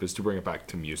this up is to bring it back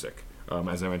to music.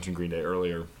 As I mentioned Green Day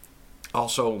earlier.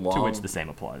 Also, To which the same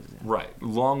applies. Yeah. Right.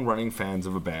 Long-running fans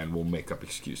of a band will make up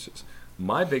excuses.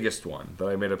 My biggest one that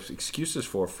I made up excuses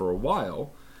for a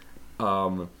while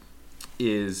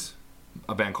is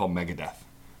a band called Megadeth.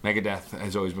 Megadeth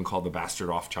has always been called the bastard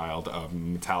offchild of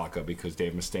Metallica because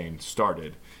Dave Mustaine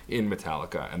started in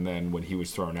Metallica, and then when he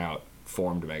was thrown out,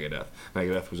 formed Megadeth.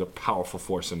 Megadeth was a powerful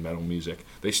force in metal music.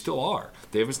 They still are.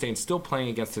 Dave Mustaine's still playing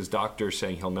against his doctor,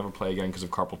 saying he'll never play again because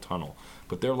of carpal tunnel.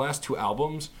 But their last 2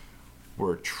 albums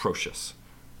were atrocious.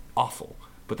 Awful.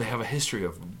 But they have a history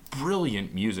of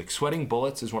brilliant music. Sweating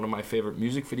Bullets is one of my favorite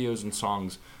music videos and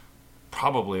songs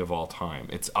probably of all time.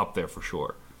 It's up there for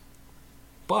sure.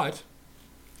 But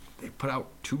they put out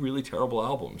 2 really terrible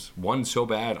albums. One so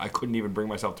bad I couldn't even bring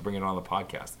myself to bring it on the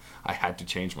podcast. I had to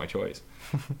change my choice.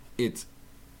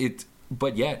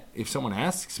 But yet, if someone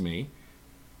asks me,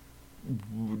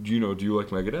 do you like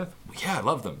Megadeth? Yeah, I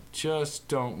love them. Just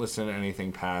don't listen to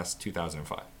anything past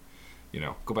 2005.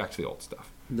 Go back to the old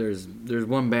stuff. There's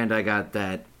one band I got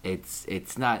that it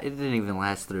didn't even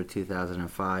last through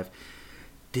 2005.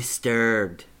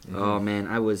 Disturbed. Mm-hmm. Oh man,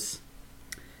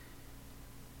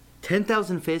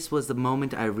 10,000 Fists was the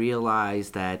moment I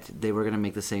realized that they were going to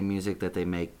make the same music that they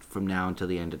make from now until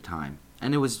the end of time.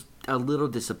 And it was a little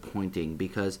disappointing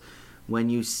because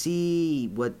when you see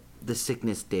what The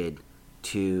Sickness did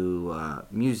to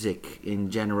music in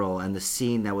general and the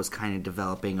scene that was kind of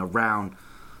developing around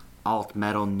alt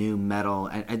metal, new metal,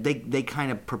 and they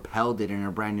kind of propelled it in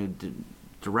a brand new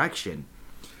direction.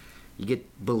 You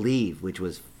get Believe, which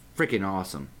was freaking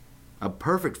awesome. A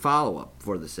perfect follow-up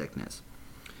for The Sickness.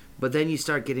 But then you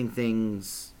start getting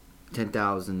things,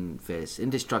 10,000 Fists,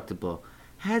 Indestructible,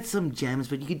 had some gems,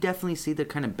 but you could definitely see they're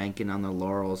kind of banking on their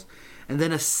laurels. And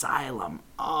then Asylum.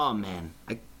 Oh, man.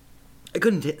 I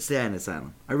couldn't stand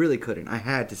Asylum. I really couldn't. I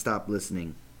had to stop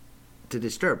listening to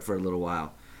Disturbed for a little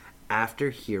while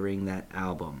after hearing that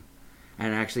album.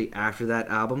 And actually, after that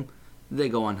album, they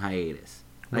go on hiatus.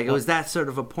 Like, it was that sort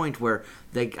of a point where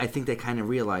I think they kind of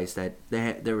realized that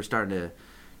they were starting to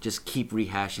just keep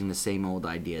rehashing the same old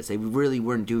ideas. They really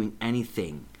weren't doing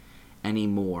anything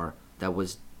anymore that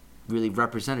was really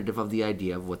representative of the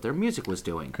idea of what their music was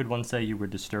doing. Could one say you were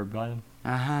disturbed by them?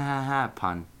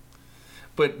 Pun.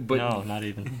 But No, not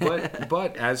even.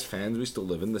 but as fans, we still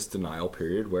live in this denial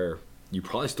period where you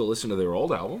probably still listen to their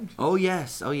old albums. Oh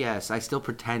yes. I still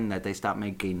pretend that they stopped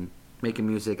making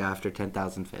music after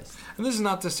 10,000 Fists. And this is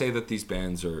not to say that these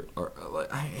bands are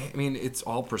I mean, it's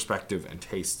all perspective and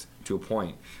taste to a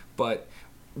point. But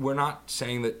we're not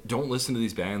saying that don't listen to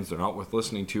these bands, they're not worth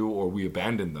listening to, or we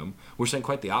abandon them. We're saying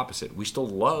quite the opposite. We still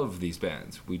love these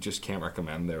bands. We just can't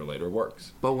recommend their later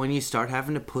works. But when you start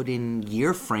having to put in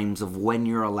year frames of when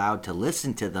you're allowed to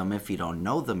listen to them if you don't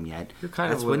know them yet,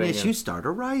 that's when issues start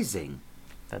arising.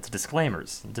 That's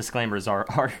disclaimers. Disclaimers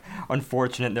are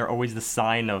unfortunate. They're always the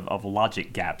sign of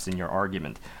logic gaps in your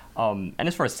argument. And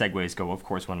as far as segues go, of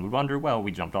course, one would wonder, well,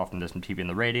 we jumped off from this from TV and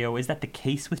the radio. Is that the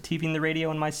case with TV and the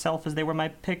radio and myself as they were my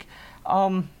pick?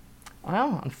 Well,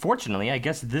 unfortunately, I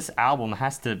guess this album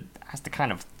has to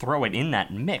kind of throw it in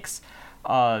that mix.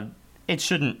 It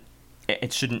shouldn't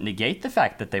negate the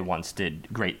fact that they once did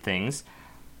great things.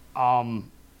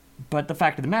 But the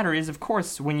fact of the matter is, of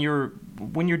course, when you're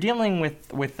dealing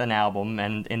with an album,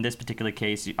 and in this particular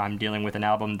case, I'm dealing with an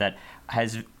album that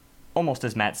has, almost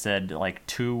as Matt said, like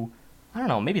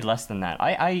maybe less than that.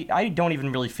 I don't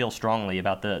even really feel strongly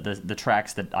about the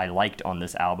tracks that I liked on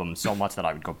this album so much that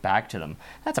I would go back to them.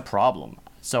 That's a problem.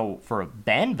 So for a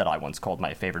band that I once called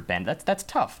my favorite band, that's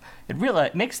tough.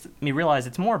 It makes me realize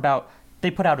it's more about they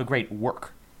put out a great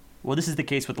work. Well, this is the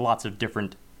case with lots of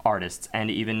different artists, and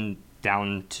even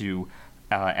down to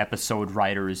episode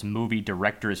writers, movie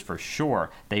directors for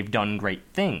sure. They've done great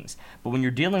things. But when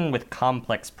you're dealing with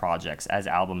complex projects, as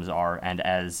albums are, and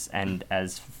as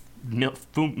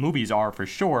movies are for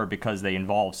sure, because they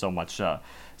involve so much, so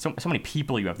many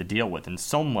people you have to deal with, and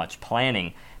so much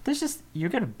planning, you're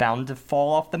bound to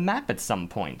fall off the map at some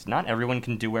point. Not everyone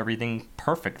can do everything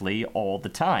perfectly all the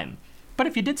time. But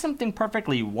if you did something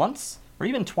perfectly once, or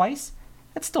even twice,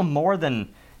 that's still more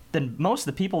than most of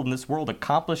the people in this world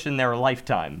accomplish in their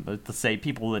lifetime. Let's say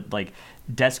people at like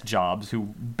desk jobs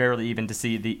who barely even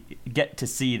get to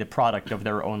see the product of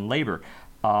their own labor.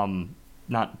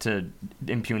 Not to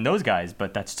impugn those guys,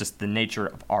 but that's just the nature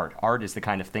of art. Art is the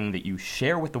kind of thing that you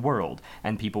share with the world,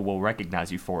 and people will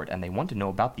recognize you for it, and they want to know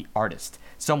about the artist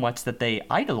so much that they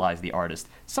idolize the artist,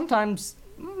 sometimes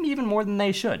even more than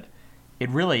they should.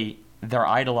 They're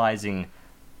idolizing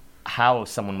how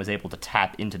someone was able to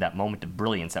tap into that moment of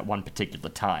brilliance at one particular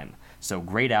time. So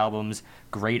great albums,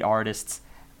 great artists,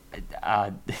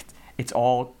 it's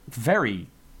all very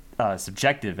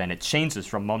subjective, and it changes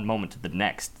from one moment to the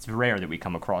next. It's rare that we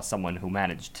come across someone who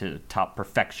managed to top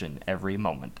perfection every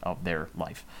moment of their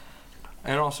life.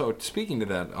 And also, speaking to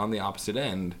that, on the opposite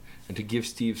end, and to give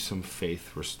Steve some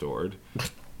faith restored,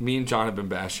 me and John have been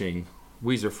bashing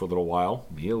Weezer for a little while,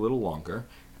 me a little longer,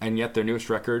 and yet their newest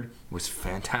record was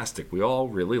fantastic. We all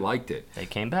really liked it. They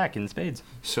came back in spades.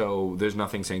 So there's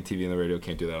nothing saying TV and the radio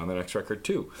can't do that on their next record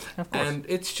too. Of course. And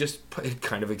it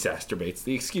kind of exacerbates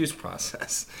the excuse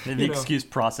process. The excuse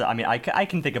process, I mean, I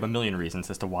can think of a million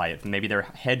reasons as to why maybe their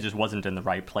head just wasn't in the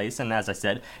right place. And as I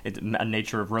said, it's a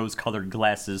nature of rose-colored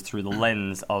glasses through the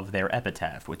lens of their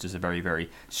epitaph, which is a very,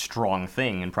 very strong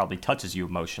thing and probably touches you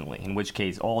emotionally. In which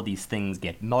case, all these things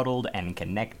get muddled and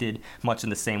connected, much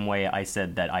in the same way I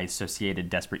said that I associated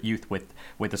Desperate Youth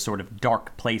with a sort of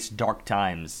dark place, dark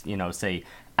times, say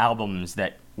albums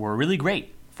that were really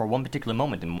great for one particular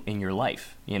moment in your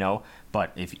life,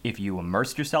 but if you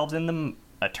immerse yourselves in them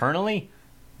eternally,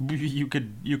 you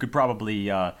could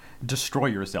probably destroy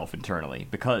yourself internally,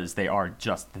 because they are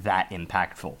just that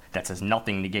impactful. That says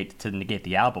nothing to negate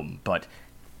the album, but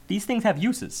these things have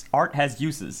uses. Art has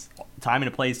uses. Time and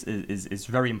a place is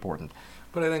very important.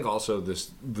 But I think also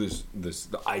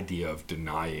the idea of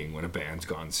denying when a band's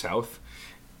gone south,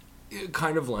 it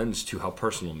kind of lends to how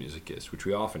personal music is, which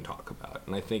we often talk about.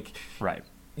 And I think right.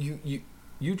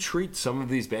 You treat some of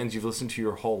these bands you've listened to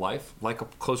your whole life like a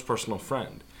close personal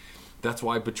friend. That's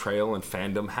why betrayal and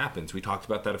fandom happens. We talked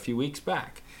about that a few weeks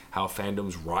back, how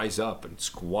fandoms rise up and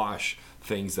squash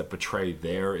things that betray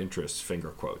their interests, finger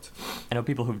quotes. I know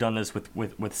people who've done this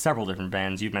with several different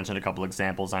bands. You've mentioned a couple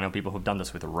examples. I know people who've done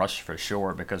this with Rush for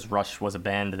sure, because Rush was a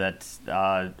band that,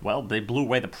 they blew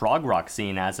away the prog rock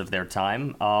scene as of their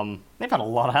time. They've had a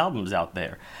lot of albums out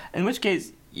there. In which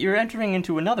case, you're entering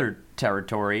into another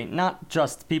territory, not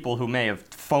just people who may have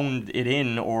phoned it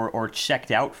in or checked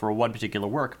out for one particular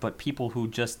work, but people who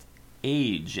just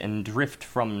age and drift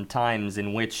from times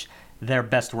in which their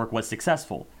best work was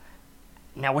successful.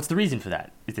 Now, what's the reason for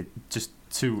that? Is it just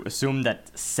to assume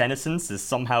that senescence is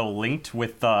somehow linked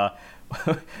with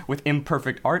with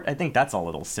imperfect art? I think that's a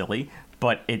little silly,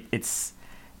 but it's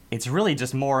really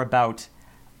just more about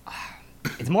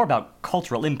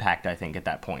cultural impact, I think, at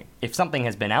that point. If something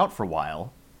has been out for a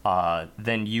while,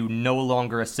 then you no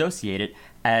longer associate it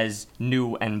as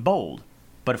new and bold.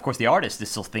 But of course, the artist is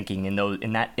still thinking in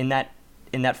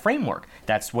that framework.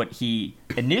 That's what he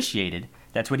initiated.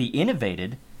 That's what he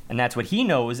innovated. And that's what he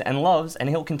knows and loves, and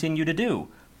he'll continue to do.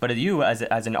 But you, as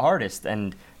an artist,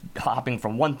 and hopping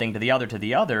from one thing to the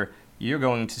other, you're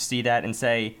going to see that and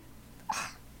say,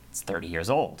 it's 30 years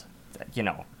old.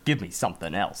 Give me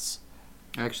something else.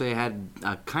 Actually, I had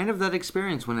kind of that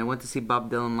experience when I went to see Bob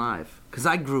Dylan live. Because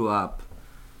I grew up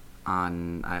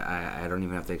on, I don't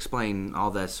even have to explain,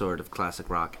 all that sort of classic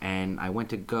rock. And I went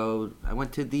to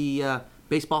the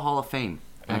Baseball Hall of Fame,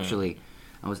 actually.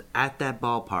 I was at that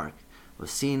ballpark. Was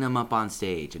seeing him up on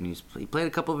stage, and he played a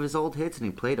couple of his old hits, and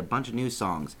he played a bunch of new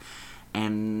songs,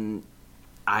 and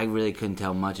I really couldn't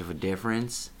tell much of a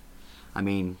difference. I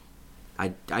mean, I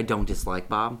don't dislike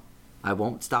Bob. I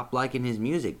won't stop liking his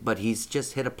music, but he's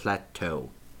just hit a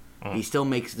plateau. He still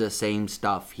makes the same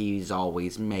stuff he's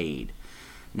always made.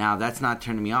 Now, that's not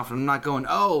turning me off. I'm not going,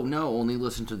 oh, no, only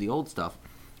listen to the old stuff.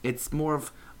 It's more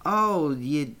of, oh,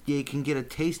 you can get a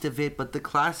taste of it, but the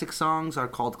classic songs are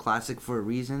called classic for a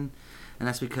reason. And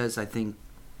that's because I think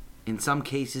in some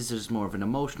cases there's more of an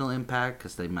emotional impact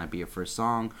because they might be your first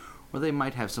song, or they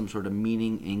might have some sort of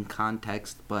meaning in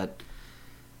context, but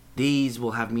these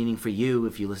will have meaning for you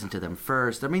if you listen to them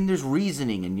first. I mean, there's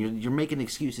reasoning, and you're making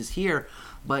excuses here,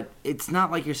 but it's not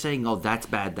like you're saying, oh, that's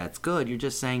bad, that's good. You're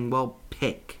just saying, well,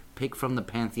 pick from the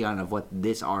pantheon of what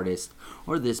this artist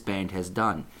or this band has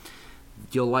done.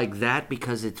 You'll like that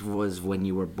because it was when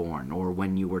you were born, or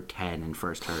when you were 10 and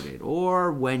first heard it,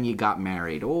 or when you got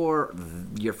married, or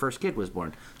your first kid was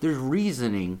born. There's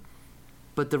reasoning,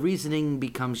 but the reasoning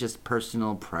becomes just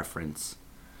personal preference.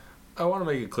 I want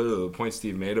to make it clear that the point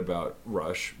Steve made about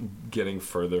Rush getting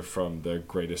further from their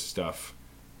greatest stuff,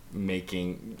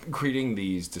 creating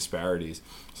these disparities.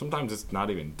 Sometimes it's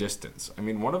not even distance. I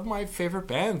mean, one of my favorite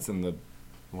bands in the,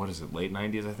 late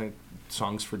 90s, I think,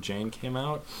 Songs for Jane came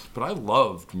out, but I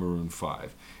loved Maroon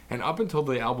 5. And up until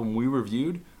the album we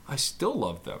reviewed, I still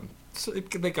loved them. So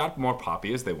they got more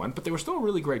poppy as they went, but they were still a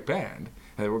really great band,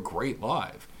 and they were great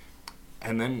live.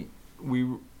 And then we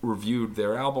reviewed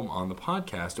their album on the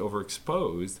podcast,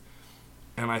 Overexposed,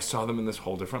 and I saw them in this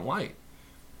whole different light.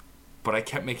 But I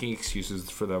kept making excuses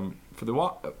for them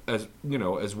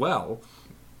as well.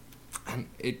 And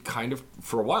it kind of,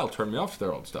 for a while, turned me off to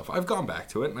their old stuff. I've gone back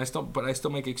to it, and I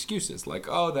still make excuses. Like,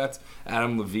 oh, that's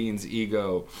Adam Levine's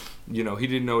ego. He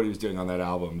didn't know what he was doing on that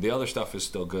album. The other stuff is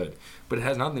still good. But it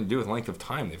has nothing to do with length of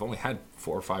time. They've only had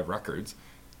 4 or 5 records.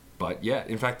 But, yeah,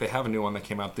 in fact, they have a new one that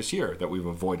came out this year that we've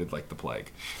avoided like the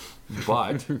plague.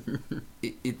 But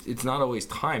it's not always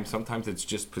time. Sometimes it's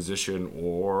just position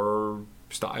or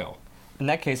style. In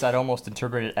that case, I'd almost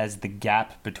interpret it as the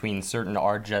gap between certain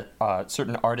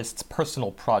artists'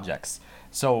 personal projects.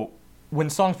 So,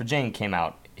 when Songs for Jane came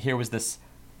out, here was this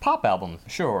pop album,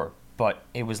 sure, but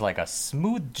it was like a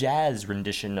smooth jazz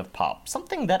rendition of pop,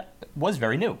 something that was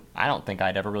very new. I don't think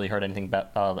I'd ever really heard anything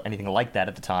like that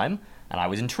at the time, and I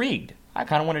was intrigued. I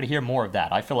kind of wanted to hear more of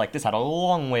that. I feel like this had a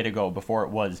long way to go before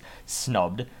it was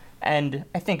snubbed, and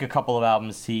I think a couple of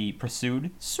albums he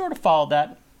pursued sort of followed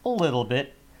that a little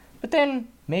bit. But then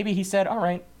maybe he said, all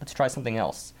right, let's try something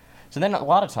else. So then a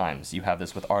lot of times you have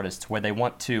this with artists where they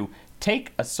want to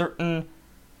take a certain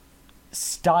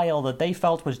style that they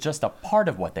felt was just a part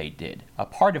of what they did, a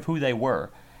part of who they were,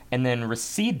 and then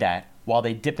recede that while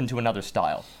they dip into another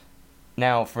style.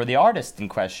 Now, for the artist in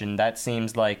question, that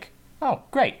seems like, oh,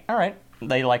 great, all right,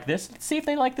 they like this, let's see if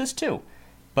they like this too.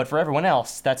 But for everyone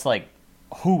else, that's like,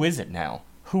 who is it now?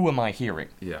 Who am I hearing?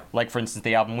 Yeah. Like, for instance,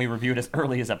 the album we reviewed as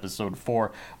early as episode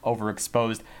 4,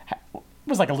 Overexposed,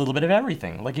 was like a little bit of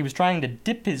everything. Like, he was trying to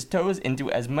dip his toes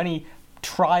into as many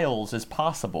trials as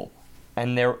possible.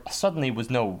 And there suddenly was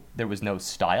no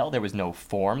style, there was no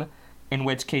form, in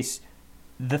which case,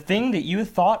 the thing that you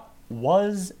thought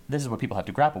was, this is what people have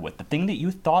to grapple with, the thing that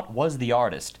you thought was the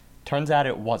artist, turns out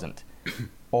it wasn't.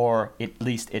 Or at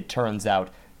least it turns out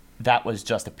that was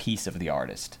just a piece of the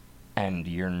artist. And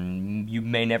you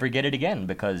may never get it again,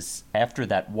 because after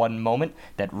that one moment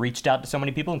that reached out to so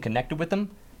many people and connected with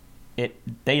them,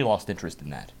 they lost interest in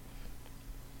that.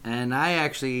 And I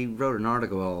actually wrote an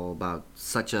article about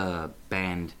such a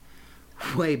band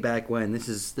way back when. This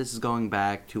is going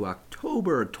back to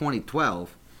October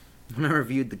 2012 when I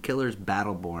reviewed The Killer's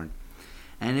Battleborn.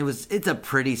 And it's a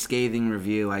pretty scathing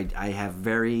review. I have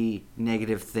very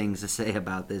negative things to say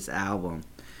about this album.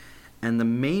 And the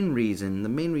main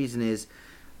reason is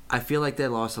I feel like they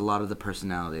lost a lot of the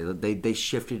personality. They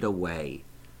shifted away.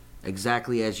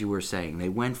 Exactly as you were saying. They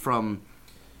went from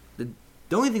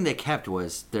the only thing they kept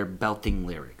was their belting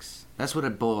lyrics. That's what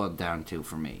it boiled down to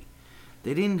for me.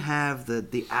 They didn't have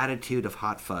the attitude of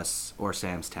Hot Fuss or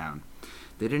Sam's Town.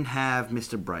 They didn't have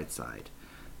Mr. Brightside.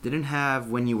 They didn't have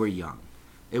When You Were Young.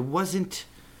 It wasn't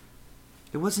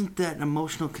that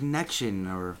emotional connection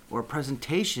or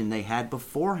presentation they had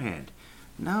beforehand.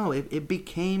 No, it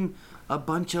became a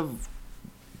bunch of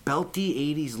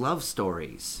belty 80s love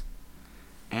stories.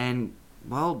 And,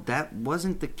 well, that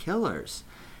wasn't the Killers.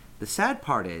 The sad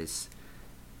part is,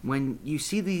 when you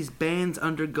see these bands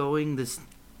undergoing this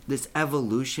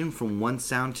evolution from one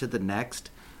sound to the next,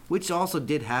 which also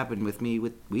did happen with me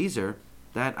with Weezer,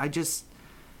 that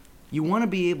you want to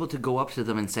be able to go up to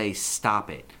them and say, stop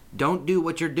it. Don't do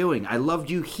what you're doing. I loved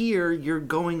you here. You're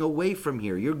going away from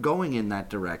here. You're going in that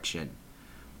direction.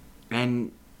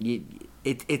 And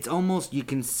it's almost, you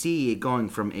can see it going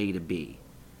from A to B.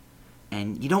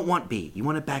 And you don't want B. You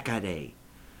want it back at A.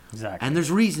 Exactly. And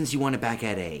there's reasons you want it back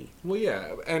at A. Well,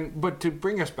 yeah, but to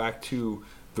bring us back to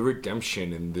the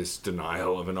redemption in this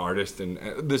denial of an artist and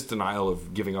this denial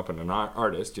of giving up on an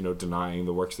artist, denying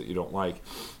the works that you don't like.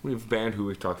 We have a band who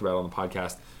we've talked about on the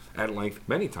podcast at length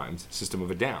many times, System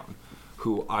of a Down,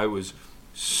 who I was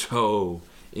so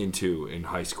into in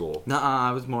high school.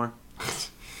 I was more.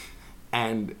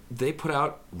 And they put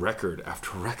out record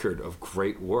after record of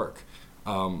great work.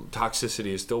 Toxicity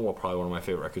is still probably one of my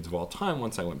favorite records of all time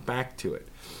once I went back to it.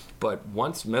 But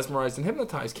once Mesmerized and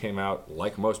Hypnotized came out,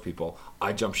 like most people,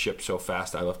 I jumped ship so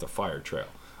fast I left a fire trail.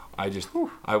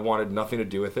 I wanted nothing to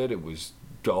do with it. It was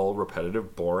dull,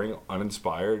 repetitive, boring,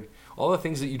 uninspired. All the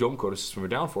things that you don't go to System of a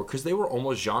Down for, because they were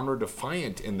almost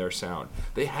genre-defiant in their sound.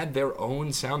 They had their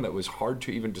own sound that was hard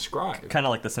to even describe. Kind of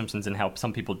like The Simpsons in how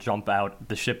some people jump out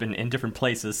the ship in different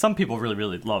places. Some people really,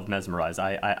 really love Mesmerized.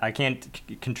 I can't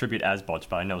contribute as much,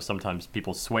 but I know sometimes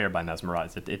people swear by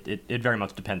Mesmerized. It very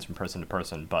much depends from person to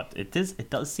person, but it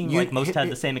does seem like most had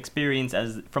the same experience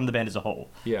as from the band as a whole.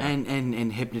 Yeah.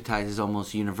 And Hypnotize is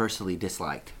almost universally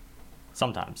disliked.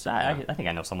 Sometimes. I think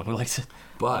I know someone who likes it.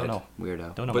 But, I don't know.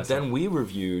 Weirdo. Don't know but myself. then we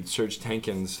reviewed Serge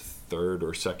Tankin's third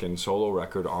or second solo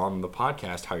record on the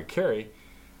podcast, Higher Carry,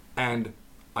 and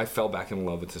I fell back in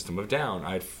love with System of a Down.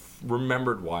 I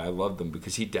remembered why I loved them,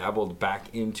 because he dabbled back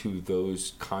into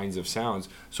those kinds of sounds.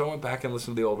 So I went back and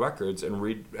listened to the old records and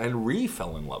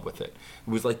fell in love with it. It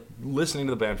was like listening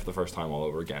to the band for the first time all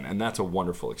over again, and that's a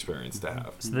wonderful experience to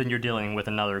have. So then you're dealing with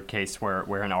another case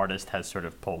where an artist has sort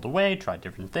of pulled away, tried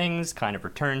different things, kind of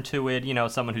returned to it,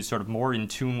 someone who's sort of more in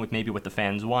tune with maybe what the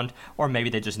fans want, or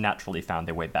maybe they just naturally found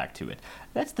their way back to it.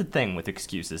 That's the thing with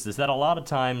excuses, is that a lot of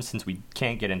times, since we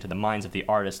can't get into the minds of the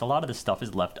artist, a lot of this stuff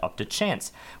is left up to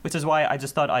chance, which is why I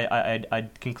just thought I'd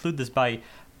conclude this by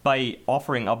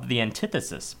offering up the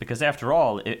antithesis, because after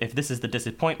all, if this is the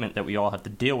disappointment that we all have to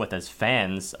deal with as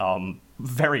fans,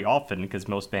 very often, because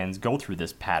most bands go through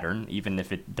this pattern, even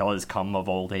if it does come of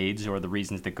old age or the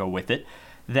reasons that go with it,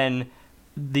 then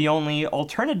the only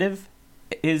alternative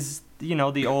is,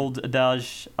 the old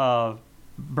adage,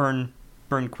 burn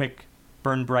quick,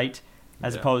 burn bright,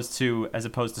 as opposed to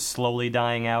slowly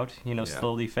dying out,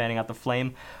 slowly fanning out the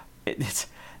flame.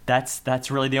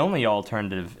 That's really the only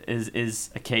alternative, is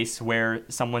a case where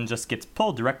someone just gets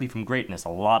pulled directly from greatness. A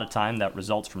lot of time that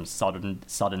results from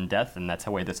sudden death, and that's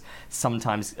how this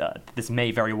sometimes this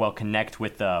may very well connect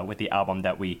with the album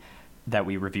that we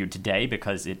reviewed today,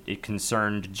 because it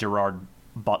concerned Gerard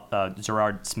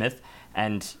Smith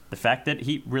and the fact that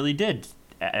he really did.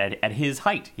 At his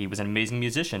height, he was an amazing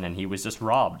musician, and he was just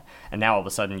robbed. And now all of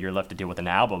a sudden, you're left to deal with an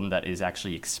album that is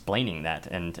actually explaining that,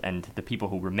 and the people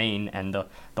who remain, and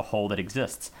the whole that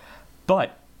exists.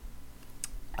 But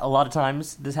a lot of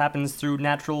times, this happens through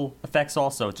natural effects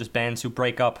also, just bands who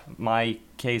break up. My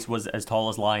case was As Tall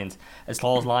as Lions. As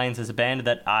Tall as Lions is a band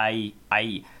that I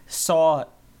saw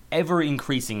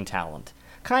ever-increasing talent.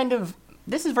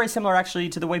 This is very similar, actually,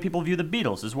 to the way people view the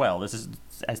Beatles as well. This is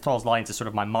As Tall as Lions is sort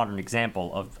of my modern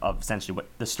example of essentially what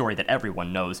the story that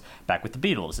everyone knows back with the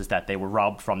Beatles, is that they were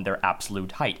robbed from their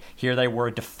absolute height. Here they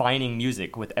were defining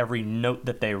music with every note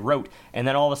that they wrote, and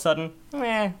then all of a sudden,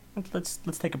 let's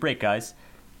take a break, guys.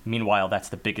 Meanwhile, that's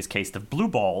the biggest case of blue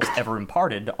balls ever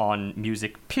imparted on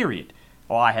music, period.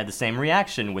 Well, I had the same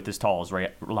reaction with As Tall as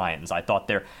Lions. I thought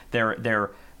their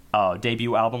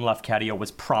debut album, Lafcadio,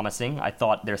 was promising. I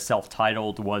thought their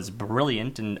self-titled was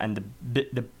brilliant, and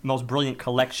the most brilliant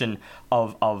collection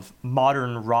of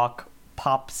modern rock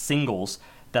pop singles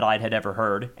that I had ever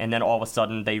heard, and then all of a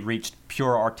sudden they reached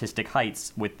pure artistic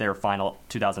heights with their final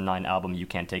 2009 album, You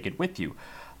Can't Take It With You.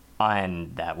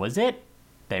 And that was it.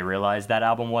 They realized that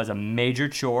album was a major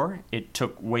chore. It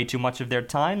took way too much of their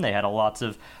time. They had lots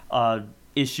of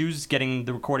issues getting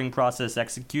the recording process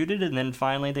executed, and then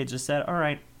finally they just said, all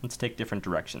right, let's take different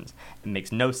directions. It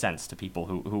makes no sense to people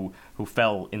who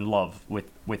fell in love with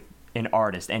an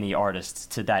artist, any artist,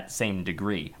 to that same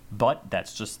degree. But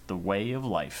that's just the way of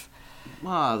life.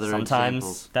 Well, there are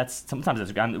examples.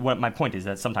 My point is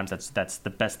that sometimes that's the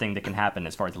best thing that can happen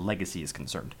as far as legacy is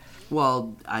concerned.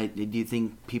 Well, do you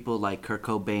think people like Kurt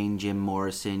Cobain, Jim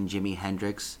Morrison, Jimi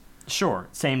Hendrix? Sure,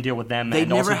 same deal with them. They and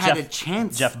never also had a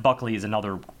chance. Jeff Buckley is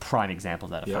another prime example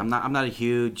of that effect. I'm not a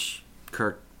huge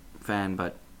Kurt fan,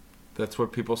 but That's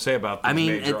what people say about these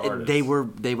major artists.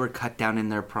 they were cut down in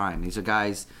their prime. These are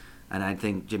guys, and I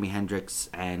think Jimi Hendrix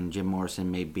and Jim Morrison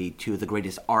may be two of the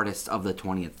greatest artists of the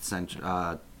 20th century.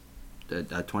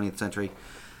 20th century.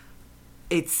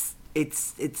 It's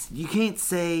you can't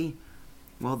say,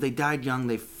 well, they died young,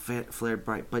 they flared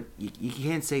bright, but you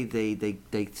can't say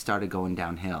they started going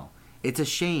downhill. It's a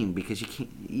shame because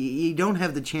you don't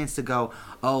have the chance to go,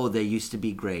 oh, they used to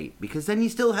be great, because then you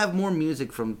still have more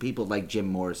music from people like Jim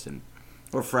Morrison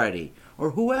or Freddie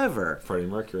or whoever. Freddie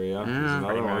Mercury, yeah. He's Yeah. another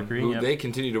Freddie one. Mercury, Who yep. They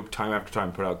continue to, time after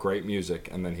time, put out great music,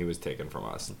 and then he was taken from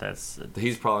us.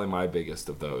 He's probably my biggest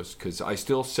of those, because I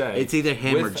still say... It's either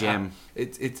him or Jim.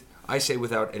 I say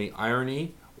without any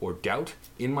irony or doubt,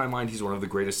 in my mind, he's one of the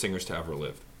greatest singers to ever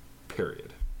live.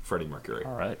 Period. Freddie Mercury.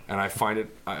 All right. And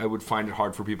I would find it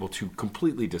hard for people to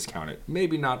completely discount it.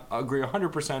 Maybe not agree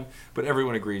 100%, but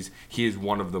everyone agrees he is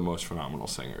one of the most phenomenal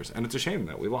singers. And it's a shame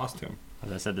that we lost him.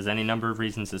 As I said, there's any number of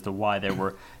reasons as to why they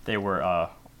were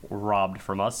robbed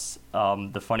from us.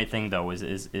 The funny thing, though,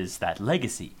 is that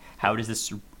legacy. How does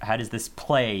this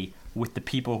play with the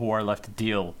people who are left to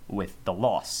deal with the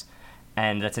loss?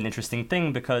 And that's an interesting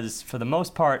thing because, for the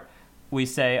most part, we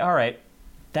say, all right,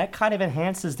 that kind of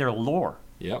enhances their lore.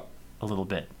 Yep. A little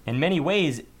bit. In many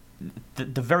ways,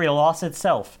 the very loss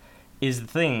itself is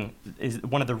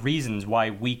one of the reasons why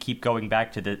we keep going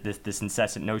back to this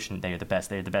incessant notion they are the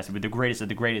best, we're the greatest of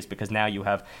the greatest, because now you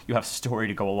have story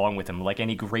to go along with them. Like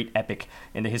any great epic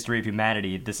in the history of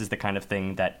humanity, this is the kind of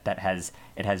thing that has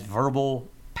verbal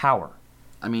power.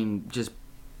 I mean, just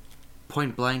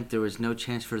point blank, there was no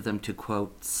chance for them to,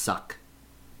 quote, suck.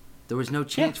 There was no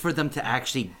chance for them to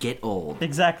actually get old.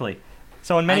 Exactly.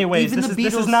 So in many ways, even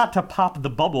this is not to pop the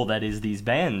bubble that is these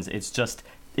bands.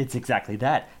 It's exactly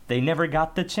that. They never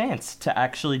got the chance to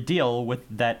actually deal with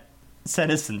that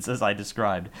senescence, as I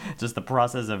described. Just the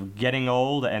process of getting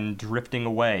old and drifting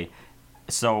away.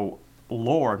 So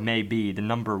lore may be the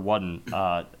number one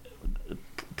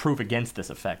proof against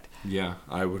this effect. Yeah,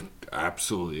 I would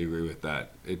absolutely agree with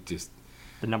that.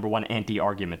 The number one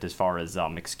anti-argument as far as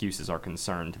excuses are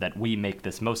concerned, that we make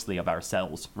this mostly of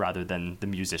ourselves rather than the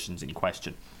musicians in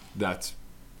question. That's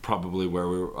probably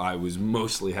where I was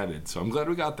mostly headed, so I'm glad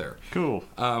we got there. Cool.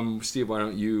 Steve, why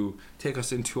don't you take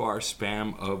us into our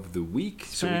spam of the week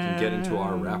so we can get into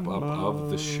our wrap-up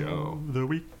of the show. The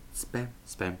week. Spam,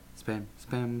 spam, spam,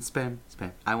 spam, spam,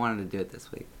 spam. I wanted to do it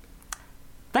this week.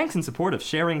 Thanks in support of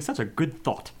sharing such a good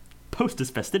thought. Post is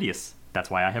fastidious.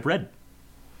 That's why I have read.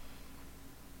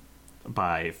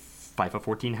 By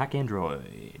FIFA14 Hack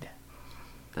Android.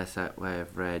 That's why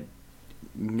I've read.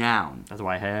 Noun. That's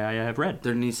why I have read.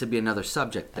 There needs to be another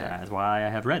subject there. That's why I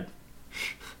have read.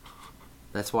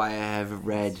 That's why I have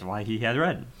read. That's why he has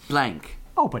read. Blank.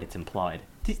 Oh, but it's implied.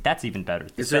 That's even better.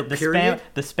 Is there a period?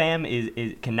 The spam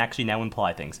is can actually now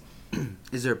imply things.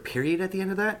 Is there a period at the end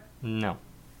of that? No.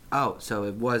 Oh, so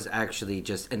it was actually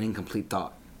just an incomplete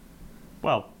thought.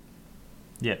 Well,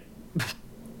 yeah.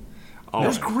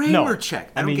 There's grammar No.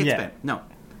 check. I mean, don't get yeah. spam. No,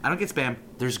 I don't get spam.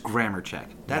 There's grammar check.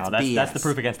 That's BS. That's the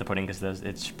proof against the pudding, because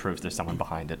it proves there's someone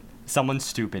behind it. Someone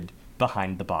stupid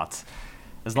behind the bots.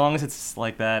 As long as it's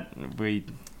like that, we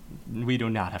do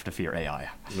not have to fear AI.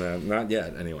 Not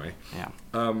yet, anyway. Yeah.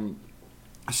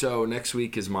 So next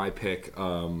week is my pick.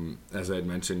 As I had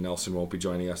mentioned, Nelson won't be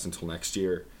joining us until next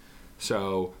year.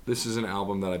 So this is an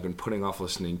album that I've been putting off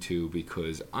listening to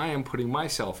because I am putting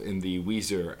myself in the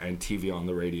Weezer and TV on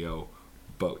the radio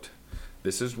boat.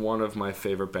 This is one of my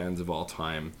favorite bands of all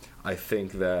time. I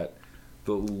think that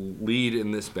the lead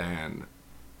in this band,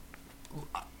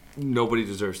 nobody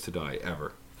deserves to die,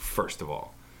 ever, first of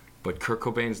all. But Kurt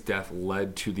Cobain's death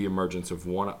led to the emergence of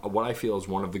what I feel is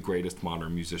one of the greatest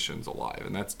modern musicians alive,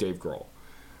 and that's Dave Grohl.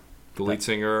 The lead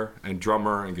singer and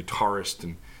drummer and guitarist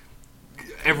and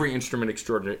every instrument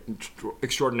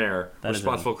extraordinaire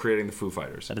responsible for creating the Foo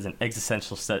Fighters. That is an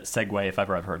existential segue if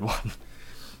ever I've heard one.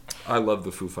 I love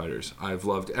the Foo Fighters. I've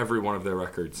loved every one of their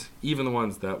records, even the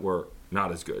ones that were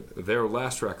not as good. Their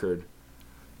last record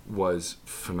was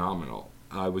phenomenal.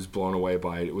 I was blown away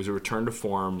by it. It was a return to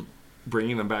form,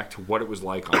 bringing them back to what it was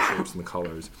like on Shapes and the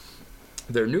Colors.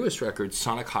 Their newest record,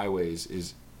 Sonic Highways,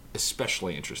 is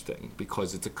especially interesting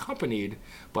because it's accompanied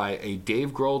by a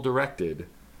Dave Grohl-directed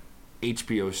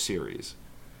HBO series.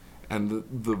 And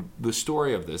the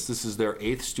story of this is their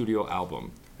 8th studio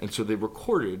album. And so they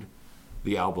recorded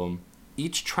the album,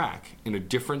 each track in a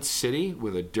different city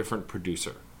with a different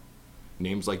producer.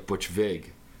 Names like Butch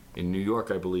Vig in New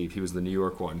York, I believe. He was the New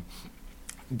York one.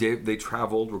 They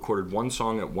traveled, recorded one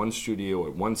song at one studio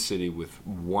at one city with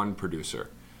one producer.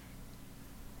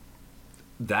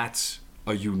 That's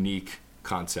a unique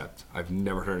concept. I've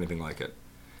never heard anything like it.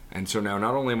 And so now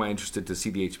not only am I interested to see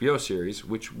the HBO series,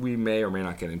 which we may or may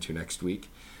not get into next week,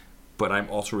 but I'm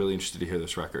also really interested to hear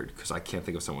this record because I can't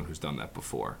think of someone who's done that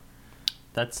before.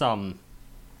 That's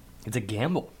it's a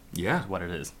gamble. Yeah. Is what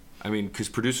it is. I mean, because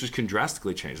producers can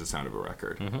drastically change the sound of a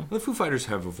record. Mm-hmm. The Foo Fighters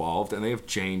have evolved, and they have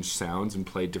changed sounds and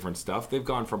played different stuff. They've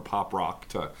gone from pop rock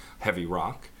to heavy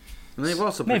rock. And they've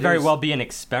also It may very well be an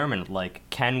experiment, like,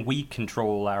 can we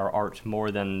control our art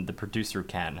more than the producer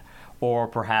can? Or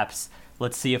perhaps,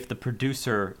 let's see if the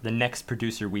next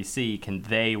producer we see, can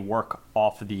they work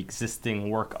off of the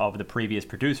existing work of the previous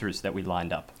producers that we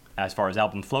lined up, as far as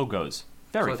album flow goes.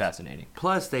 Very fascinating.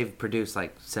 Plus, they've produced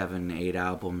like 7, 8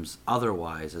 albums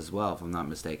otherwise as well, if I'm not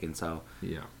mistaken. So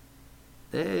yeah,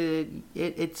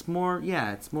 it's more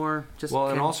just. Well,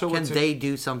 and also can they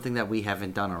do something that we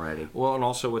haven't done already? Well, and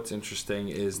also what's interesting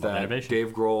is that innovation.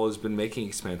 Dave Grohl has been making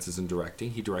expanses in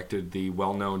directing. He directed the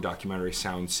well-known documentary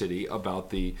Sound City about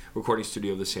the recording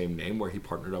studio of the same name, where he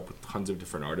partnered up with tons of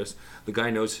different artists. The guy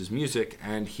knows his music,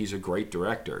 and he's a great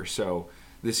director. So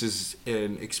this is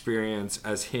an experience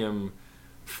as him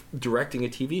directing a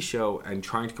TV show and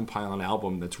trying to compile an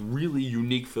album that's really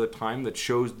unique for the time, that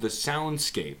shows the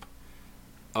soundscape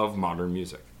of modern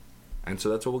music. And so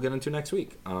that's what we'll get into next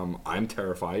week. I'm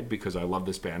terrified because I love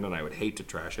this band and I would hate to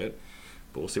trash it,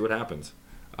 but we'll see what happens.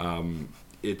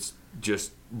 It's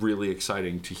just really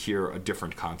exciting to hear a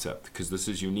different concept because this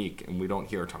is unique and we don't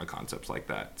hear a ton of concepts like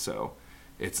that. So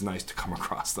it's nice to come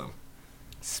across them.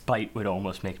 Spite would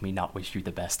almost make me not wish you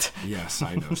the best. Yes,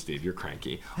 I know, Steve. You're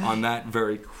cranky. On that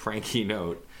very cranky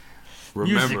note,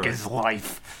 remember... Music is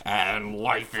life, and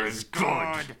life is good.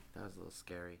 That was a little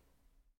scary.